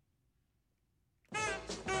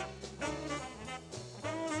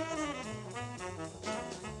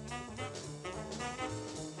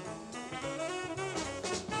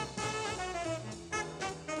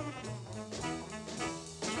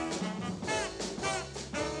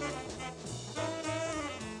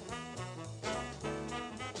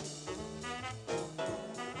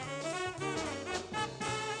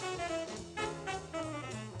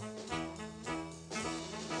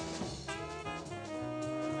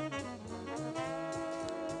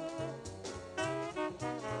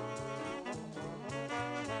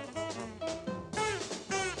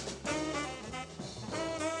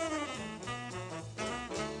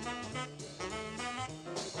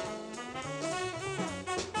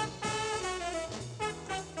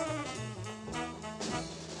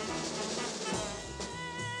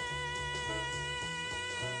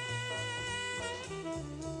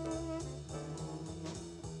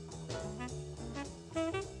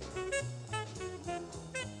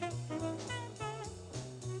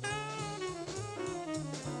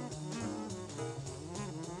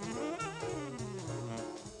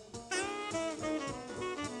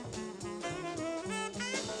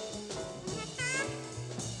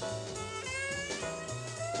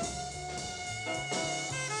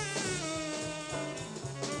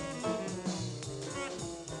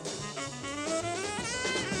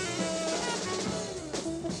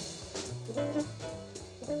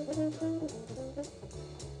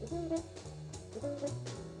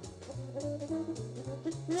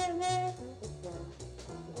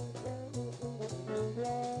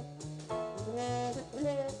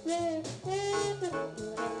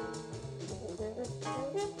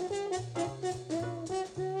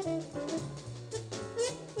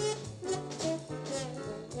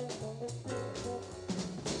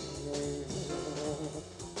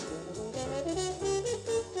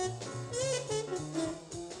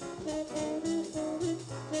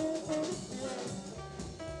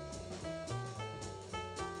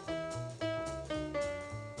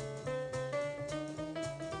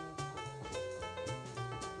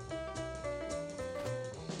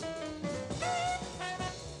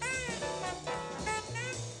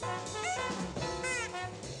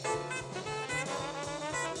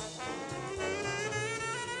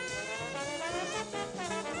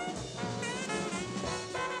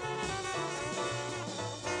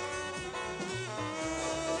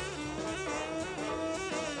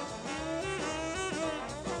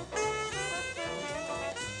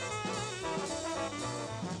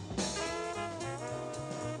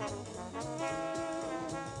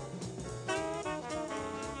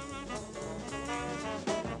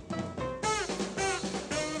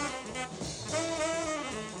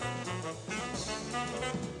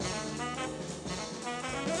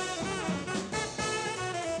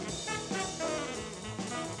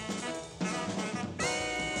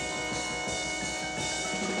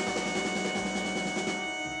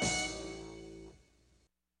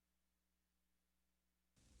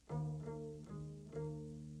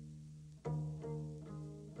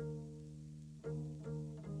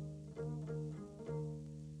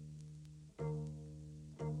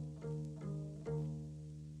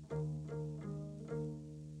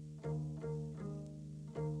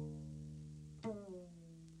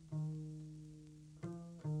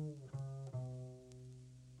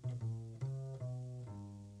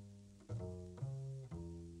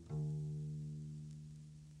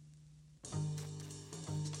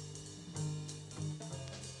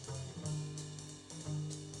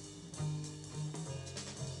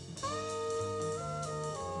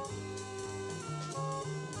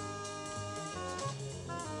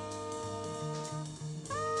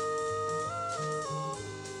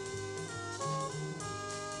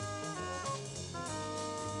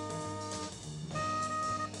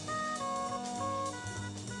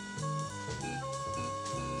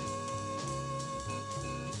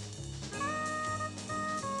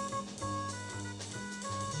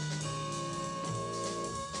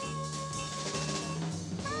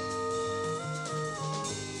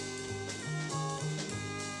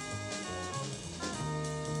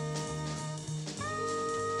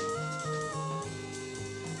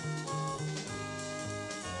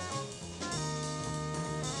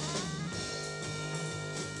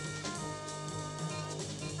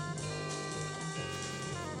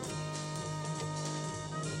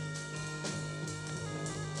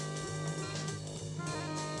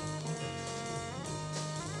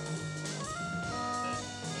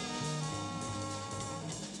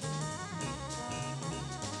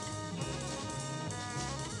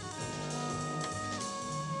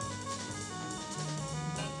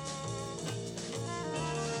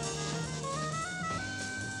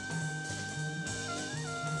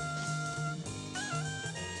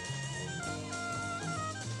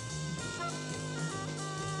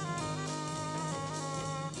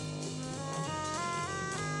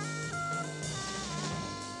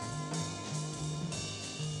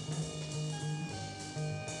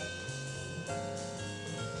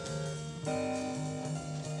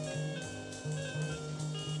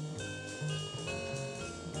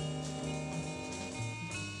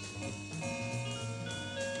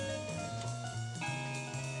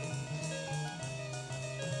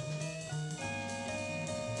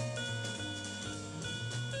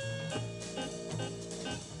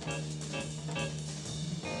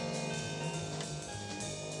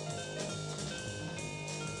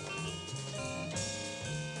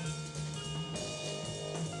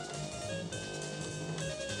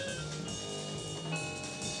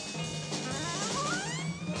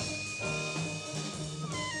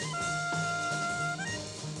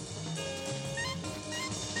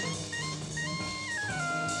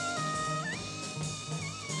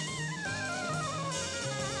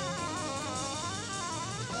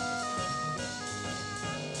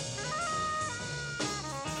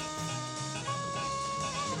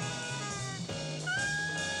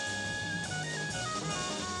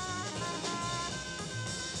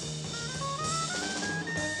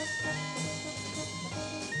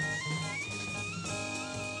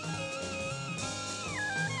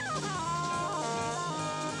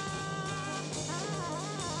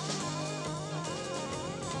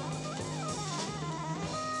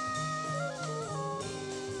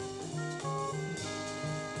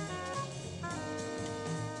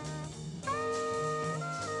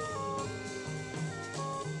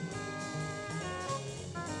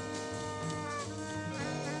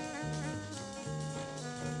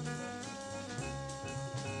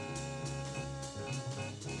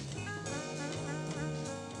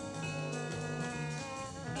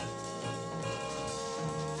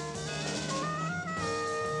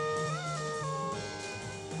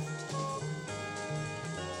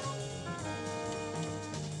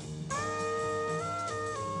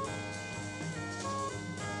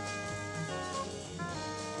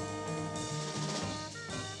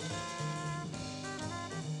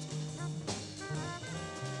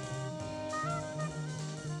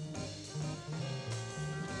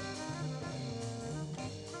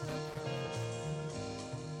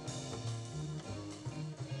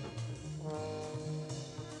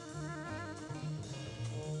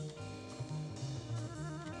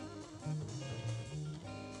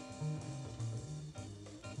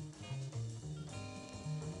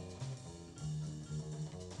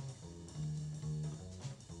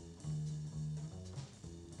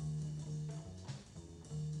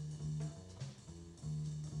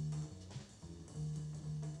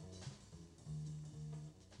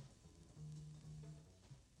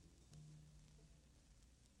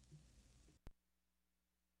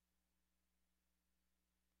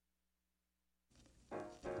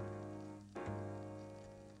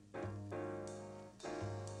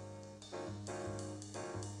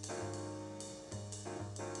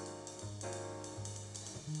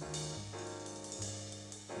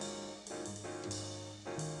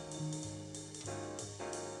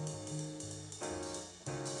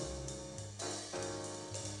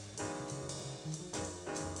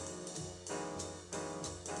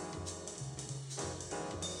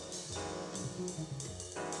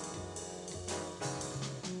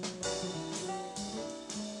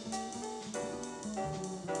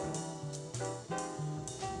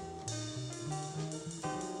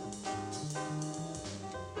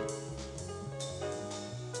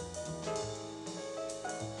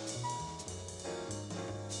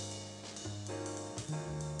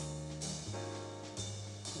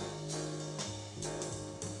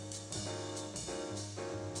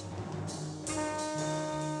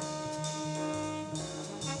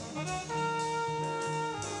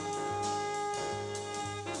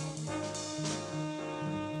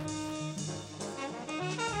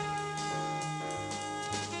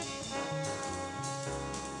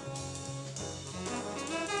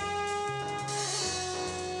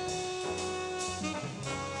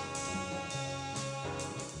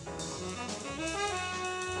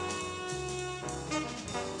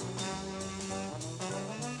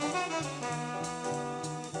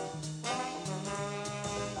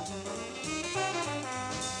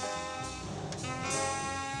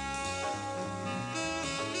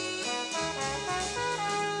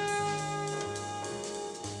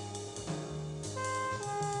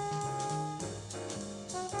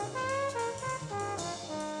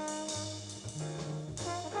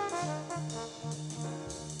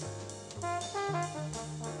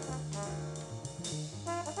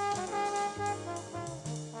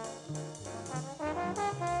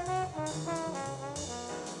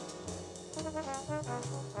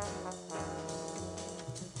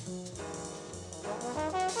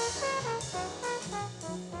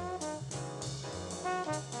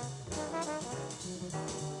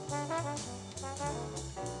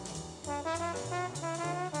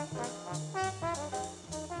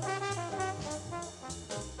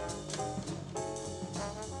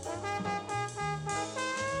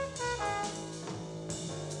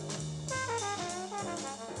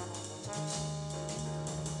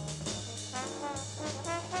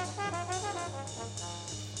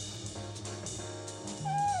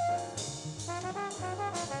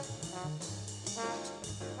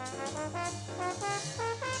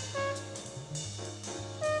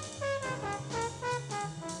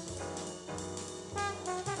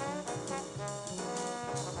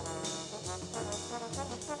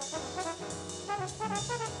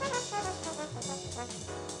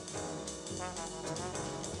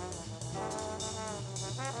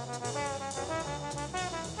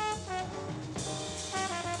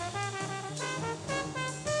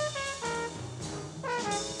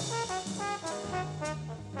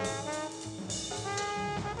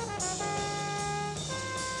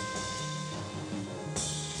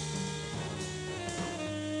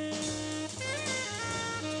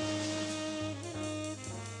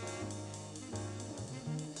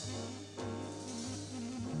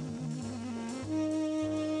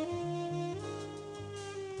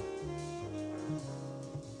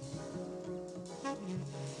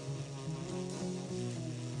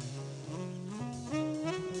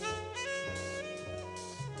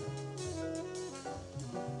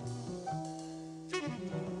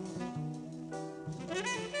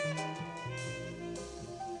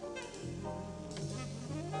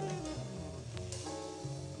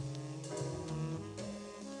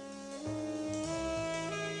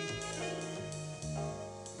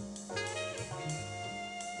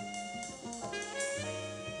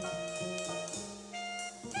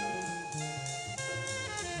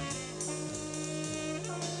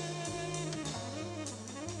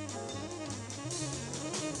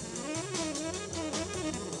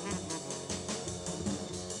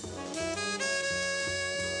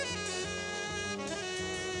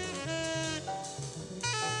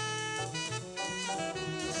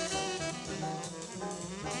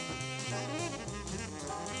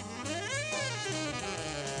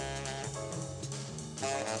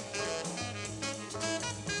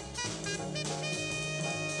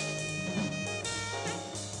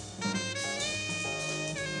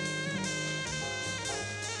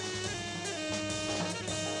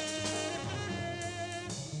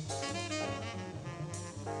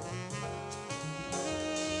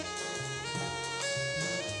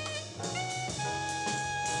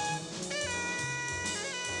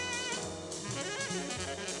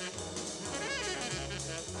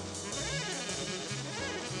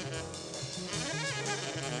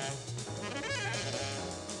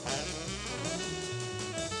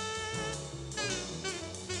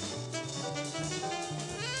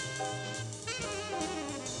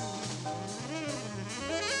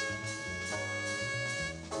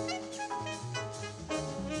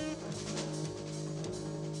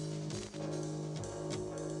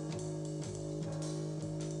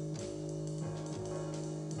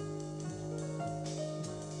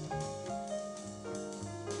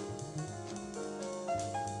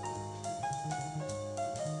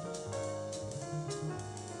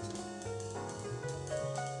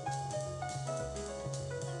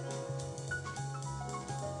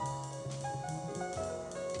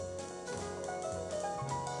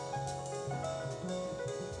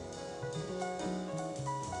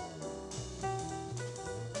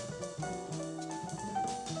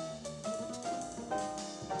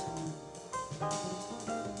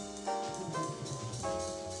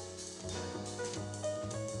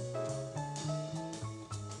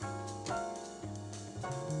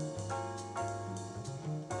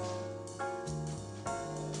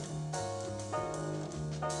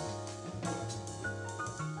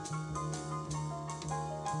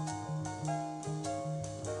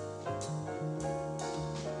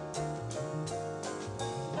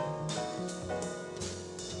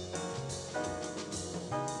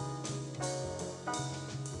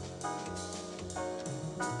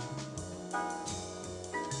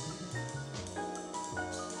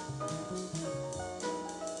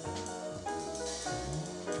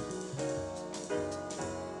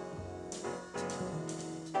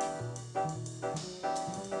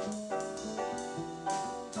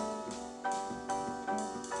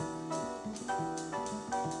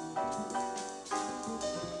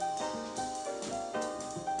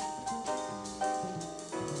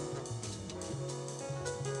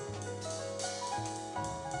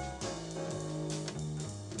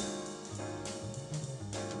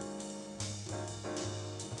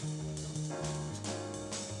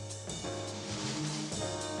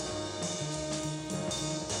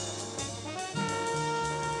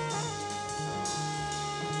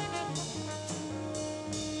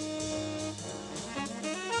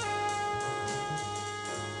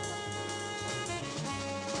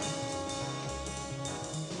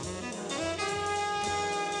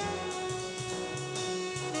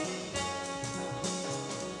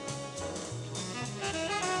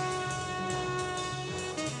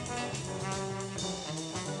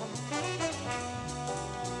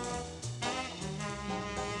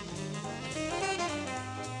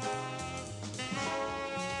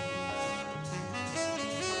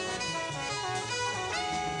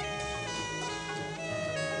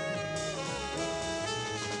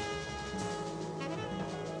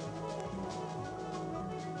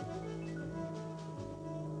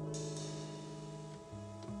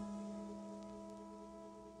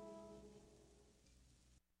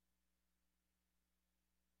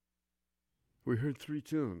 We heard three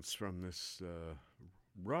tunes from this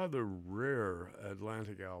rather rare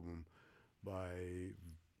Atlantic album by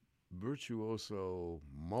virtuoso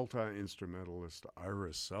multi-instrumentalist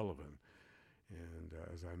Ira Sullivan. And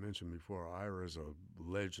as I mentioned before, Ira is a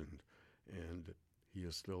legend, and he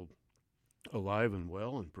is still alive and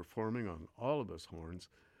well and performing on all of his horns.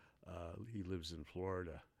 He lives in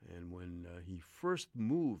Florida, and when he first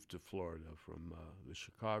moved to Florida from the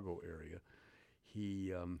Chicago area,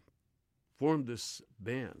 he formed this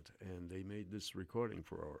band, and they made this recording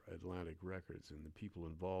for Atlantic Records. And the people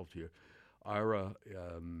involved here, Ira,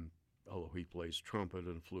 although he plays trumpet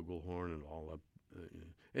and flugelhorn and all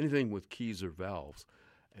anything with keys or valves,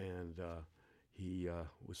 and he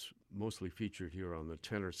was mostly featured here on the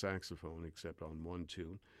tenor saxophone, except on one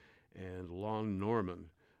tune. And Lon Norman,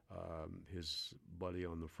 his buddy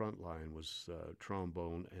on the front line, was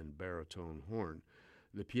trombone and baritone horn.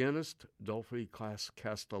 The pianist, Dolphy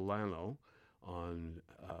Castellano, on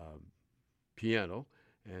piano,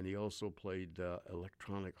 and he also played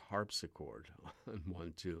electronic harpsichord on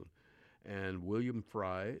one tune. And William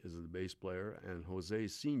Fry is the bass player, and Jose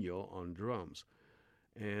Sino on drums.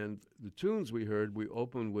 And the tunes we heard, we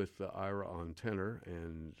opened with Ira on tenor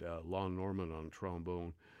and Lon Norman on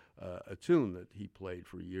trombone, a tune that he played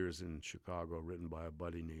for years in Chicago, written by a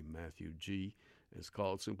buddy named Matthew G. It's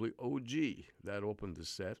called simply OG. That opened the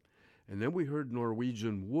set. And then we heard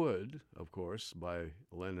Norwegian Wood, of course, by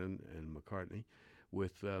Lennon and McCartney,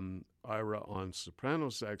 with Ira on soprano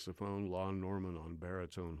saxophone, Lon Norman on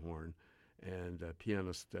baritone horn, and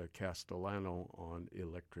pianist Castellano on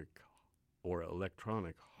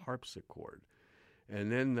electronic harpsichord.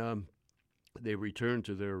 And then they returned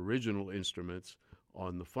to their original instruments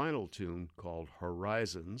on the final tune called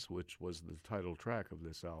Horizons, which was the title track of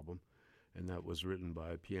this album, and that was written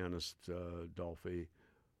by pianist Dolphy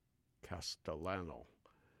Castellano.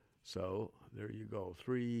 So there you go,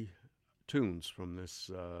 three tunes from this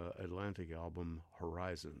Atlantic album,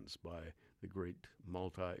 Horizons, by the great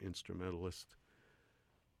multi-instrumentalist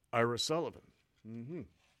Ira Sullivan. Mm-hmm.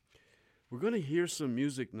 We're going to hear some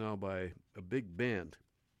music now by a big band.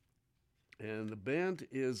 And the band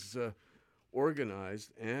is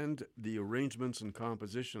organized, and the arrangements and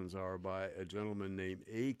compositions are by a gentleman named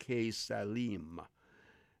A.K. Salim.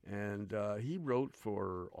 And he wrote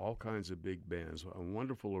for all kinds of big bands, a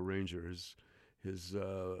wonderful arranger. His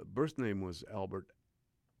birth name was Albert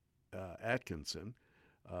Atkinson,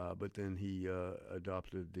 but then he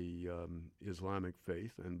adopted the Islamic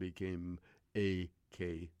faith and became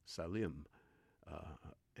A.K. Salim.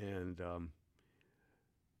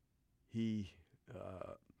 He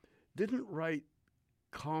didn't write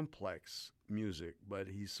complex music, but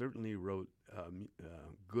he certainly wrote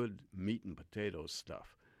good meat and potatoes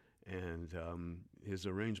stuff. And his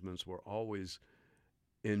arrangements were always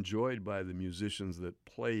enjoyed by the musicians that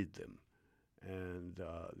played them. And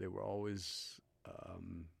they were always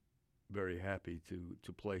very happy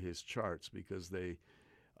to play his charts because they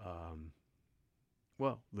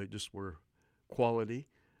just were quality.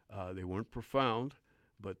 They weren't profound,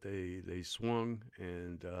 but they swung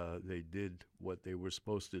and they did what they were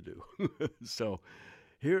supposed to do. So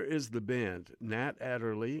here is the band: Nat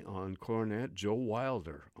Adderley on cornet, Joe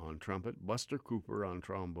Wilder on trumpet, Buster Cooper on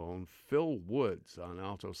trombone, Phil Woods on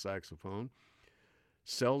alto saxophone,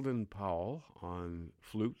 Selden Powell on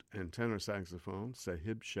flute and tenor saxophone,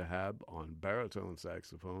 Sahib Shahab on baritone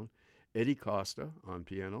saxophone, Eddie Costa on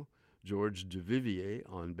piano, George Duvivier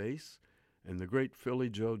on bass, and the great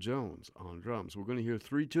Philly Joe Jones on drums. We're going to hear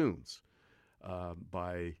three tunes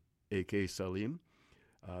by A.K. Salim.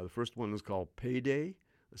 The first one is called Payday,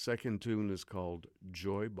 the second tune is called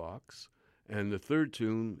Joy Box, and the third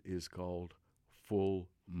tune is called Full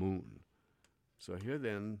Moon. So here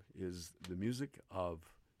then is the music of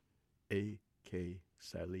A.K.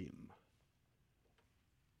 Salim.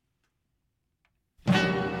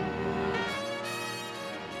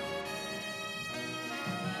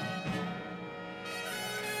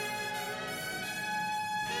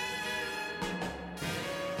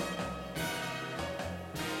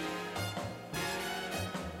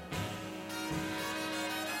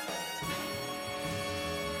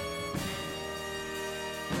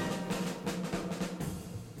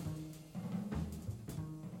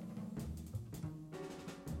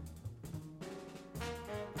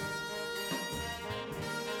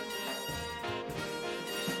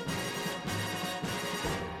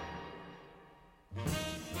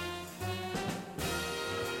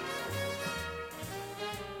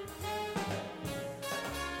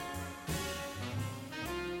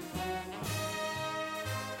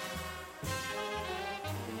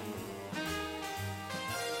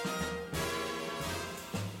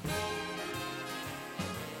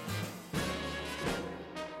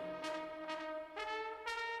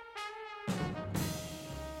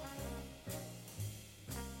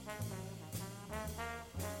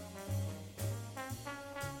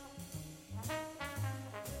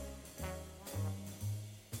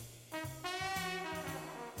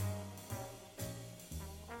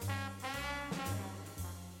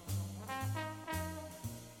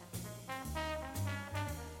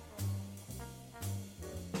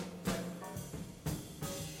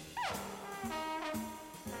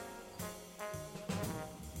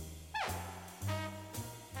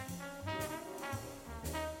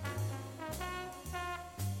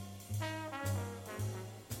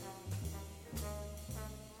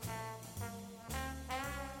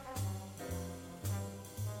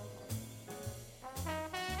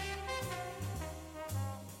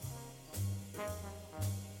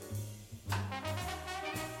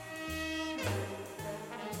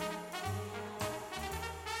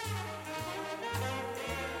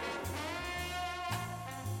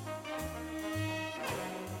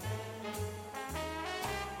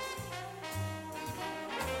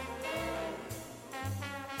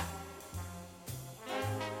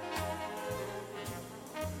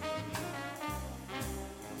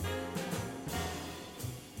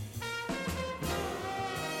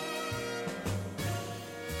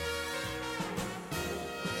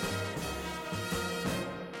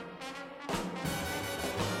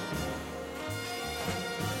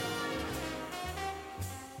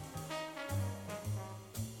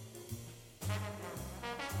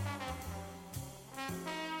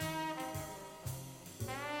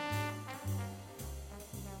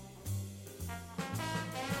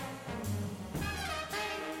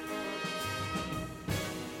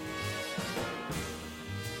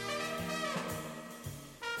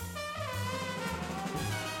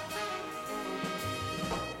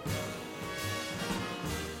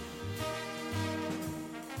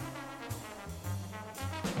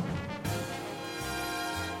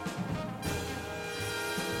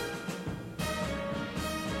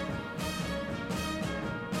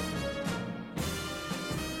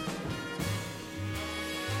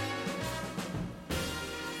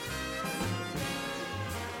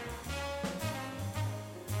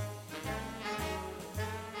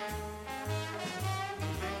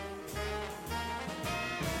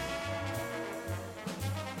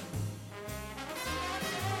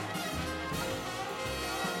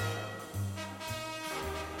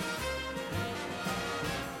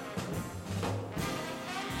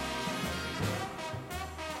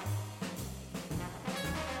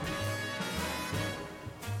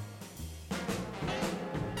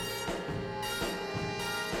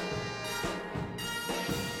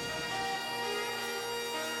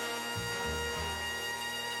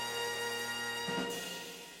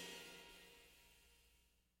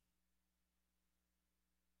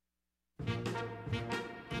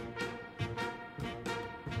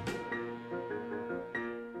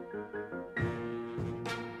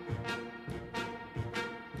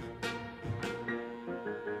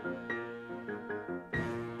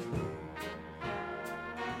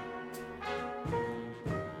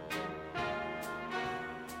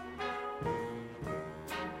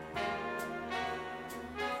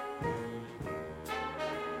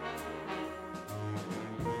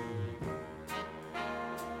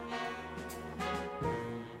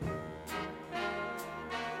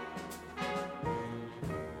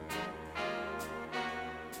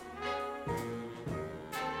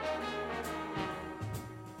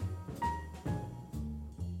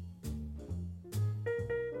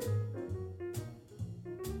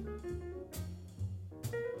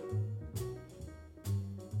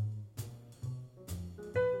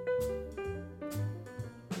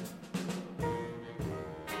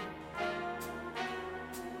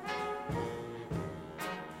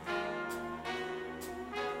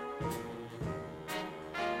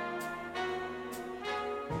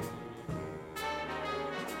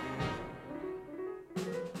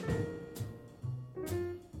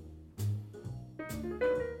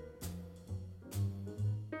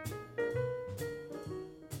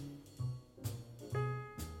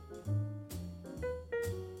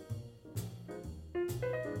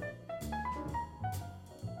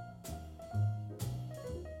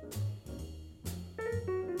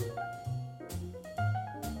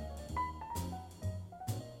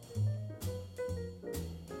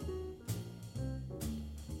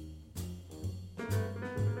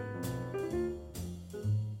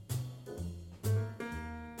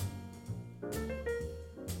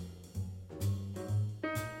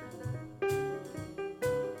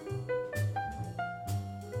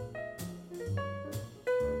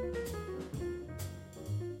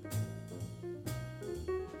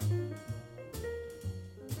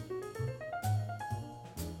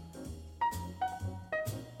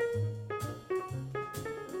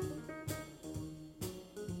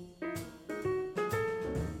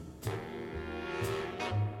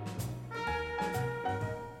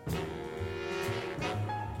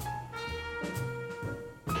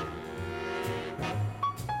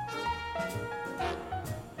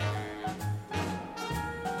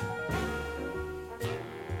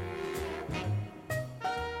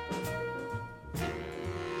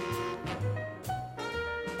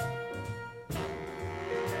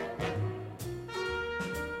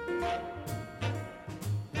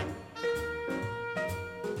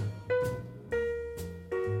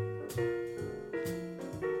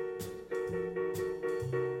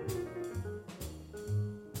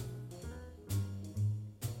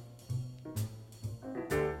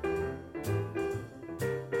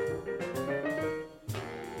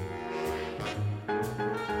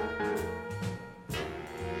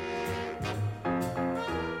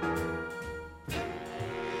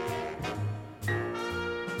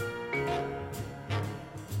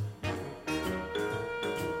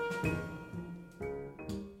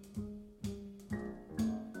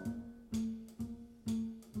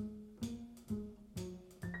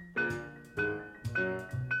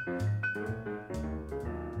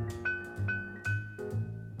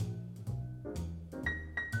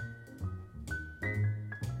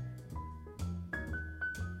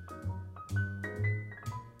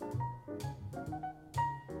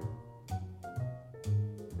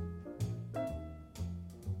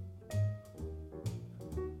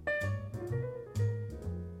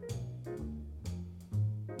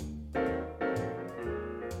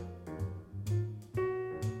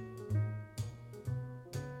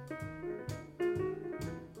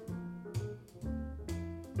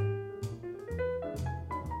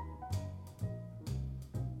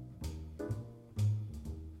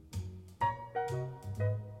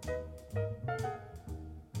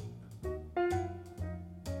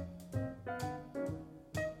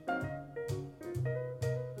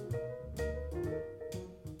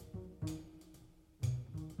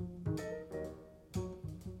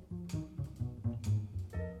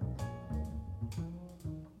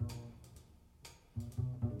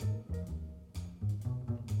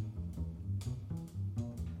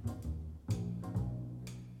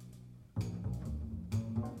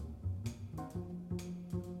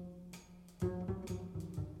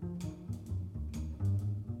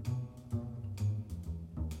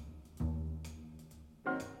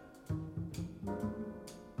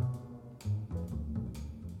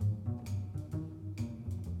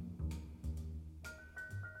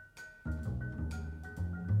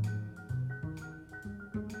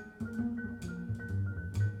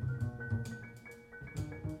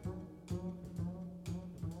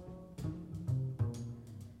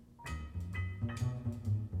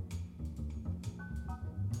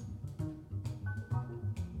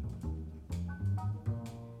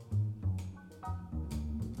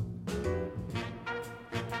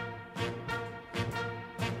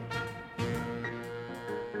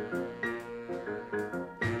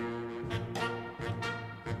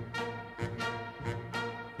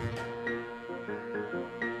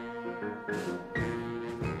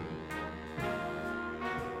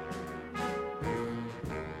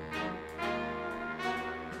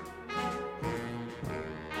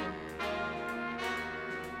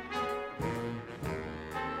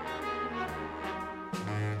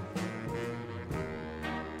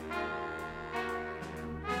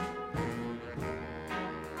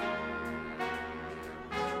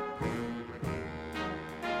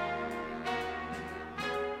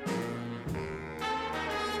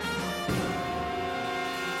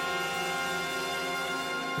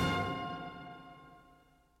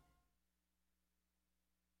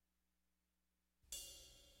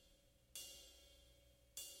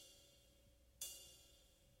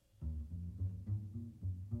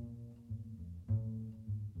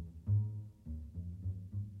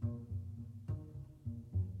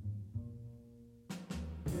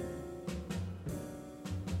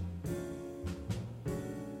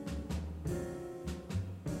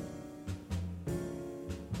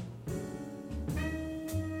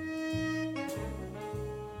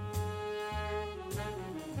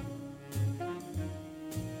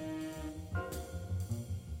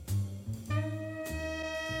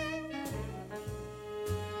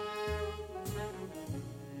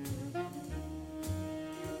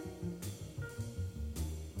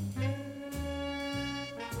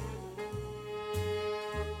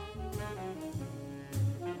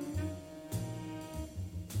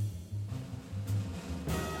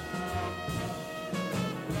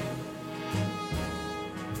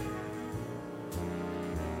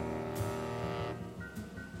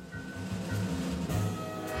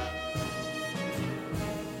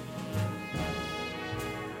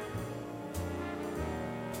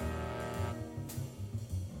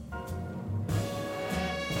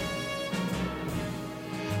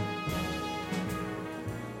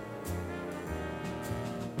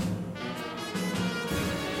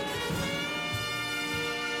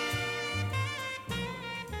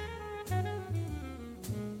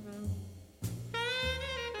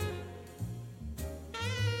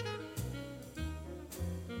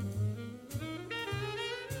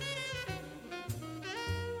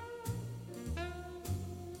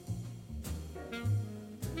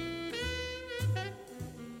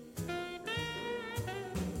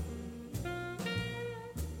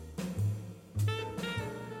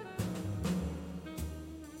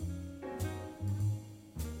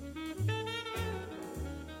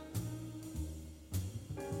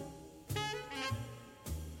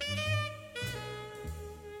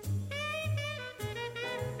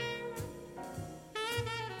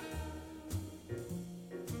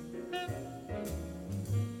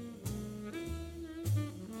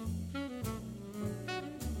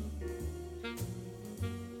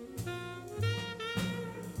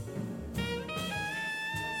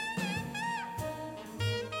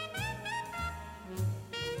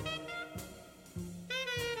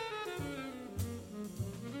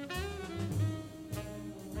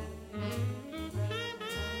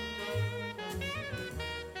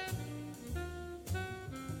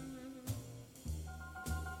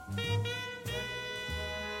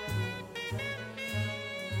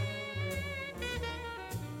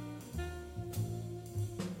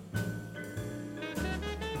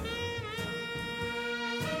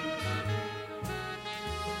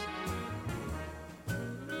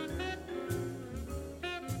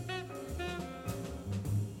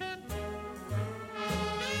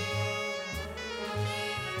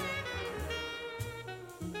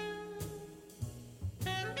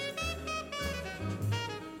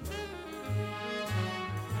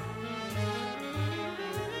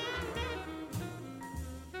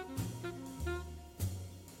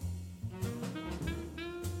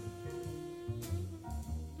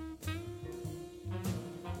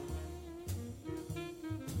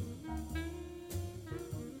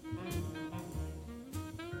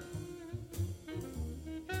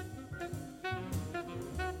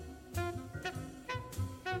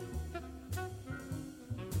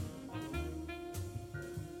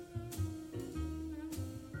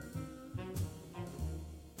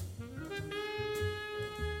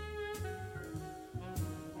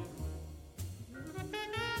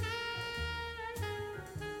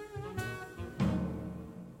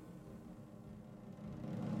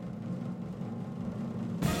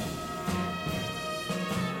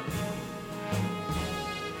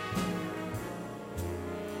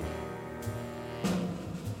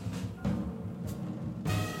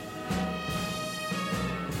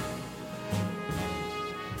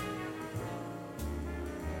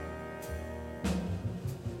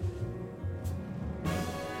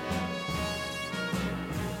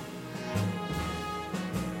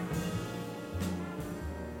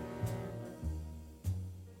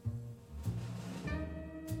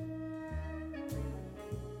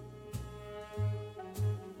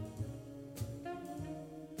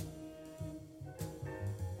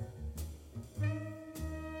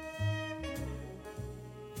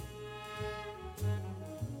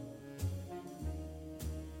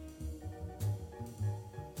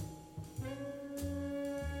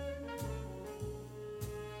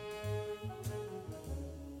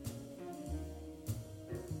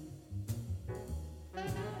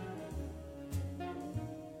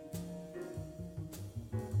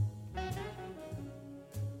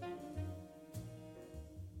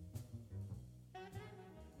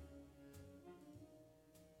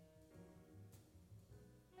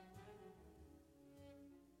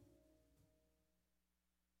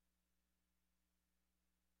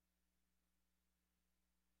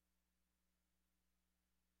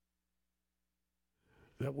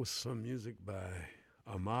 That was some music by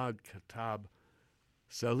Ahmad Khattab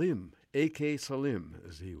Salim, A.K. Salim,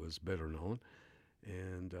 as he was better known.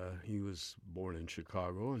 And he was born in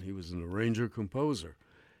Chicago, and he was an arranger-composer.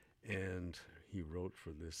 And he wrote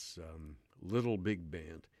for this little big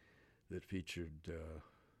band that featured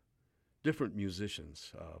different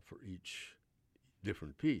musicians for each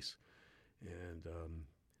different piece. And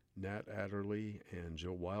Nat Adderley and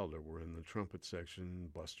Joe Wilder were in the trumpet section,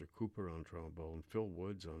 Buster Cooper on trombone, Phil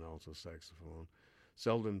Woods on alto saxophone,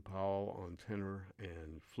 Selden Powell on tenor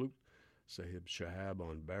and flute, Sahib Shahab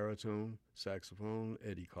on baritone saxophone,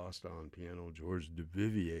 Eddie Costa on piano, George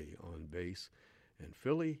Duvivier on bass, and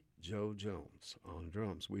Philly Joe Jones on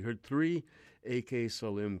drums. We heard 3 A.K.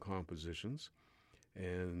 Salim compositions,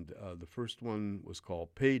 and the first one was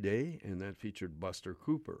called Payday, and that featured Buster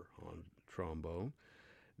Cooper on trombone.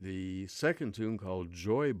 The second tune, called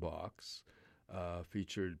Joy Box,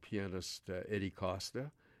 featured pianist Eddie Costa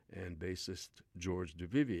and bassist George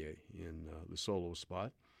Duvivier in the solo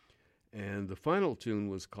spot. And the final tune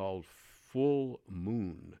was called Full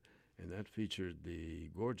Moon, and that featured the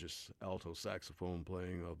gorgeous alto saxophone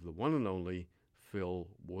playing of the one and only Phil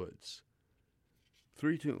Woods.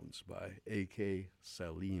 3 tunes by A.K.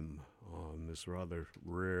 Salim on this rather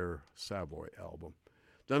rare Savoy album,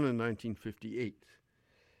 done in 1958.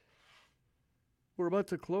 We're about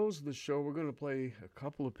to close the show. We're going to play a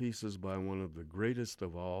couple of pieces by one of the greatest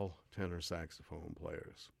of all tenor saxophone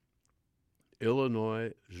players,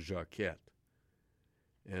 Illinois Jacquet.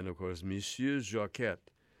 And, of course, Monsieur Jacquet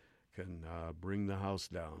can bring the house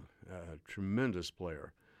down, a tremendous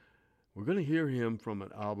player. We're going to hear him from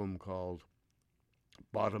an album called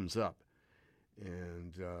Bottoms Up.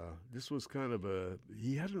 And this was kind of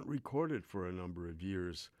he hadn't recorded for a number of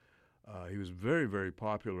years. He was very, very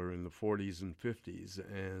popular in the 40s and 50s.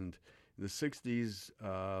 And in the 60s,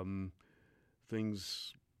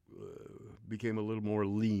 things became a little more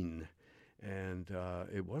lean. And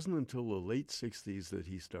it wasn't until the late 60s that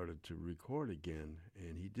he started to record again.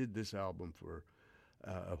 And he did this album for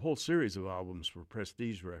a whole series of albums for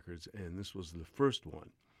Prestige Records, and this was the first one.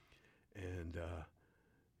 And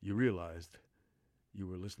you realized you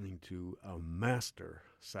were listening to a master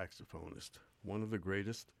saxophonist, one of the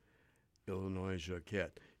greatest, Illinois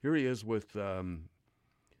Jacquet. Here he is with a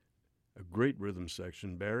great rhythm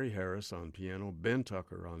section, Barry Harris on piano, Ben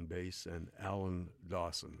Tucker on bass, and Alan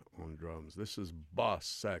Dawson on drums. This is boss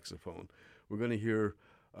saxophone. We're going to hear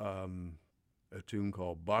a tune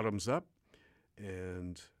called Bottoms Up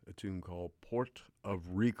and a tune called Port of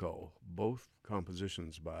Rico, both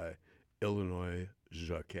compositions by Illinois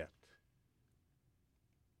Jacquet.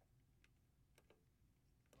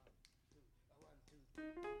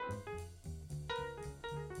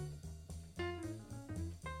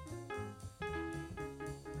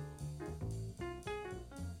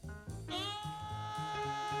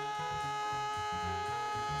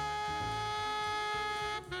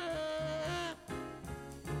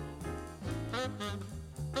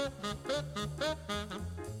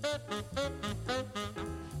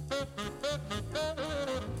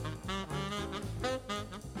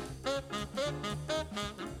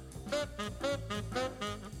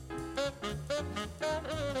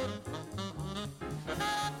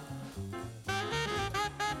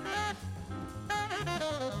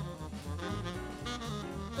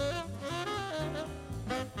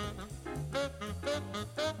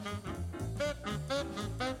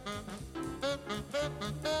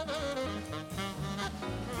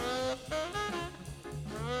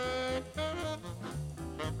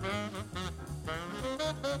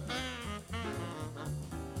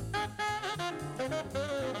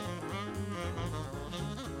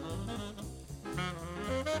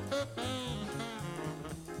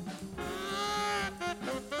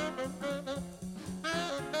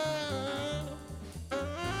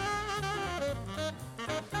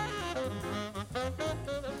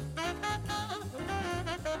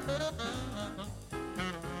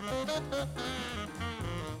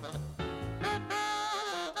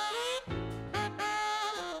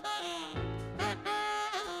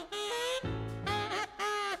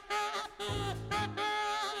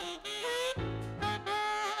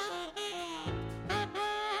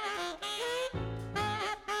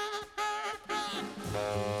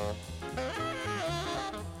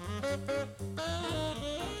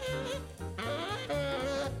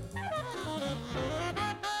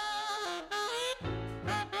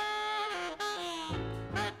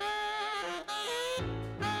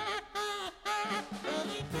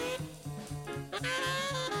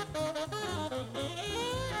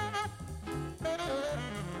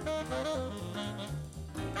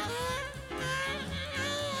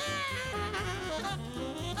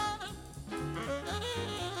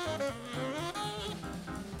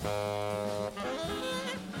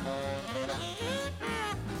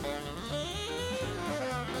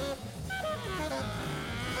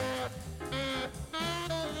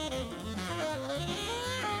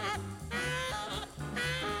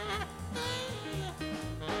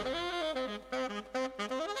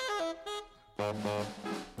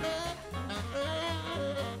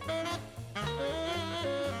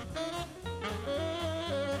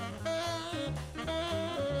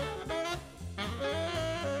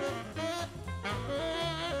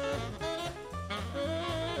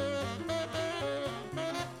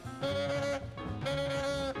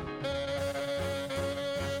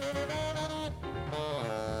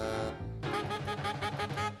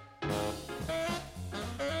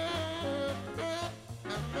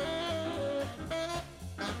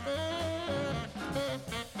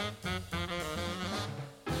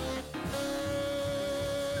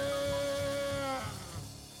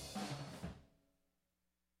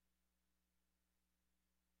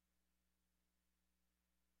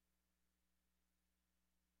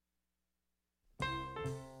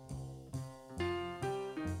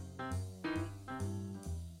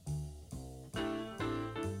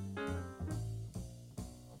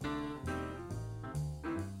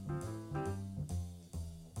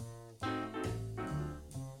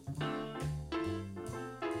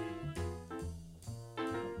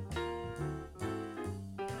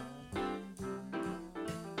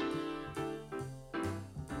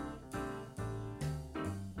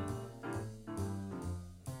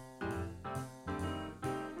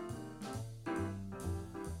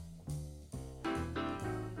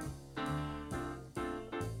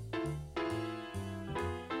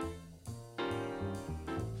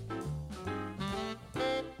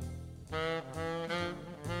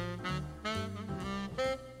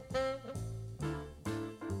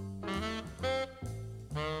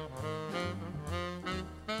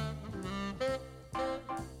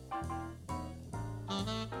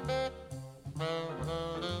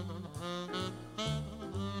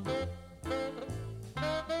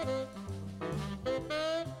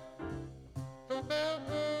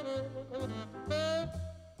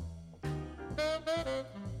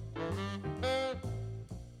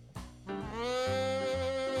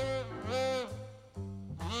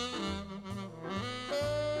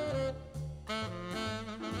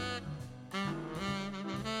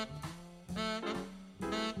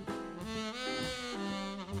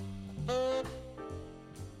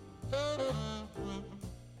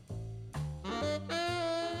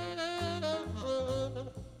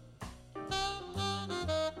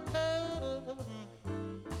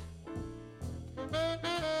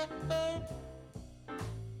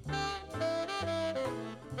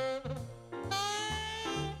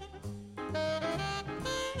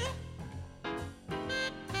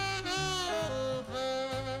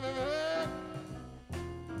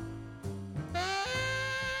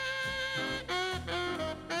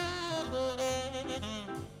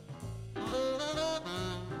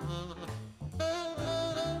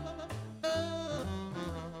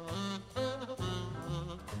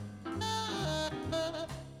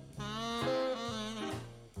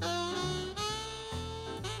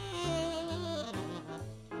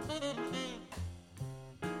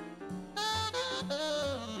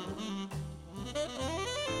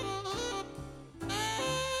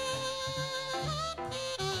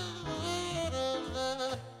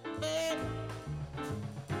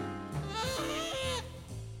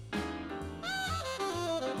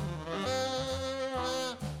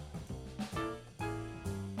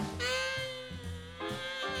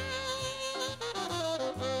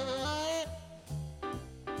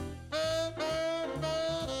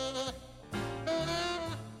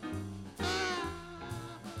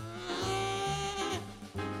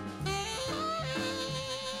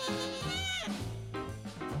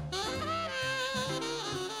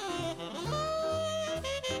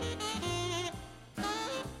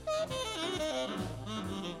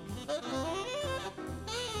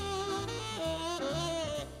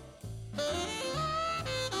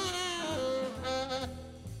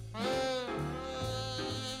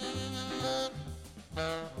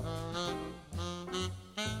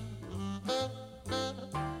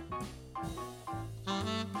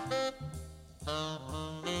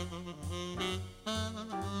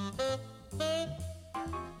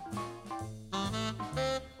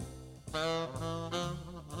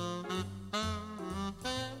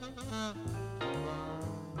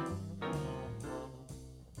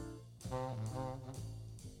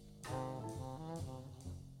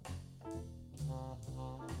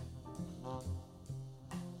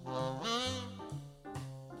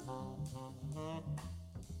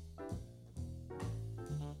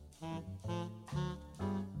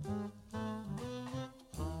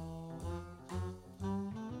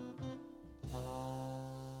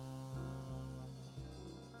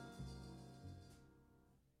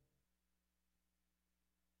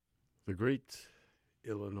 The great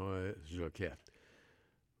Illinois Jacquet,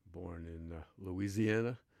 born in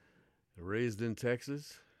Louisiana, raised in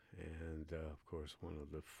Texas, and, of course, one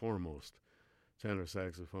of the foremost tenor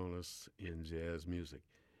saxophonists in jazz music.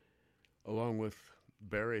 Along with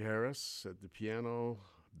Barry Harris at the piano,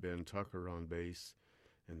 Ben Tucker on bass,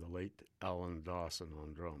 and the late Alan Dawson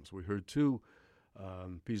on drums. We heard two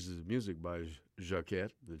pieces of music by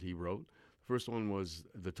Jacquet that he wrote. The first one was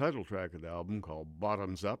the title track of the album called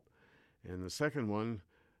Bottoms Up, and the second one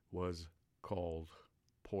was called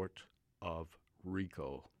Port of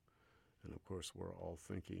Rico. And, of course, we're all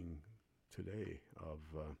thinking today of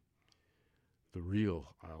the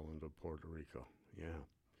real island of Puerto Rico. Yeah.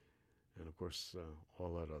 And, of course,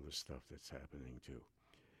 all that other stuff that's happening, too.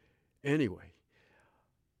 Anyway,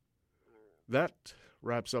 that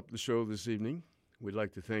wraps up the show this evening. We'd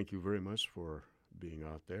like to thank you very much for being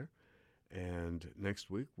out there. And next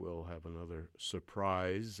week, we'll have another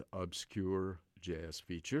surprise, obscure jazz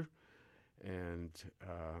feature. And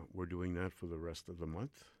we're doing that for the rest of the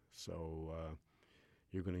month. So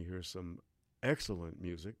you're going to hear some excellent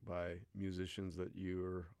music by musicians that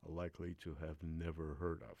you're likely to have never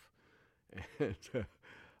heard of. And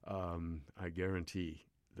I guarantee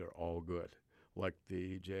they're all good, like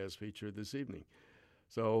the jazz feature this evening.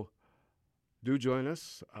 So do join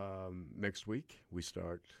us next week. We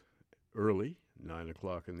start early, 9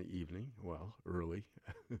 o'clock in the evening. Well, early.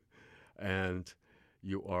 And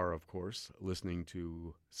you are, of course, listening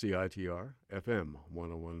to CITR FM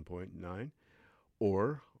 101.9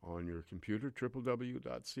 or on your computer, www.citr.ca.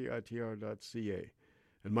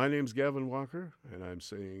 And my name's Gavin Walker, and I'm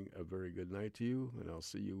saying a very good night to you, and I'll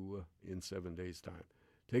see you in 7 days' time.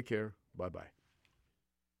 Take care. Bye-bye.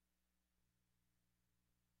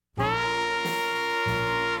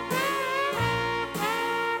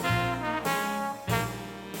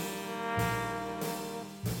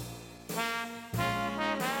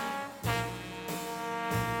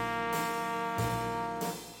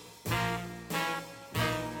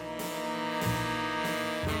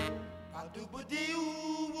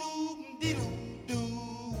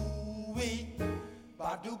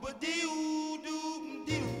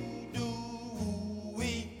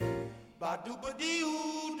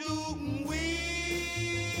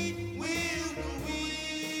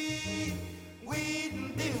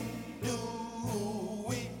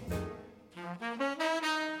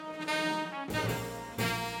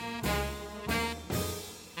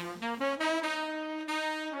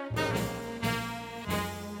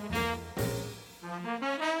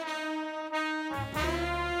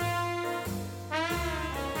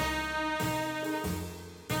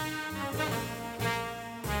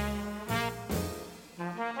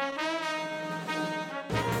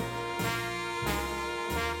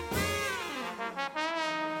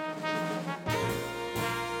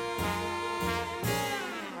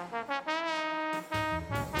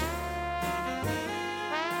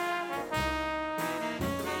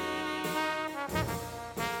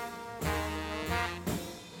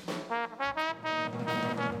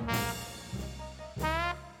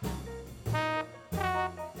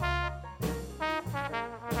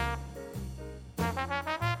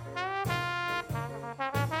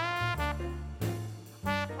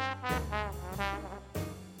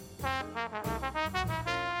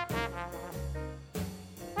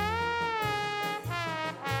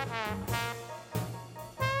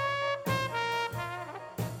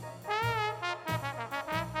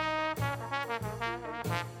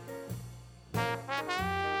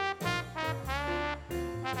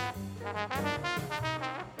 Thank you.